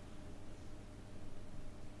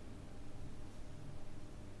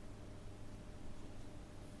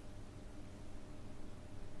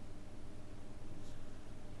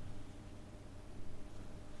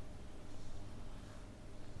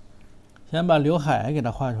先把刘海给它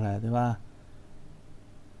画出来，对吧？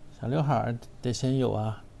小刘海得先有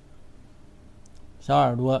啊，小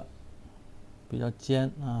耳朵比较尖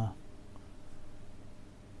啊，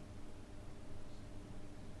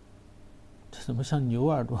这怎么像牛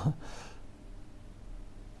耳朵？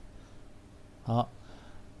好，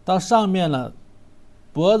到上面了，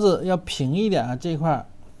脖子要平一点啊，这块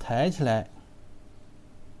抬起来，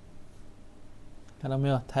看到没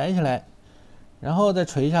有？抬起来，然后再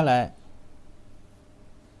垂下来。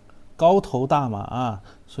高头大马啊，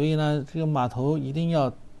所以呢，这个马头一定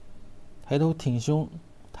要抬头挺胸，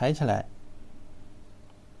抬起来，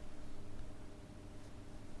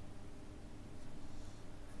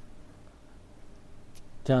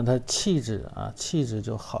这样它气质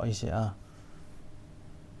就好一些啊。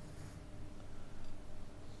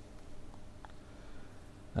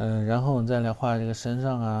然后我们再来画这个身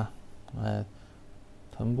上啊，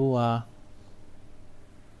臀部啊，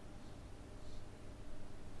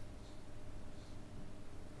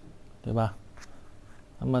对吧？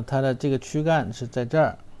那么它的这个躯干是在这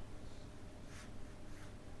儿，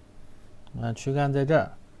躯干在这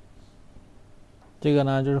儿。这个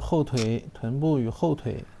呢就是后腿，臀部与后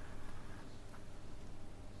腿。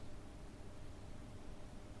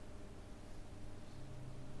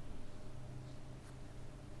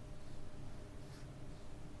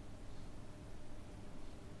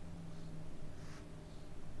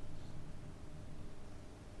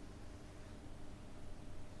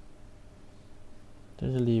这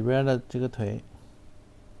是里边的这个腿，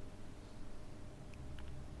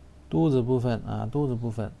肚子部分啊，肚子部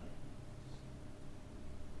分。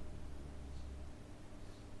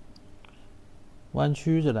弯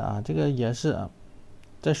曲着的啊，这个也是啊，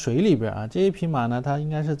在水里边啊，这一匹马呢，它应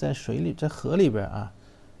该是在水里，在河里边啊，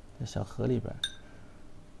在小河里边，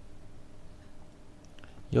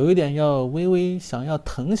有一点要微微想要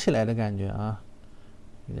腾起来的感觉啊，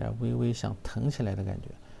有点微微想腾起来的感觉。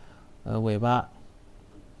尾巴，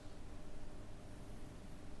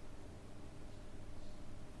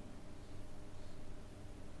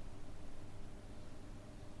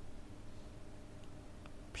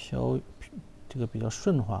这个比较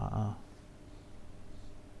顺滑啊。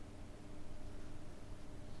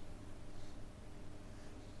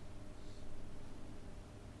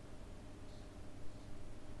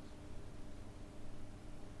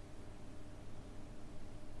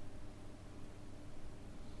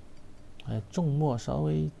重墨稍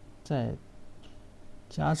微再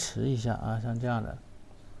加持一下啊，像这样的，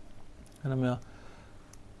看到没有？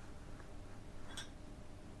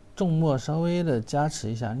重墨稍微的加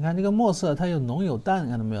持一下，你看这个墨色它有浓有淡，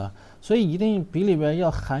看到没有？所以一定笔里边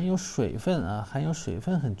要含有水分啊，含有水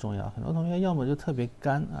分很重要。很多同学要么就特别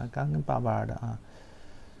干啊，干巴巴的啊。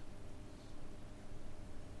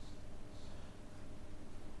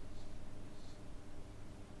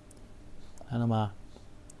看到吗？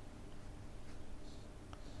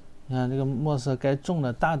你看这个墨色该重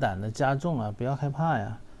的大胆的加重啊，不要害怕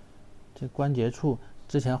呀。这关节处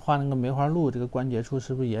之前画那个梅花鹿，这个关节处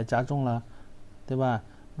是不是也加重了，对吧？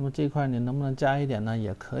那么这块你能不能加一点呢？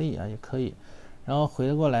也可以啊，也可以。然后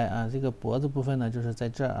回过来啊，这个脖子部分呢，就是在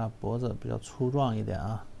这儿啊，脖子比较粗壮一点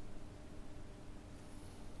啊。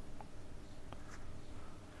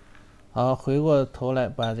好，回过头来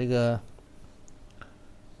把这个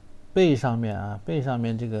背上面啊，背上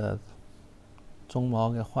面这个鬃毛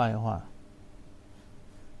给画一画，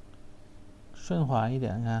顺滑一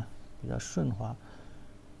点，看比较顺滑，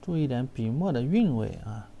注意点笔墨的韵味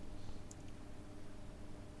啊。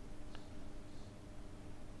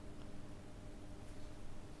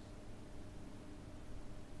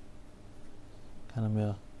看到没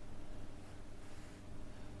有？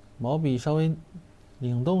毛笔稍微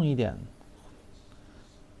灵动一点，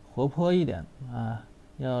活泼一点啊，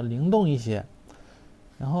要灵动一些，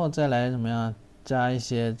然后再来怎么样？加一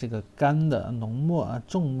些这个干的浓墨啊，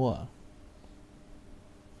重墨。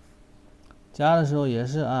加的时候也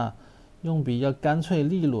是啊，用笔要干脆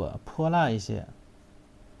利落、泼辣一些。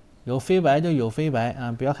有飞白就有飞白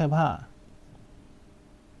啊，不要害怕。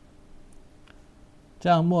这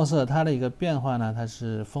样墨色它的一个变化呢，它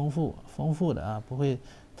是丰富的啊，不会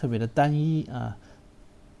特别的单一啊。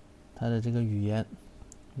它的这个语言，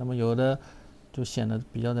那么有的就显得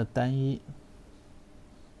比较的单一。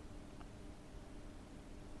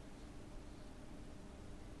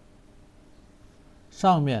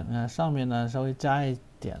上面上面呢稍微加一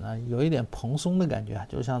点呢，有一点蓬松的感觉，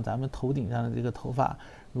就像咱们头顶上的这个头发，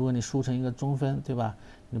如果你梳成一个中分，对吧？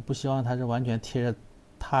你不希望它是完全贴着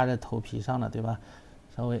塌在头皮上的，对吧？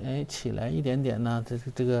稍微起来一点点呢，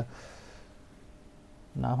这个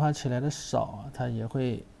哪怕起来的少，它也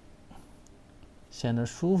会显得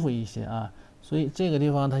舒服一些啊。所以这个地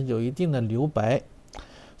方它有一定的留白，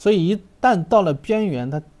所以一旦到了边缘，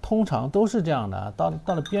它通常都是这样的啊。到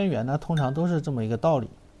了边缘呢，通常都是这么一个道理。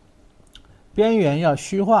边缘要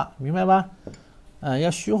虚化，明白吧？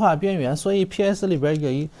要虚化边缘。所以 PS 里边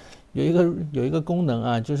有一个功能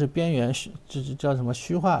啊，就是边缘这叫什么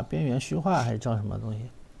虚化，边缘虚化还是叫什么东西？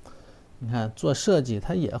你看做设计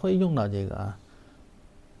它也会用到这个啊。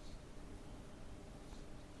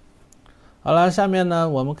好了，下面呢，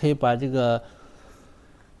我们可以把这个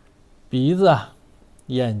鼻子啊、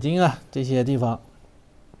眼睛啊这些地方，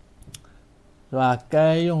是吧？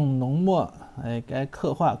该用浓墨，该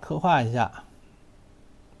刻画一下，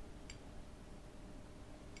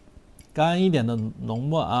干一点的浓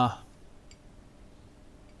墨啊。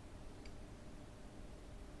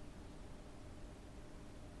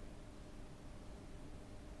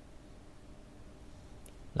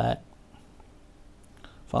来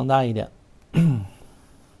放大一点。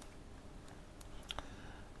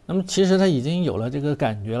那么其实它已经有了这个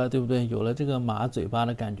感觉了，对不对？有了这个马嘴巴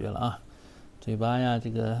的感觉了啊，嘴巴呀，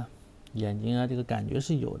这个眼睛啊，这个感觉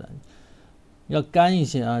是有的。要干一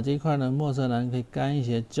些啊，这一块呢墨色呢可以干一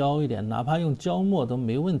些，焦一点，哪怕用焦墨都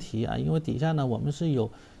没问题啊，因为底下呢我们是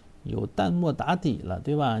有淡墨打底了，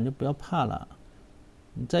对吧？你就不要怕了。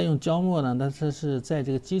你再用焦墨呢，它是在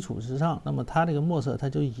这个基础之上，那么它这个墨色它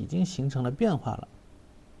就已经形成了变化了，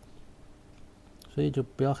所以就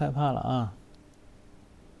不要害怕了啊。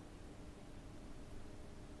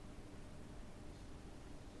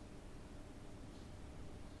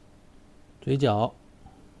嘴角，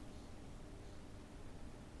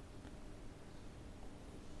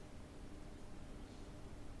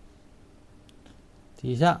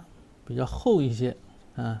底下比较厚一些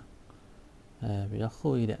啊，哎，比较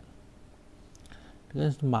厚一点。这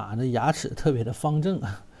个马的牙齿特别的方正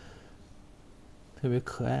啊，特别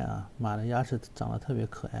可爱啊，马的牙齿长得特别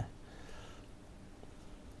可爱，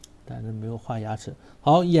但是没有画牙齿。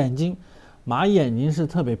好，眼睛，马眼睛是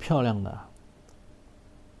特别漂亮的，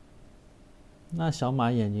那小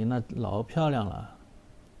马眼睛那老漂亮了，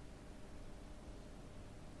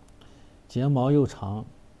睫毛又长，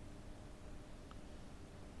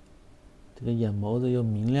这个眼眸子又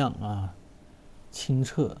明亮啊，清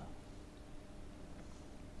澈，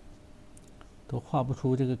都画不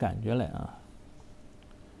出这个感觉来啊。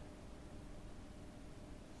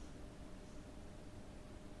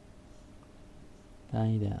干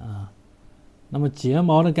一点啊。那么睫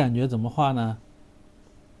毛的感觉怎么画呢？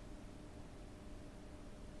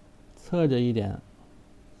侧着一点，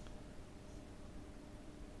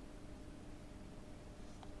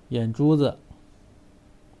眼珠子，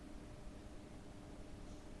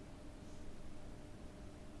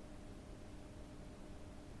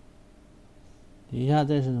底下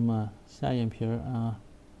再是什么？下眼皮儿啊。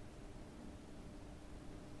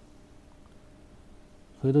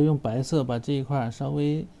回头用白色把这一块稍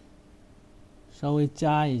微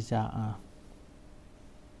加一下啊，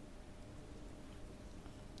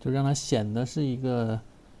就让它显得是一个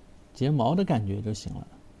睫毛的感觉就行了。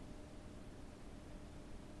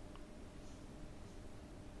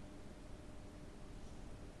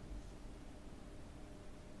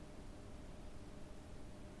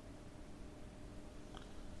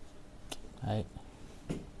哎，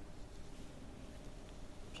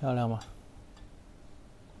漂亮吗？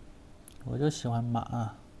我就喜欢马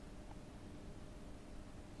啊。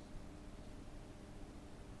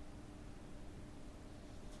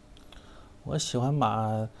我喜欢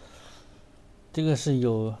马，这个是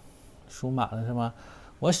有属马的是吗？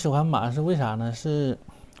我喜欢马是为啥呢？是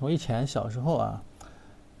我以前小时候啊，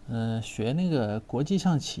学那个国际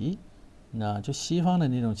象棋，你知道，就西方的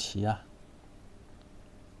那种棋啊。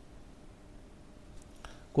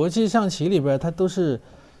国际象棋里边它都是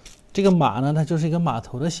这个马呢，它就是一个马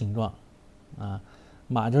头的形状，啊，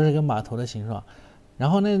马就是一个马头的形状。然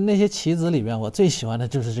后那些棋子里边，我最喜欢的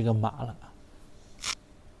就是这个马了。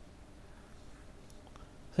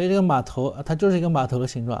所以这个马头它就是一个马头的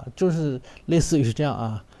形状，就是类似于这样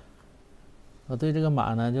啊。我对这个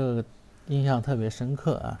马呢就印象特别深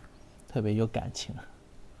刻啊，特别有感情。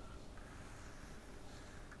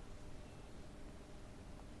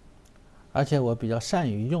而且我比较善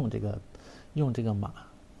于用这个马，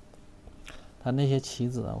它那些棋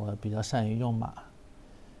子我比较善于用马，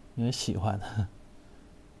因为喜欢的。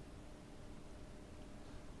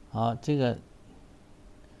好，这个，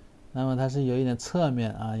那么它是有一点侧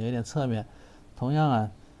面啊，有一点侧面。同样啊，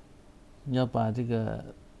你要把这个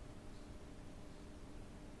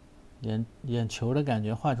眼球的感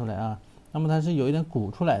觉画出来啊。那么它是有一点鼓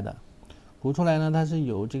出来的，鼓出来呢，它是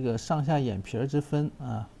有这个上下眼皮之分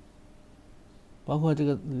啊。包括这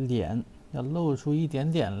个脸要露出一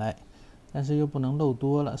点点来，但是又不能露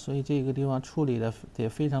多了，所以这个地方处理的也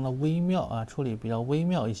非常的微妙啊，处理比较微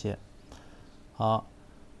妙一些。好，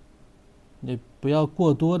你不要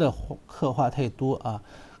过多的刻画太多啊，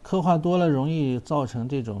刻画多了容易造成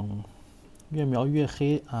这种越描越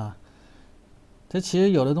黑啊。这其实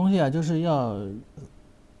有的东西啊，就是要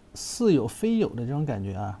似有非有的这种感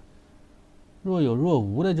觉啊，若有若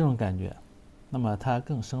无的这种感觉，那么它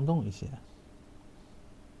更生动一些。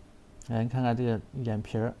来，你看看这个眼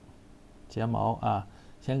皮儿、睫毛啊，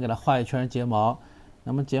先给它画一圈睫毛，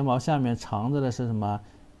那么睫毛下面藏着的是什么？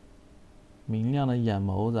明亮的眼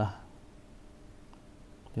眸子，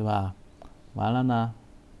对吧？完了呢，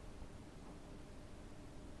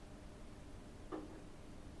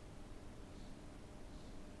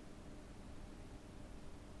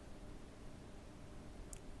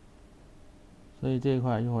所以这一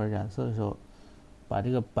块一会儿染色的时候把这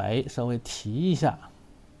个白稍微提一下，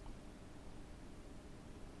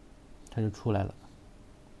它就出来了。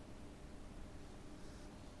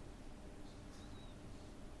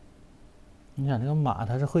你想这个马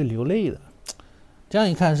它是会流泪的，这样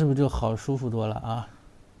一看是不是就好舒服多了啊？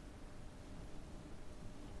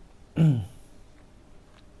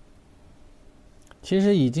其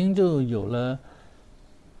实已经就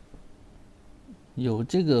有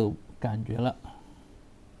这个感觉了，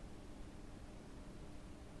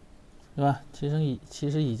对吧？其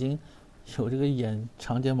实已经有这个演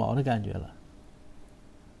长睫毛的感觉了。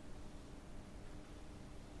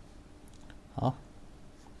好，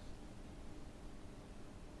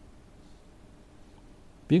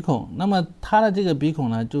鼻孔，那么它的这个鼻孔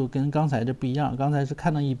呢，就跟刚才这不一样，刚才是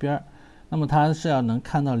看到一边，那么它是要能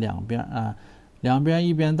看到两边啊，两边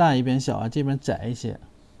一边大一边小啊，这边窄一些。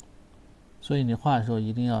所以你画的时候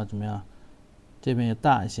一定要怎么样？这边也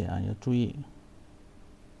大一些啊，要注意。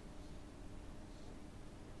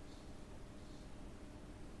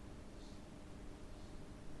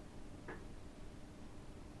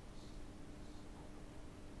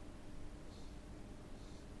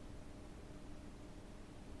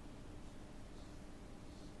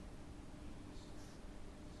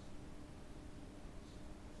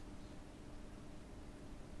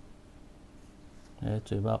哎，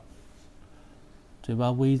嘴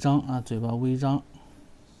巴微张啊，嘴巴微张，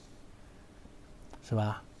是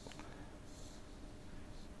吧？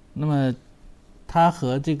那么它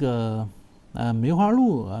和这个梅花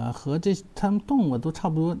鹿啊和它们动物都差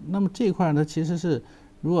不多。那么这一块呢，其实是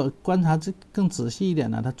如果观察更仔细一点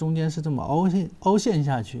呢，它中间是这么凹陷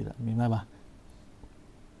下去的，明白吧？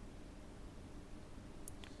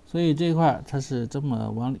所以这一块它是这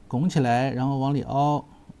么往里拱起来，然后往里凹，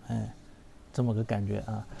哎，这么个感觉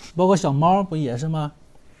啊。包括小猫不也是吗？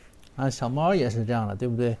啊，小猫也是这样的，对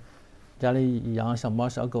不对？家里养小猫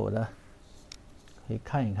小狗的，可以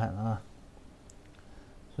看一看啊。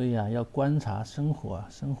所以啊，要观察生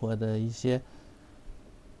活的一些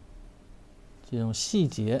这种细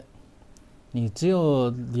节。你只有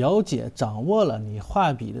了解掌握了，你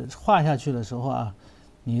画下去的时候啊，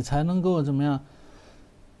你才能够怎么样？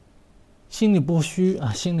心里不虚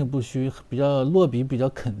啊，心里不虚，比较落笔比较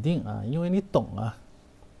肯定啊，因为你懂啊。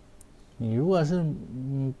你如果是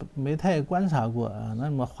没太观察过啊，那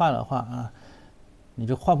么画的话啊，你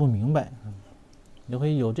就画不明白，你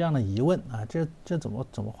会有这样的疑问啊，这怎么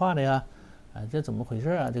画的呀？啊，这怎么回事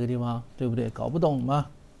啊？这个地方对不对？搞不懂吗？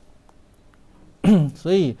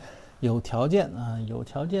所以有条件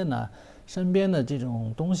呢，身边的这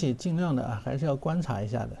种东西尽量的还是要观察一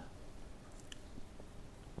下的。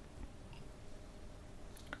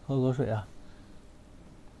喝口水啊，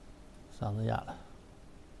嗓子哑了。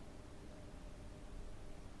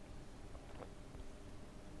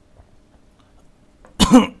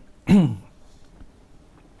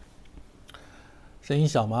声音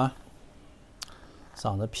小吗？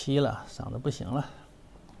嗓子劈了，嗓子不行了。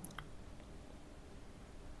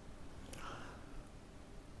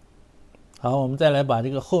好，我们再来把这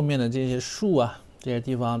个后面的这些树啊，这些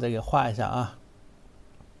地方再给画一下啊。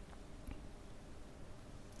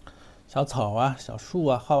小草啊，小树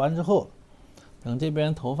啊，画完之后，等这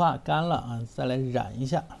边头发干了啊，再来染一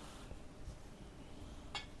下。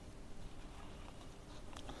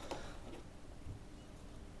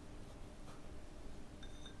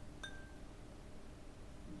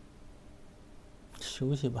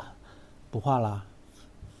休息吧，不画啦。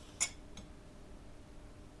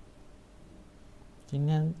今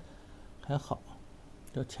天还好，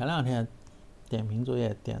就前2天点评作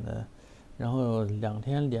业点的，然后2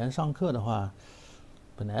天连上课的话，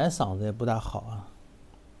本来嗓子也不大好啊。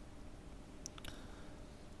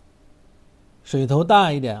水头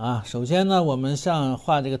大一点啊，首先呢，我们像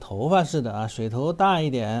画这个头发似的啊，水头大一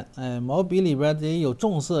点，哎，毛笔里边得有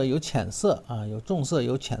重色有浅色啊，有重色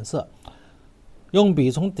有浅色。用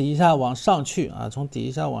笔从底下往上去啊，从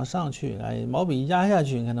底下往上去，哎，毛笔压下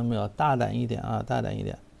去，你看到没有？大胆一点啊，大胆一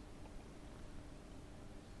点。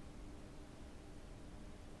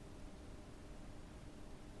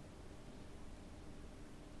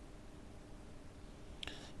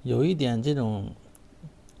有一点这种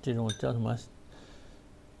叫什么？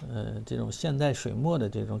这种现代水墨的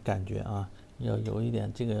这种感觉啊，要有一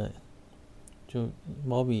点这个，就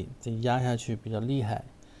毛笔得压下去比较厉害。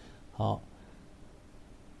好。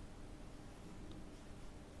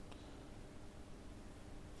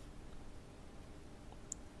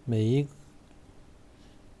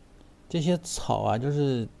这些草啊，就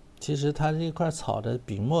是其实它这块草的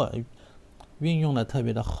笔墨运用的特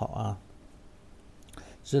别的好啊，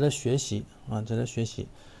值得学习啊，值得学习。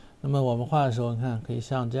那么我们画的时候，看可以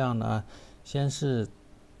像这样的啊，先是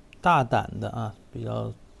大胆的啊，比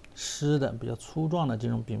较湿的、比较粗壮的这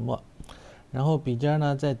种笔墨，然后笔尖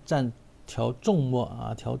呢再调重墨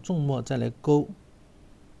啊，调重墨再来勾，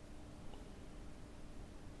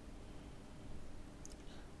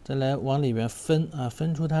再来往里边分啊，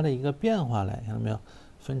分出它的一个变化来，看到没有？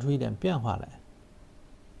分出一点变化来。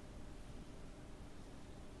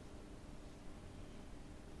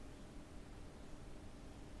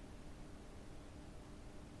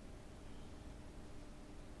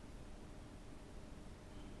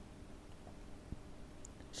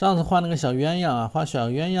上次画那个小鸳鸯啊，画小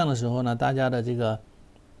鸳鸯的时候呢，大家的这个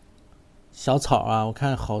小草啊，我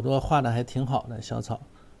看好多画的还挺好的小草。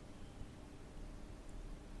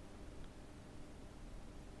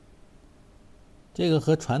这个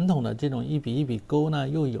和传统的这种一笔一笔勾呢，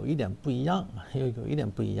又有一点不一样，又有一点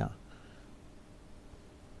不一样。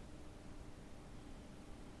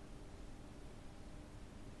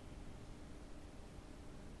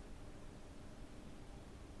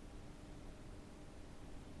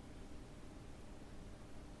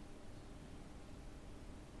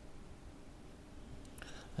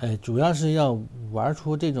主要是要玩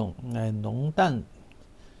出这种浓淡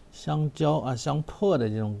相交啊、相破的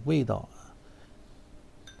这种味道。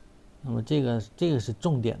那么这个是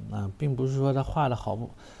重点啊，并不是说它画的好不，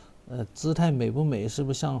姿态美不美，是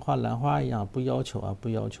不是像画兰花一样，不要求啊，不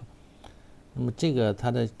要求。那么这个它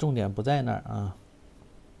的重点不在那儿啊，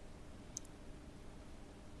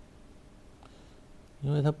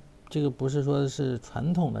因为它这个不是说是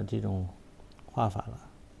传统的这种画法了。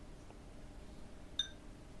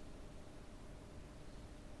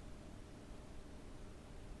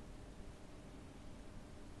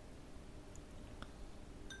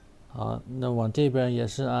好，那往这边也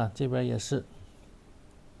是啊，这边也是。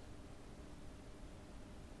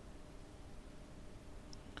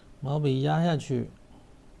毛笔压下去，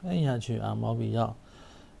摁下去啊，毛笔要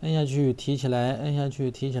摁下去，提起来，摁下去，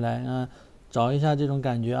提起来啊，找一下这种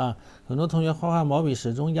感觉啊。很多同学画毛笔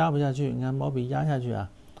始终压不下去，你看毛笔压下去啊，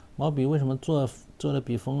毛笔为什么做的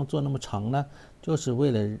笔锋做那么长呢？就是为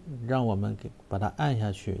了让我们把它按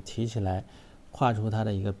下去，提起来，画出它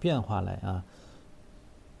的一个变化来啊。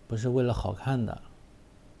不是为了好看的，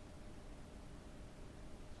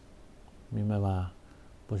明白吧？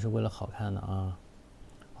不是为了好看的啊。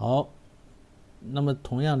好，那么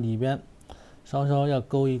同样里边稍稍要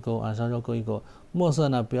勾一勾啊，稍稍勾一勾。墨色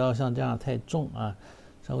呢，不要像这样太重啊，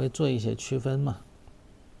稍微做一些区分嘛。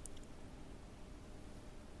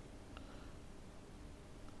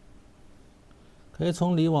可以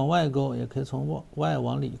从里往外勾，也可以从外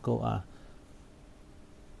往里勾啊。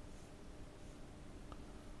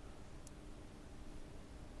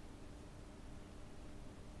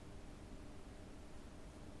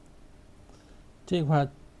这块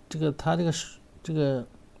它这个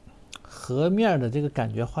河面的这个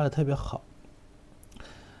感觉画的特别好，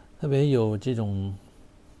特别有这种，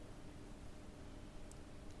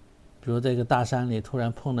比如在一个大山里突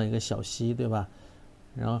然碰到一个小溪，对吧？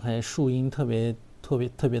然后还树荫特别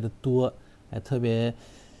的多，还特别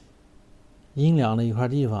阴凉的一块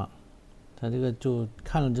地方，它这个就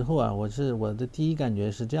看了之后啊，我的第一感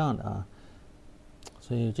觉是这样的啊，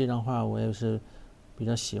所以这张画我也是比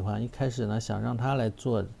较喜欢。一开始呢，想让他来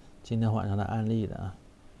做今天晚上的案例的啊。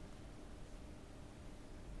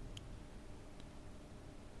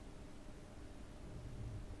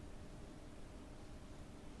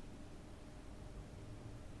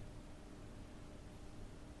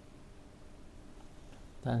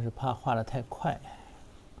但是怕画的太快。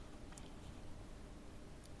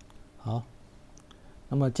好，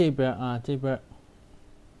那么这边啊，这边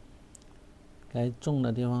该重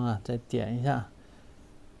的地方啊，再点一下。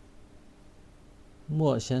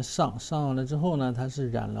墨先上完了之后呢，它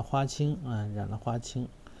是染了花青啊，染了花青。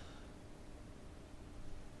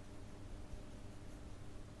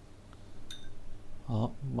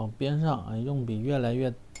好，往边上啊，用笔越来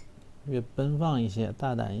越奔放一些，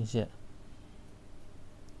大胆一些。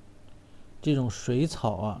这种水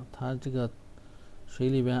草啊，它这个水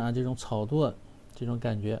里边啊，这种草垛，这种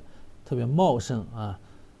感觉特别茂盛啊，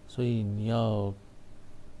所以你要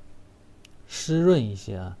湿润一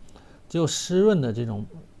些啊。只有湿润的这种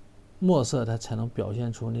墨色，它才能表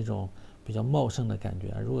现出那种比较茂盛的感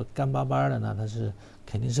觉。如果干巴巴的呢，它是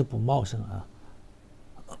肯定是不茂盛啊。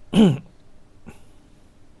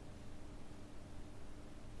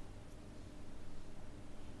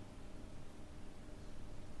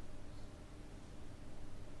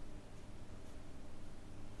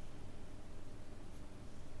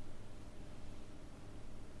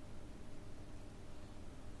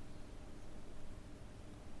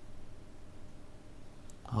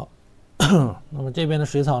好，那么这边的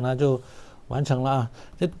水草呢，就完成了啊。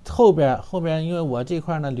这后边，因为我这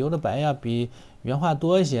块呢留的白呀比原画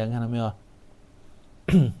多一些，看到没有？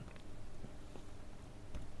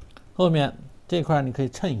后面这块你可以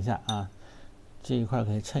衬一下啊，这一块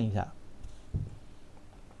可以衬一下。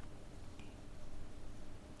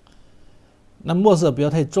那墨色不要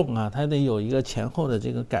太重啊，它得有一个前后的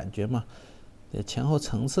这个感觉嘛，对，前后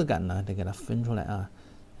层次感呢得给它分出来啊。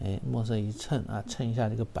哎，墨色一衬啊，衬一下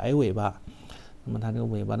这个白尾巴。那么它这个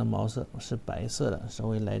尾巴的毛色是白色的，稍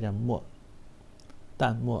微来点墨，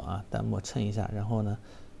淡墨啊，淡墨衬一下，然后呢，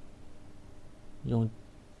用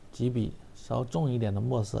几笔稍重一点的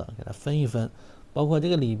墨色给它分一分，包括这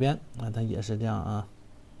个里边啊，它也是这样啊。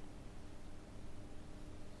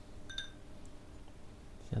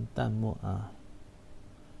先淡墨啊，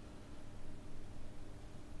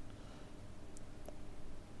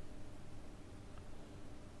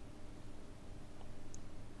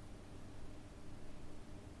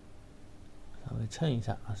稍微衬一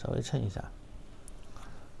下啊，稍微衬一下。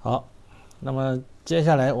好，那么接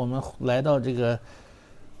下来我们来到这个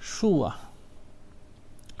树啊，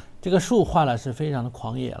这个树画的是非常的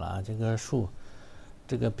狂野了啊，这个树，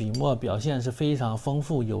这个笔墨表现是非常丰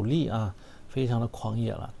富有力啊，非常的狂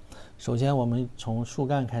野了。首先我们从树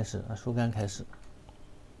干开始啊，树干开始，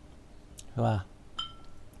是吧？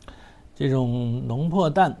这种浓破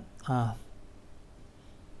淡啊，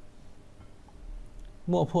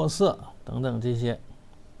墨破色等等这些，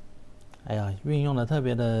哎呀，运用的特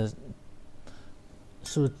别的，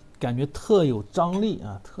是不是感觉特有张力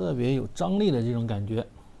啊？特别有张力的这种感觉，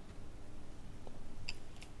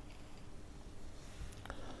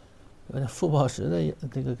有点傅抱石的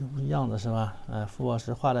这个样子是吧？傅抱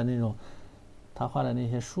石画的那种，他画的那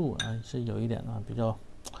些树啊，是有一点啊比较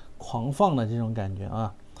狂放的这种感觉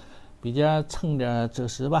啊。笔尖蹭点赭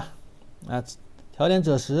石吧，啊，调点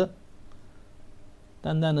赭石，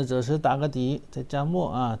淡淡的赭石打个底，再加墨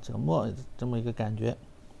啊，赭墨这么一个感觉，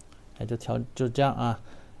哎，就这样啊，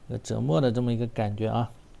赭墨的这么一个感觉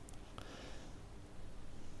啊。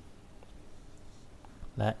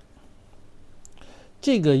来，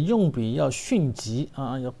这个用笔要迅疾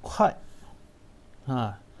啊，要快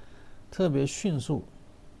啊，特别迅速。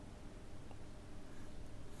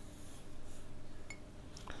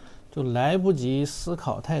就来不及思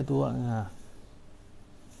考太多啊，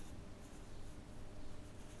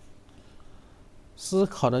思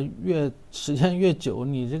考的时间越久，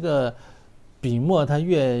你这个笔墨它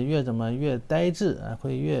越呆滞啊，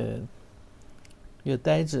会越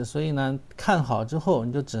呆滞。所以呢，看好之后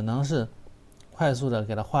你就只能是快速的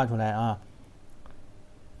给它画出来啊。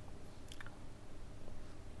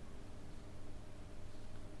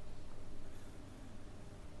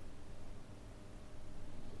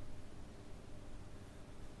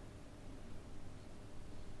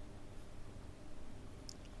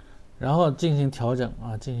然后进行调整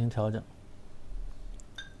啊，进行调整。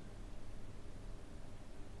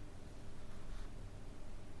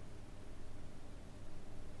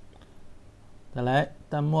再来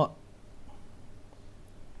淡墨，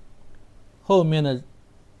后面的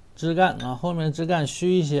枝干啊，后面的枝干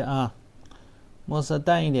虚一些啊，墨色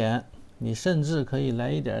淡一点。你甚至可以来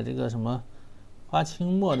一点这个什么花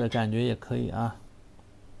青墨的感觉也可以啊。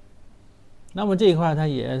那么这一块它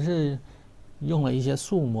也是用了一些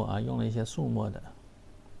素墨啊，用了一些素墨的，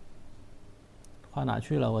画哪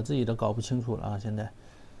去了？我自己都搞不清楚了啊！现在，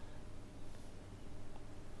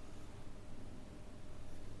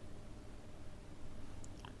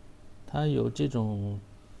它有这种，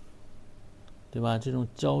对吧？这种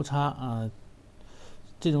交叉啊，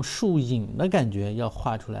这种树影的感觉要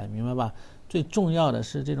画出来，明白吧？最重要的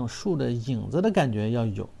是这种树的影子的感觉要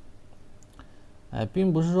有。哎，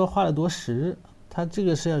并不是说画的多实，它这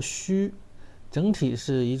个是要虚。整体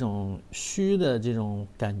是一种虚的这种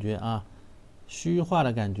感觉啊，虚化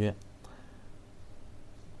的感觉。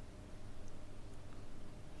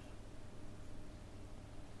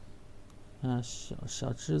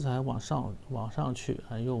小枝才往上去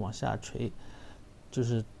啊，又往下垂，就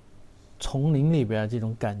是丛林里边这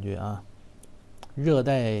种感觉啊，热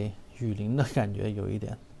带雨林的感觉有一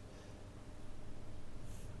点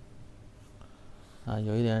啊，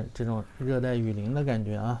有一点这种热带雨林的感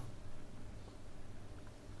觉啊。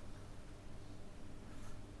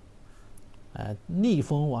哎，逆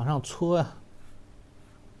风往上搓啊！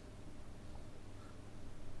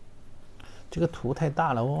这个图太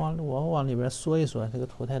大了，我往里边缩一缩，这个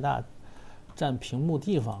图太大，占屏幕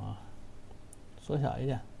地方啊，缩小一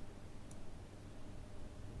点，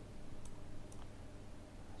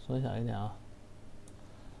缩小一点啊，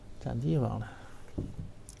占地方了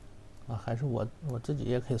啊，还是我自己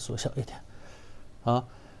也可以缩小一点，好。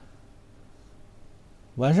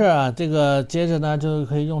完事儿啊，这个接着呢就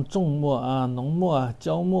可以用重墨啊、浓墨啊、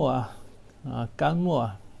焦墨啊、干墨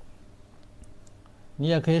啊。你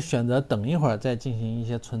也可以选择等一会儿再进行一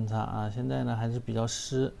些皴擦啊。现在呢还是比较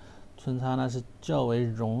湿，皴擦呢是较为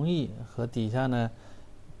容易和底下呢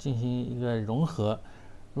进行一个融合。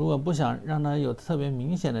如果不想让它有特别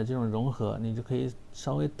明显的这种融合，你就可以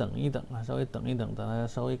稍微等一等啊，稍微等一等，等它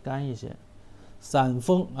稍微干一些。散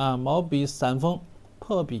锋啊，毛笔散锋，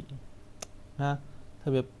破笔啊，特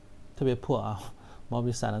别破啊，毛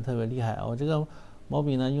笔散的特别厉害啊。我这个毛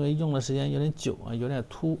笔呢，因为用的时间有点久啊，有点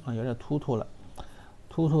秃啊，有点突突了。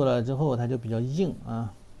突出了之后，它就比较硬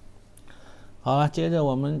啊。好了，接着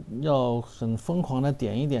我们要很疯狂的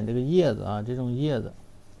点一点这个叶子啊，这种叶子。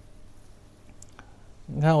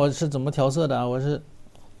你看我是怎么调色的啊？我是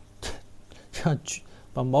这样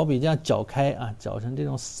把毛笔这样搅开啊，搅成这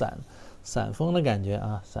种散锋的感觉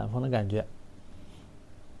啊，散锋的感觉。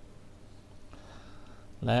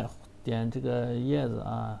来点这个叶子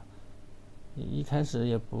啊，一开始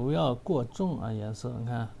也不要过重啊，颜色你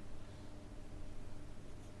看。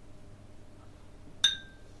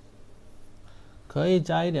可以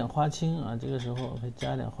加一点花青啊，这个时候可以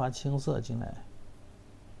加一点花青色进来。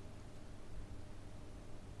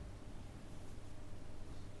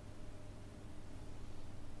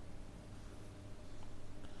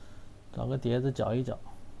找个碟子搅一搅，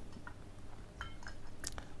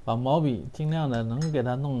把毛笔尽量的能给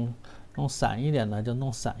它弄散一点的就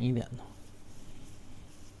弄散一点的。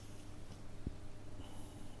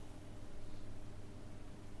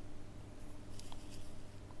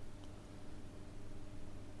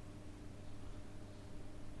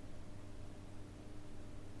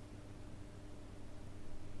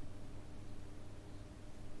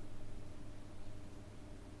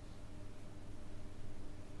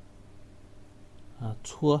啊，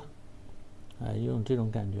搓，啊，用这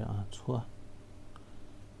种感觉啊，搓。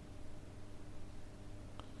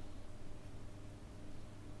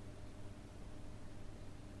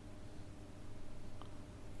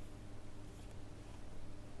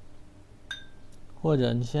或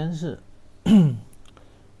者你先是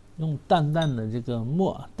用淡淡的这个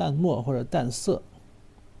淡墨或者淡色，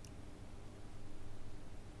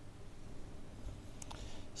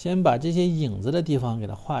先把这些影子的地方给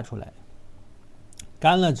它画出来。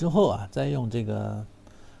干了之后啊，再用这个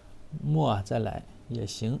墨啊再来也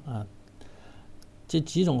行啊。这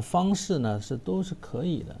几种方式呢都是可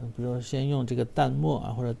以的，比如说先用这个淡墨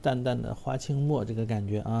啊，或者淡淡的花青墨这个感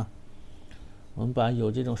觉啊。我们把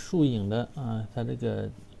有这种树影的啊，它这个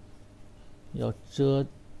要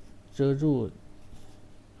遮住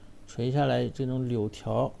垂下来这种柳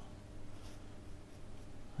条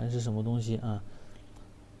还是什么东西啊？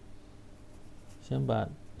先把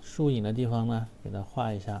树影的地方呢给它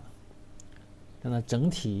画一下，让它整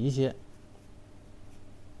体一些。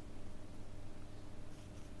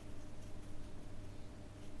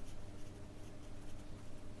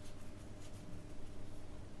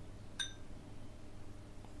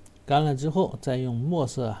干了之后，再用墨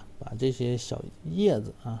色啊，把这些小叶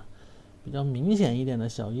子啊，比较明显一点的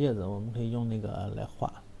小叶子，我们可以用那个来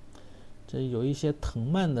画。这有一些藤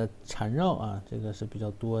蔓的缠绕啊，这个是比较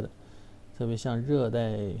多的，特别像热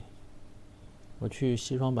带，我去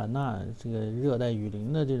西双版纳这个热带雨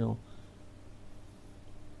林的这种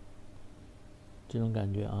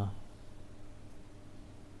感觉啊。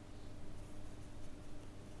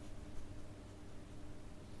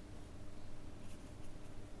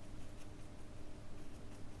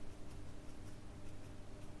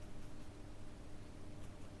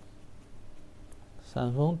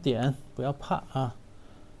散锋点，不要怕啊，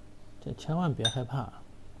这千万别害怕，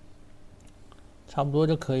差不多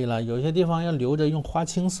就可以了。有些地方要留着用花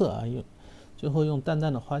青色啊，最后用淡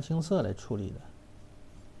淡的花青色来处理的，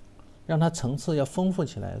让它层次要丰富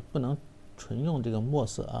起来，不能纯用这个墨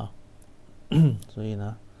色啊。所以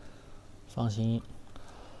呢，放心。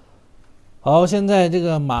好，现在这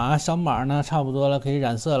个小马呢差不多了，可以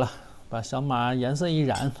染色了，把小马颜色一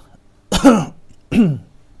染。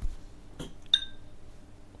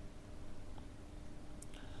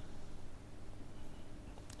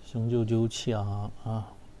雄赳赳气昂昂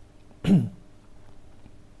啊！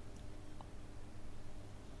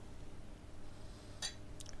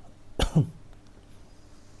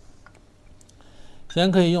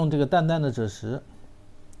先可以用这个淡淡的赭石，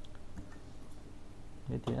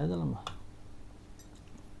没碟子了嘛？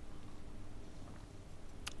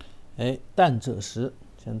哎，淡赭石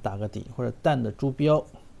先打个底，或者淡的朱标，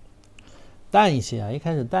淡一些啊，一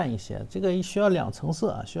开始淡一些，这个需要2层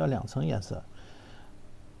色啊，需要2层颜色。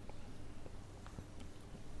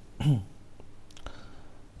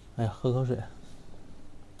哎呀，喝口水。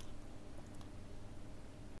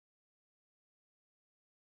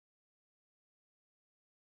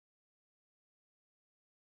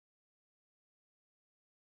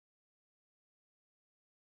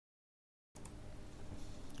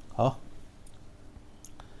好，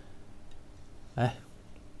来，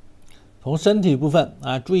从身体部分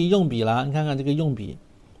啊，注意用笔了。你看看这个用笔，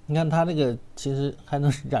你看它这个其实还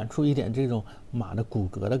能染出一点这种马的骨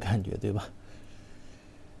骼的感觉，对吧？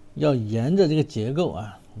要沿着这个结构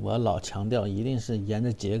啊，我老强调一定是沿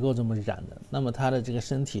着结构这么染的。那么它的这个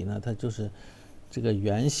身体呢，它就是这个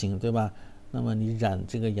圆形，对吧？那么你染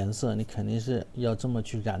这个颜色，你肯定是要这么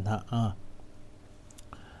去染它啊，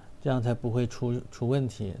这样才不会出问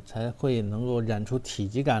题，才会能够染出体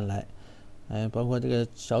积感来。哎，包括这个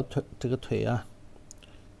小腿，这个腿啊，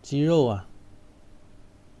肌肉啊。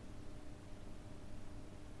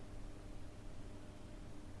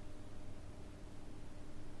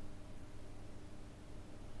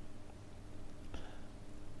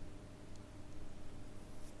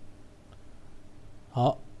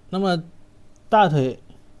好，那么大腿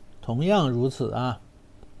同样如此啊。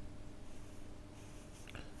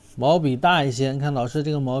毛笔大一些，你看老师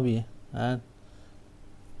这个毛笔，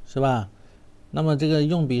是吧？那么这个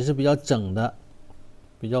用笔是比较整的，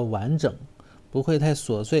比较完整，不会太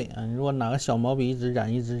琐碎啊。你如果拿个小毛笔一直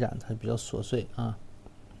染，它比较琐碎啊。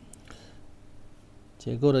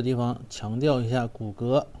结构的地方强调一下骨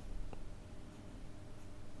骼。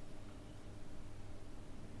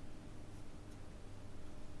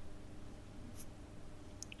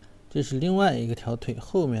这是另外一个条腿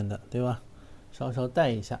后面的，对吧？稍带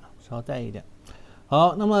一下，稍带一点。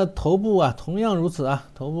好，那么头部啊，同样如此啊，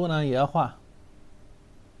头部呢也要画。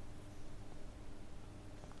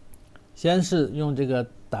先是用这个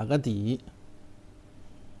打个底，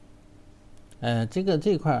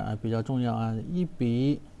这块啊比较重要啊，1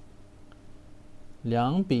笔、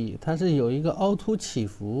2笔，它是有一个凹凸起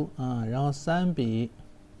伏啊，然后3笔，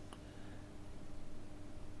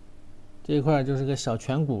这块就是个小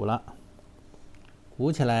颧骨了，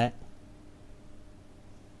鼓起来，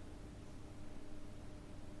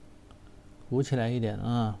鼓起来一点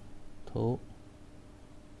啊，头，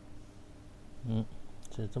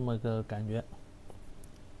是这么个感觉。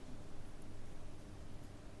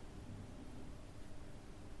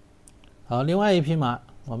好，另外一匹马，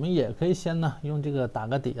我们也可以先呢用这个打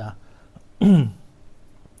个底啊，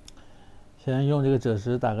先用这个赭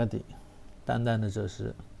石打个底，淡淡的赭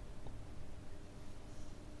石。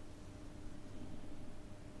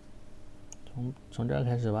从这儿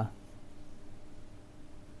开始吧。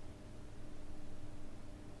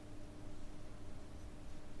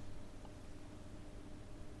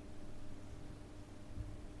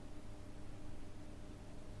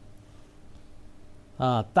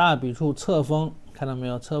啊，大笔处侧锋，看到没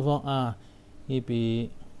有？侧锋啊，1笔、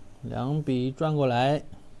2笔转过来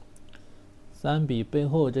，3笔背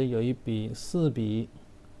后这有1笔，4笔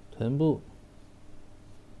臀部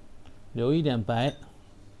留一点白，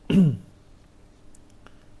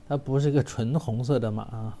它不是个纯红色的马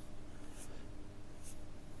啊。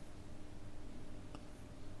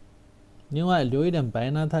另外留一点白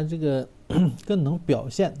呢，它这个更能表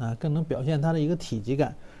现啊，更能表现它的一个体积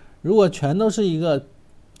感。如果全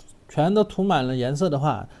都涂满了颜色的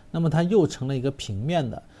话，那么它又成了一个平面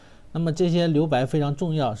的。那么这些留白非常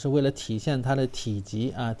重要，是为了体现它的体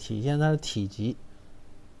积啊，体现它的体积。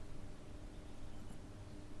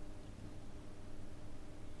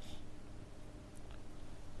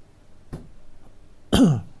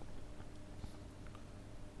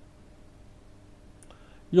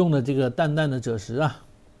用的这个淡淡的赭石啊，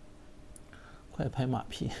快拍马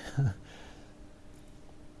屁。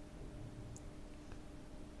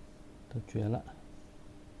都绝了！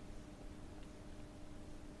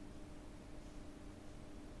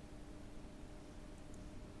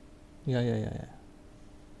呀！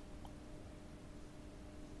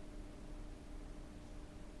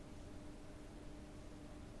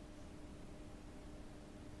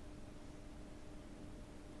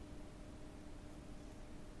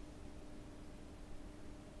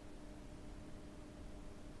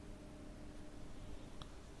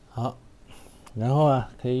好，然后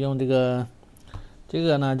啊，可以用这个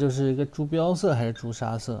呢，就是一个朱标色还是朱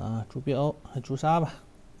砂色啊？朱标还朱砂吧，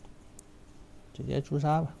直接朱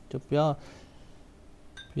砂吧，就不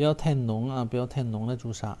要太浓啊，不要太浓的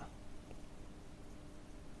朱砂。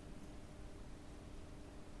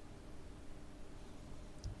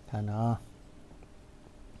看着啊，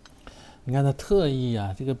你看他特意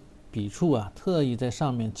啊，这个笔触啊，特意在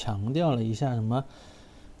上面强调了一下什么？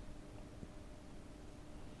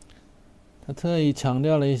他特意强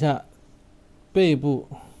调了一下背部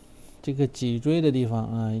这个脊椎的地方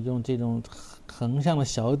啊，用这种横向的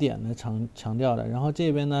小点来强调的。然后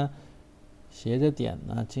这边呢，斜着点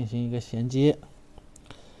呢进行一个衔接。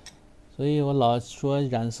所以我老说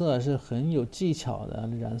染色是很有技巧的，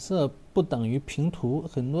染色不等于平涂，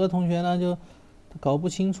很多同学呢就搞不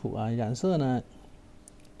清楚啊，染色呢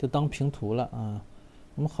就当平涂了啊。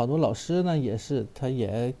我们好多老师呢也是，他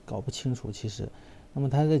也搞不清楚，其实，那么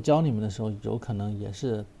他在教你们的时候，有可能也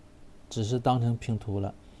是只是当成平涂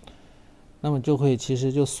了，那么就会其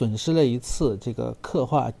实就损失了一次这个刻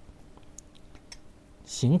画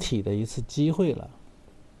形体的一次机会了。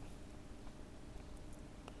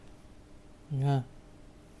你看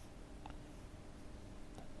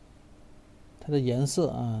它的颜色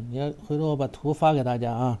啊，你要回头我把图发给大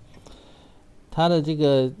家啊。它的这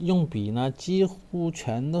个用笔呢，几乎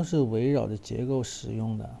全都是围绕着结构使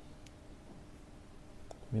用的，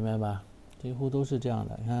明白吧？几乎都是这样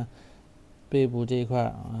的。你看背部这一块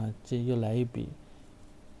啊，这又来一笔，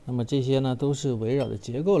那么这些呢都是围绕着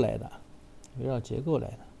结构来的，围绕结构来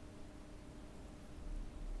的，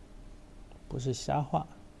不是瞎画。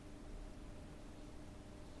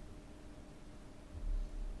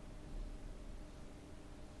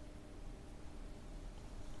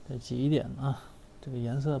再挤一点啊，这个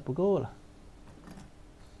颜色不够了。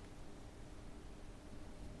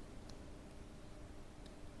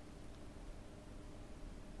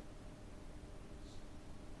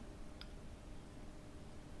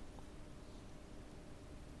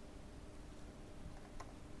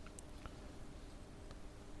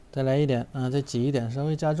再来一点啊，再挤一点，稍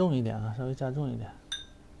微加重一点啊，稍微加重一点。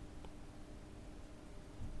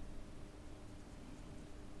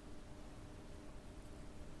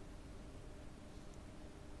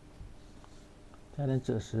加点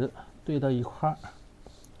赭石对到一块儿，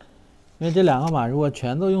因为这两个码如果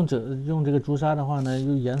全都用这个朱砂的话呢，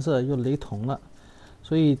又颜色又雷同了，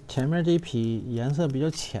所以前面这一匹颜色比较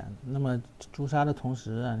浅，那么朱砂的同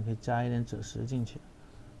时啊，你可以加一点赭石进去，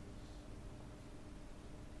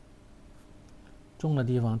重的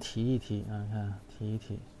地方提一提啊，看提一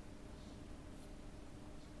提。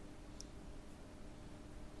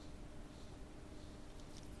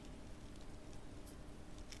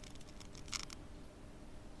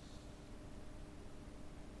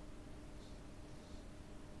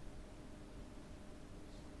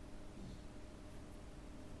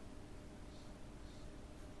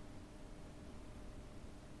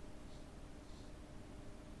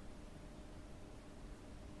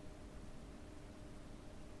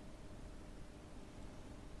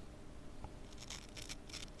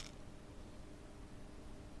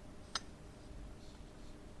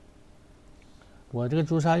我这个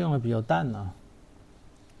朱砂用的比较淡呢，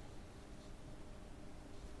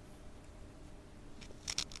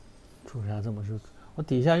朱砂这么说，我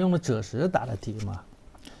底下用的赭石打的底嘛，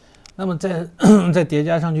那么再叠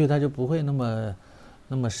加上去，它就不会那么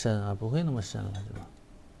深啊，不会那么深了，对吧？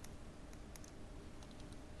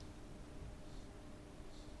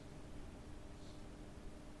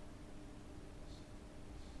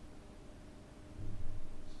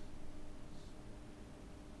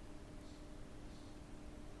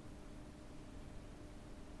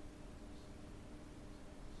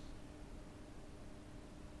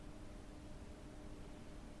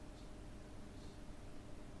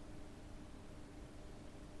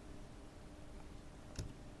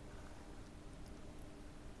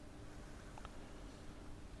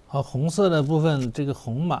好，红色的部分，这个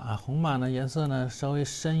红马呢颜色呢稍微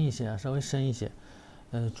深一些，稍微深一些。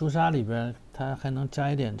朱砂里边它还能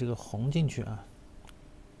加一点这个红进去啊。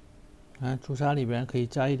看朱砂里边可以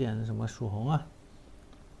加一点什么曙红啊，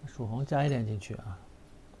曙红加一点进去啊。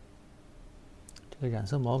这个染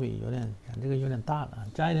色毛笔染这个有点大了，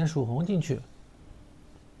加一点曙红进去。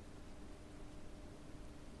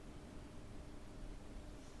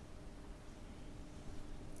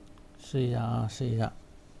试一下啊，试一下。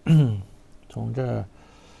从这儿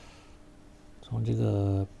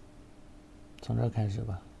开始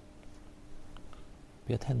吧，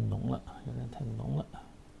别太浓了，有点太浓了。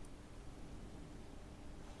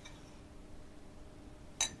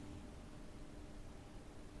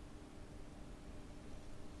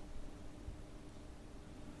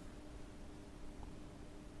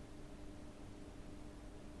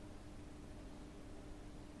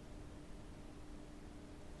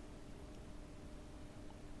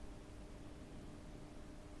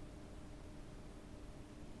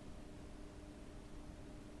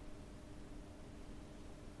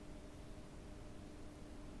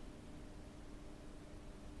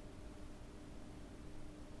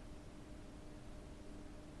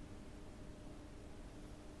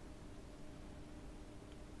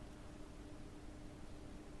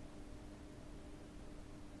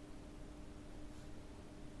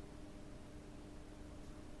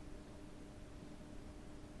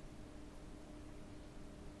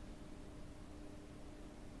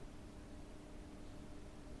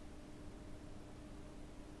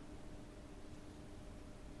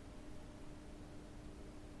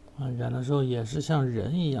染的时候也是像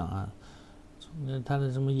人一样啊，它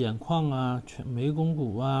的什么眼眶啊、眉弓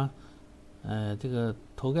骨啊，这个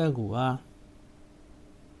头盖骨啊。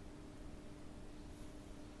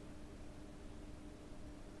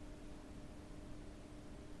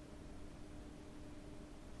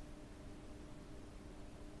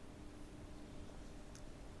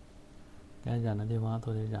该染的地方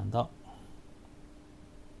都得染到。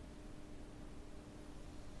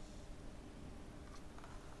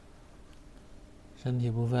身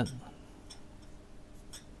体部分，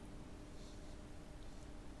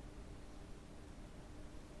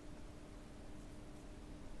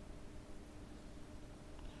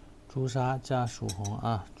朱砂加曙红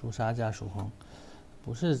啊，朱砂加曙红，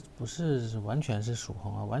不是完全是曙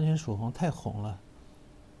红啊，完全曙红太红了。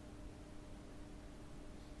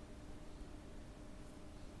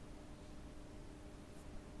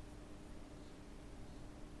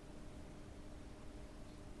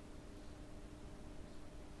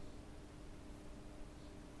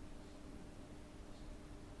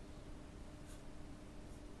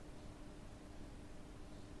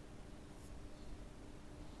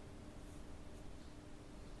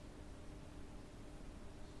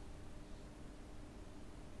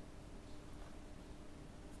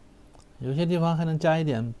有些地方还能加一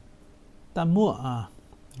点淡墨啊，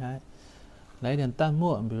来一点淡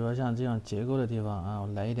墨，比如说像这样结构的地方啊，我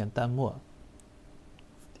来一点淡墨。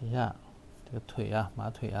底下这个腿啊，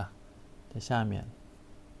马腿啊，在下面，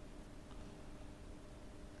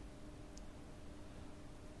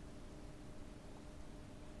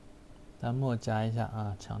淡墨加一下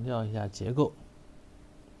啊，强调一下结构。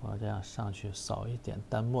我这样上去扫一点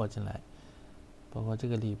淡墨进来，包括这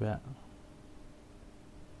个里边。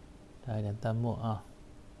加一点淡墨啊，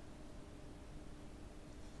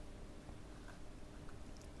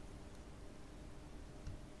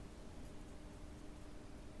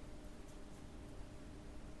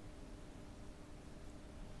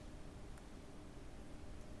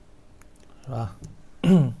是吧？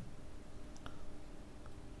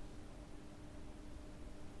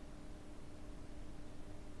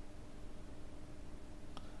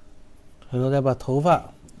回头再把头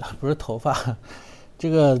发，不是头发，这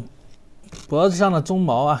个脖子上的鬃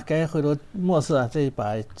毛啊，该回头墨色这一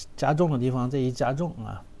把加重的地方，这一加重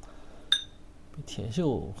啊，比铁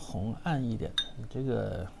锈红暗一点。这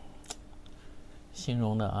个形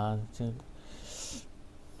容的啊，这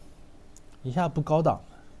一下不高档，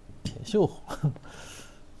铁锈红。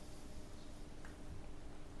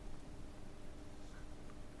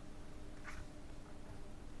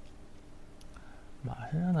马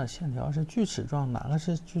身上的线条是锯齿状，哪个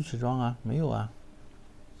是锯齿状啊？没有啊。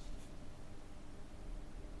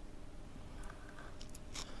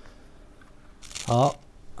好，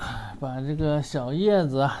把这个小叶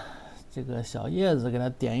子啊，这个小叶子给它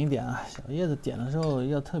点一点啊。小叶子点的时候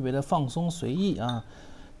要特别的放松随意啊。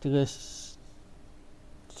这个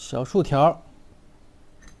小竖条，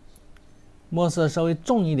墨色稍微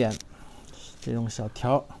重一点，这种小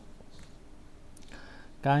条。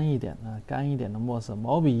干一点啊，干一点的墨色，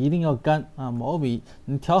毛笔一定要干啊。毛笔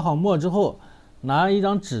你调好墨之后，拿一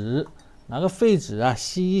张纸，拿个废纸啊，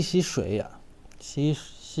吸一吸水啊，吸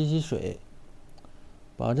水，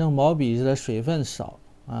保证毛笔的水分少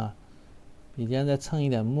啊。笔尖再蹭一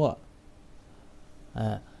点墨，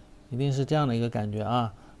一定是这样的一个感觉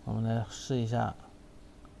啊。我们来试一下，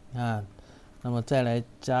看，那么再来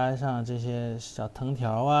加上这些小藤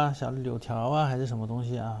条啊、小柳条啊，还是什么东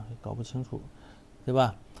西啊，搞不清楚。对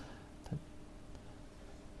吧？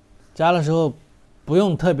加的时候不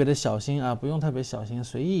用特别的小心啊，不用特别小心，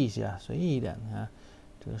随意一些，随意一点。你看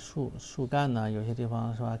这个树干呢，有些地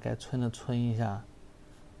方是吧，该皴的皴一下，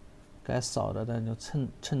该扫的就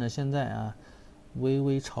趁着现在啊，微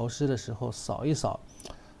微潮湿的时候扫一扫，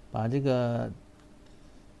把这个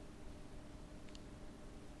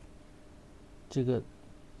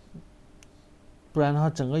不然的话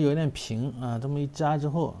整个有点平啊。这么一加之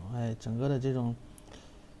后，整个的这种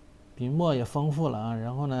笔墨也丰富了啊，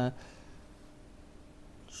然后呢，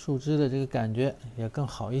树枝的这个感觉也更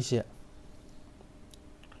好一些。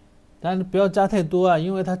但是不要加太多啊，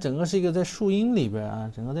因为它整个是一个在树荫里边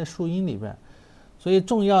啊，整个在树荫里边，所以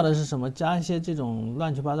重要的是什么？加一些这种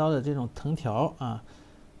乱七八糟的这种藤条啊，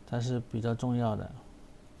它是比较重要的。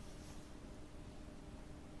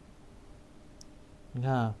你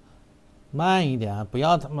看，慢一点啊，不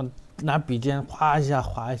要他妈拿笔尖划一下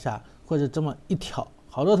划一下，或者这么一挑。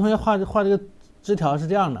好多同学画这个枝条是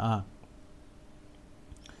这样的啊，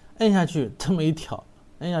摁下去这么一挑，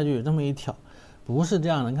摁下去这么一挑，不是这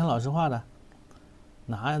样的。你看老师画的，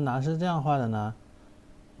哪是这样画的呢？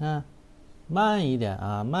看，慢一点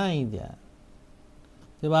啊，慢一点，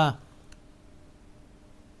对吧？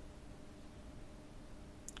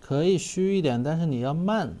可以虚一点，但是你要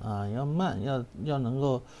慢啊，要慢，要能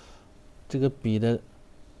够这个笔的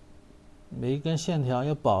每一根线条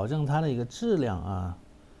要保证它的一个质量啊，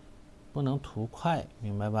不能涂快，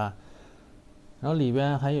明白吧？然后里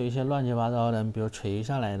边还有一些乱七八糟的，比如垂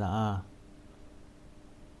下来的啊，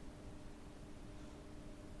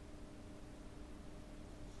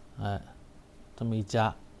哎，这么一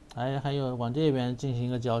加，哎，还有往这边进行一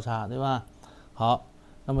个交叉，对吧？好，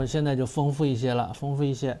那么现在就丰富一些了，丰富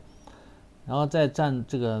一些，然后再蘸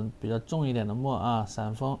这个比较重一点的墨啊，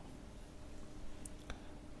散封，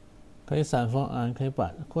可以散封啊，可以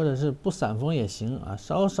把或者是不散封也行啊，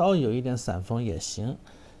稍稍有一点散封也行，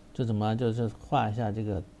就怎么就是画一下这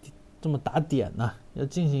个这么打点呢、要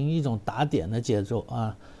进行一种打点的节奏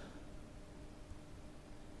啊。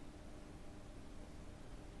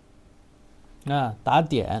打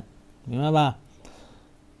点，明白吧？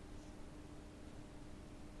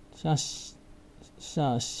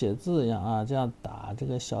像写字一样啊，这样打这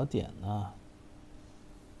个小点啊，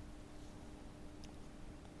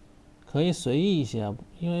可以随意一些，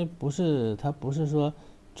因为它不是说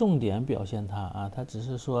重点表现它啊，它只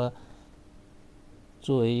是说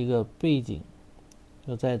作为一个背景，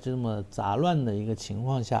就在这么杂乱的一个情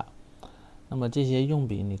况下，那么这些用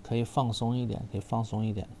笔你可以放松一点，可以放松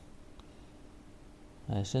一点。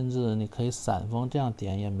哎，甚至你可以散封，这样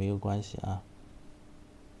点也没有关系啊，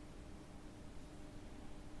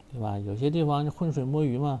对吧？有些地方浑水摸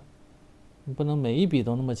鱼嘛，你不能每一笔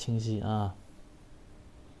都那么清晰啊，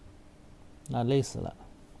那累死了，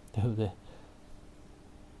对不对？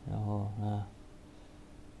然后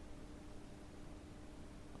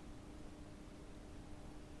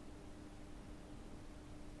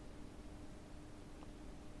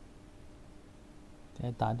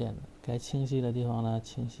该打点的、该清晰的地方呢，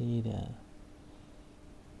清晰一点。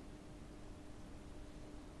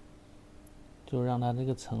就让它这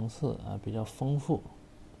个层次啊比较丰富。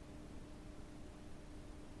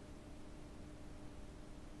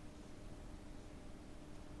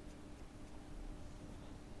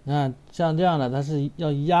那像这样的，它是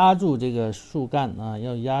要压住这个树干啊，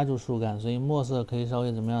要压住树干，所以墨色可以稍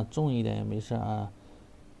微怎么样，重一点也没事啊，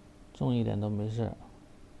重一点都没事。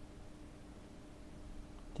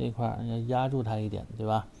这一块要压住它一点，对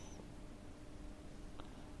吧？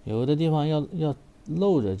有的地方要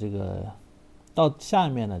露着这个，到下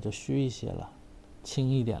面呢就虚一些了，轻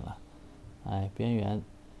一点了。哎，边缘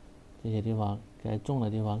这些地方该重的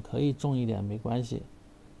地方可以重一点，没关系。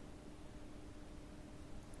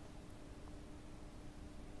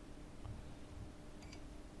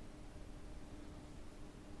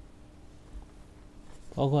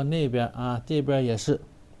包括那边啊，这边也是，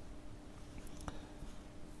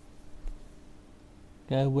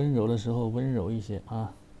该温柔的时候温柔一些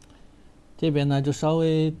啊。这边呢就稍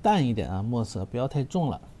微淡一点啊，墨色不要太重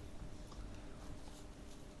了，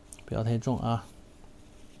不要太重啊。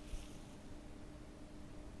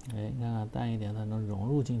哎，你看看淡一点，它能融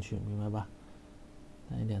入进去，明白吧？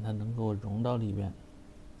淡一点，它能够融到里边。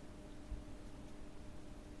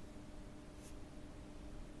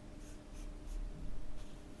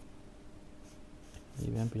里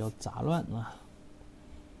边比较杂乱啊。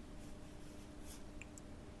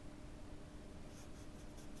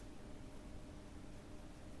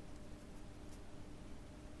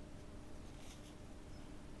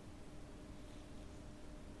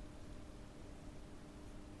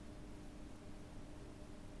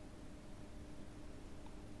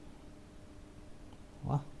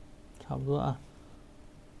好啊，差不多啊。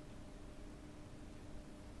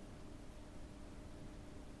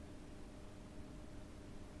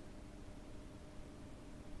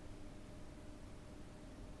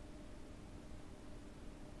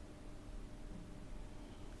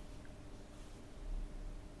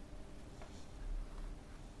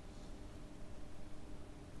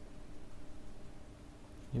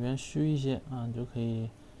里面虚一些啊，就可以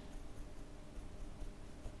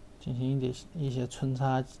进行一些穿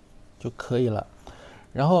插就可以了。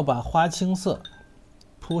然后把花青色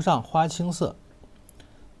铺上，花青色，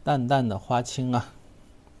淡淡的花青啊，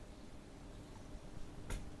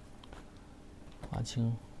花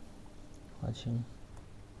青，花青。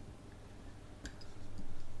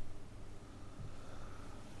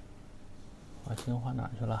花青画哪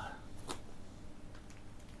去了？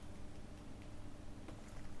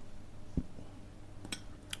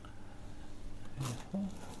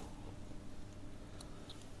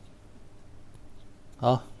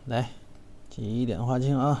好，来挤一点花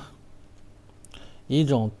青啊，一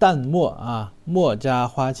种淡墨啊，墨加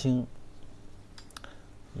花青，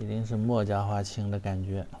一定是墨加花青的感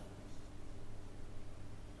觉。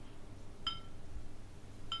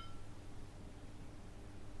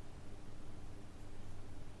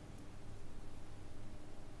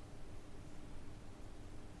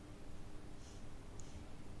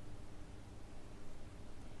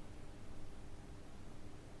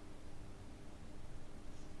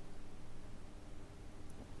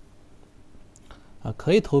啊，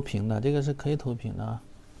可以投屏的，这个是可以投屏的啊。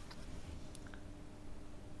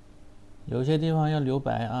有些地方要留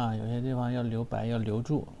白啊，有些地方要留白，要留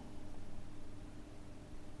住。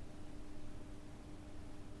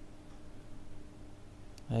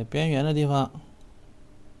哎，边缘的地方。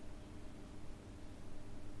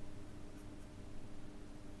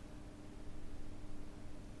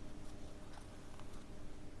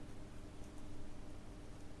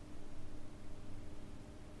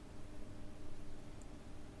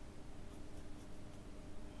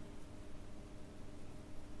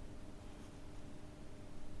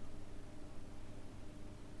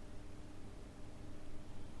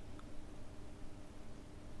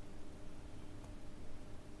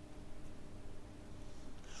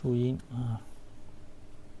树荫啊，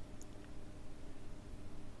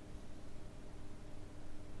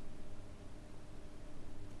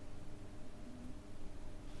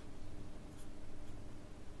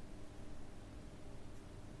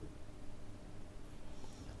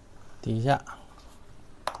底下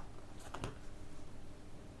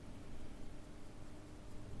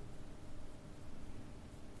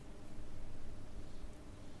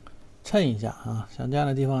衬一下啊，像这样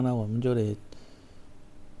的地方呢，我们就得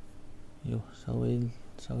稍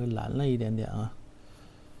微蓝了一点点啊。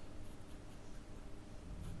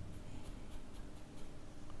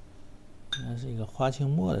应该是一个花青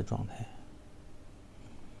墨的状态。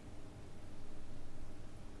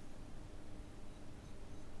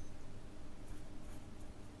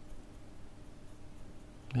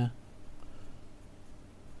看，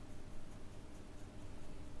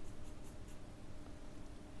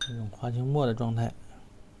这种花青墨的状态。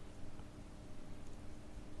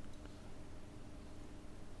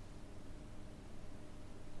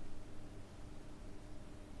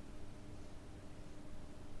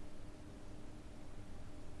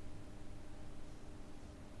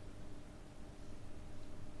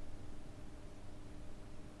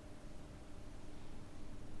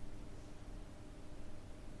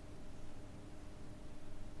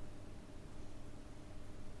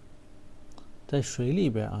在水里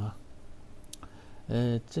边啊，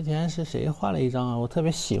之前是谁画了一张啊？我特别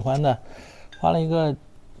喜欢的，画了一个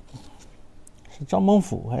是张孟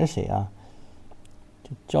甫还是谁啊？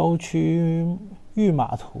就郊区御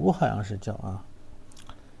马图好像是叫啊，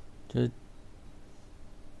就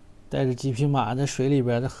带着几匹马在水里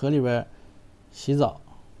边，在河里边洗澡，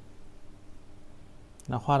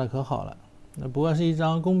那画的可好了。那不过是一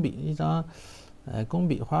张工笔，一张工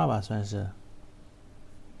笔画吧，算是。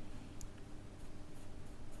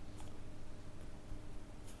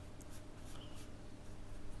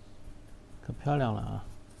可漂亮了啊！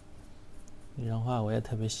这张画我也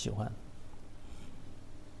特别喜欢。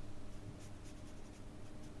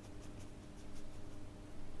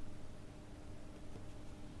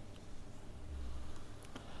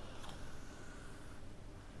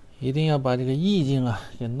一定要把这个意境啊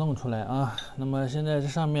给弄出来啊。那么现在这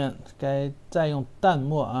上面该再用淡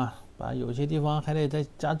墨啊，把有些地方还得再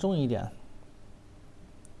加重一点。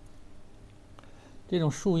这种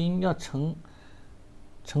树荫要成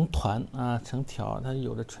团啊，成条，它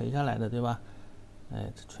有的垂下来的，对吧？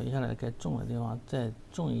哎，垂下来该重的地方再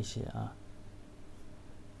重一些啊。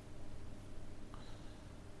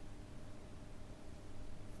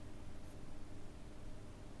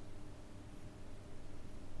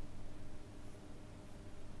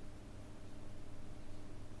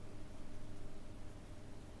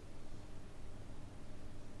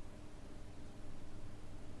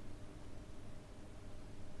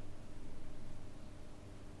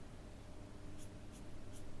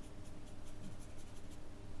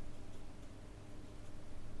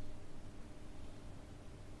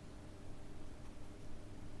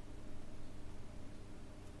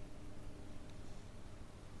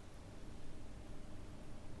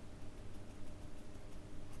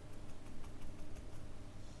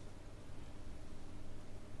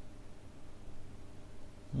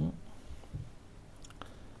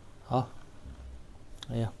好，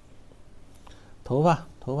哎呀，头发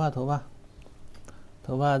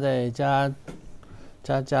再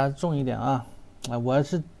加重一点啊！我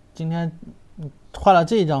是今天画了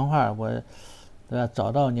这张画，我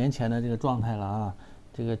找到年前的这个状态了啊，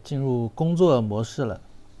这个进入工作模式了，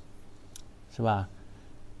是吧？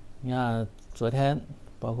你看昨天，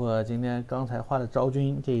包括今天刚才画的昭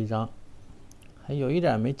君这一张，还有一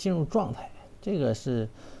点没进入状态，这个是。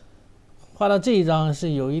画到这一张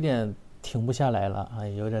是有一点停不下来了啊，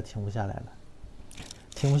有点停不下来了，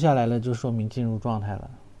停不下来了就说明进入状态了。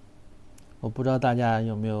我不知道大家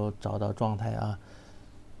有没有找到状态啊？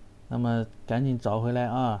那么赶紧找回来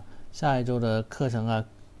啊！下一周的课程啊，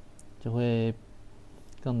就会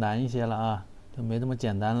更难一些了啊。就没这么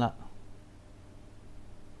简单了。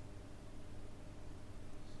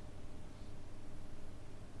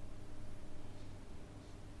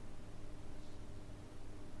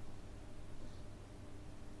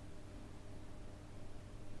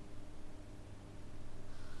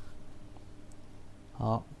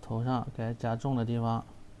好，头上该加重的地方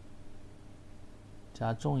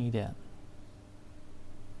加重一点。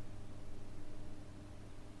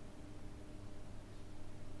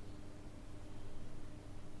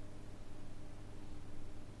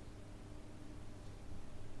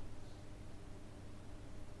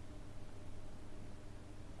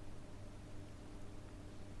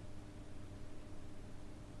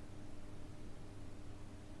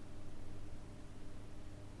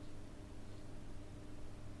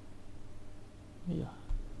哎呀，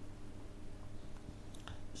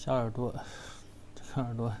小耳朵，这个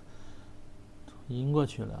耳朵晕过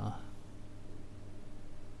去了啊！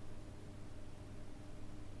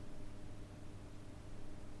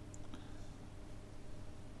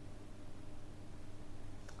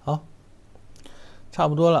好，差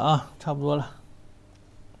不多了啊，差不多了。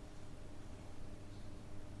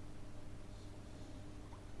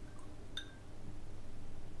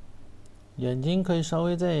眼睛可以稍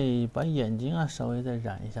微再把眼睛啊稍微再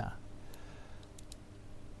染一下。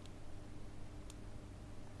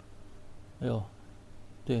哎呦，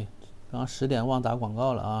对，刚刚10点忘打广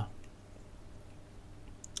告了啊！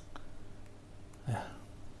哎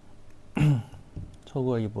呀，错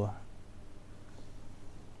过一波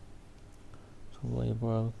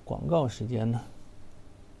广告时间呢。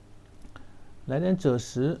来点赭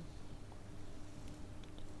石，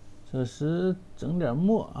赭石整点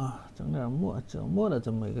墨啊，整点墨，赭墨的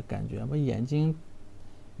这么一个感觉，把眼睛、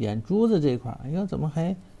眼珠子这一块，哎呀，怎么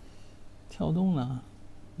还跳动呢？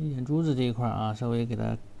眼珠子这一块啊，稍微给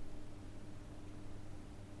它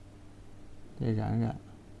再染染。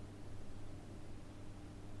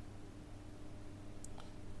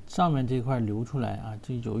上面这块留出来啊，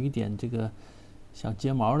就有一点这个小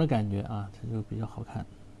睫毛的感觉啊，它就比较好看。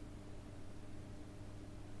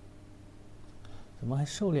怎么还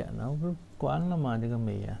瘦脸呢？我不是关了吗？这个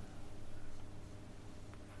美颜，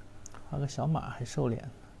画个小马还瘦脸。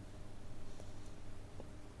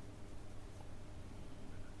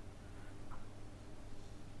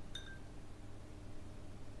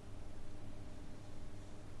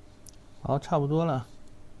好，差不多了。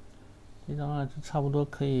这张啊，差不多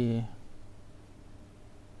可以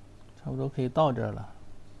到这儿了。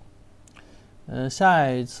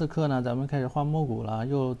下一次课呢，咱们开始画墨谷了，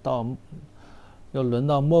又轮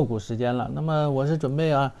到墨谷时间了。那么我是准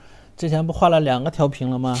备啊，之前不画了2个调平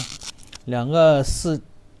了吗？2个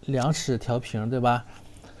2尺调平，对吧？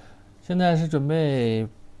现在是准备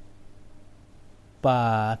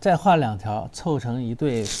再画2条，凑成一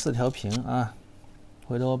对4条平啊。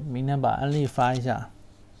回头明天把案例发一下。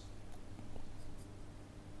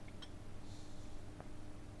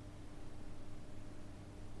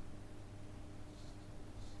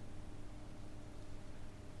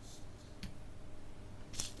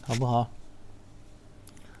好不好？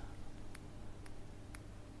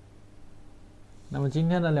那么今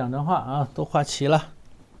天的2张画啊，都画齐了，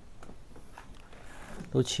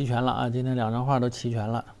都齐全了啊！今天2张画都齐全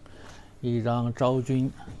了，一张昭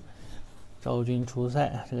君出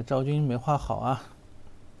塞，这个昭君没画好啊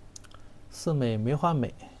，4美没画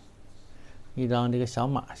美。一张这个小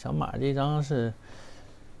马这张是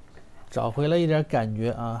找回了一点感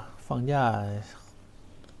觉啊，放假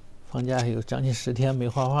有将近10天没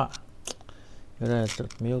画画，有点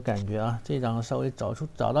没有感觉啊。这张稍微找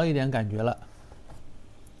到一点感觉了。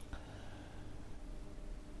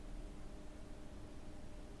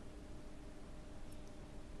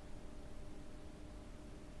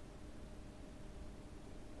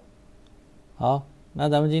好，那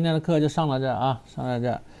咱们今天的课就上到这儿啊，上到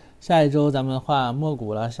这儿。下一周咱们画墨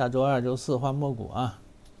谷了，下周2、周4画墨谷啊。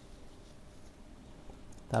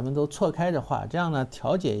咱们都错开着画，这样呢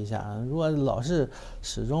调节一下。如果老是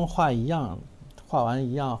始终画一样，画完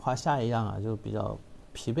一样画下一样啊，就比较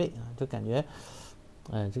疲惫啊，就感觉，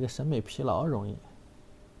这个审美疲劳容易。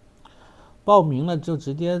报名了就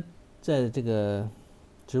直接在这个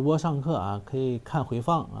直播上课啊，可以看回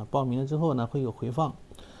放啊。报名了之后呢会有回放。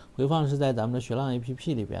回放是在咱们的学浪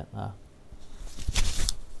APP 里边啊。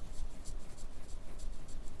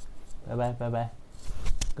拜拜，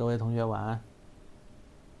各位同学晚安。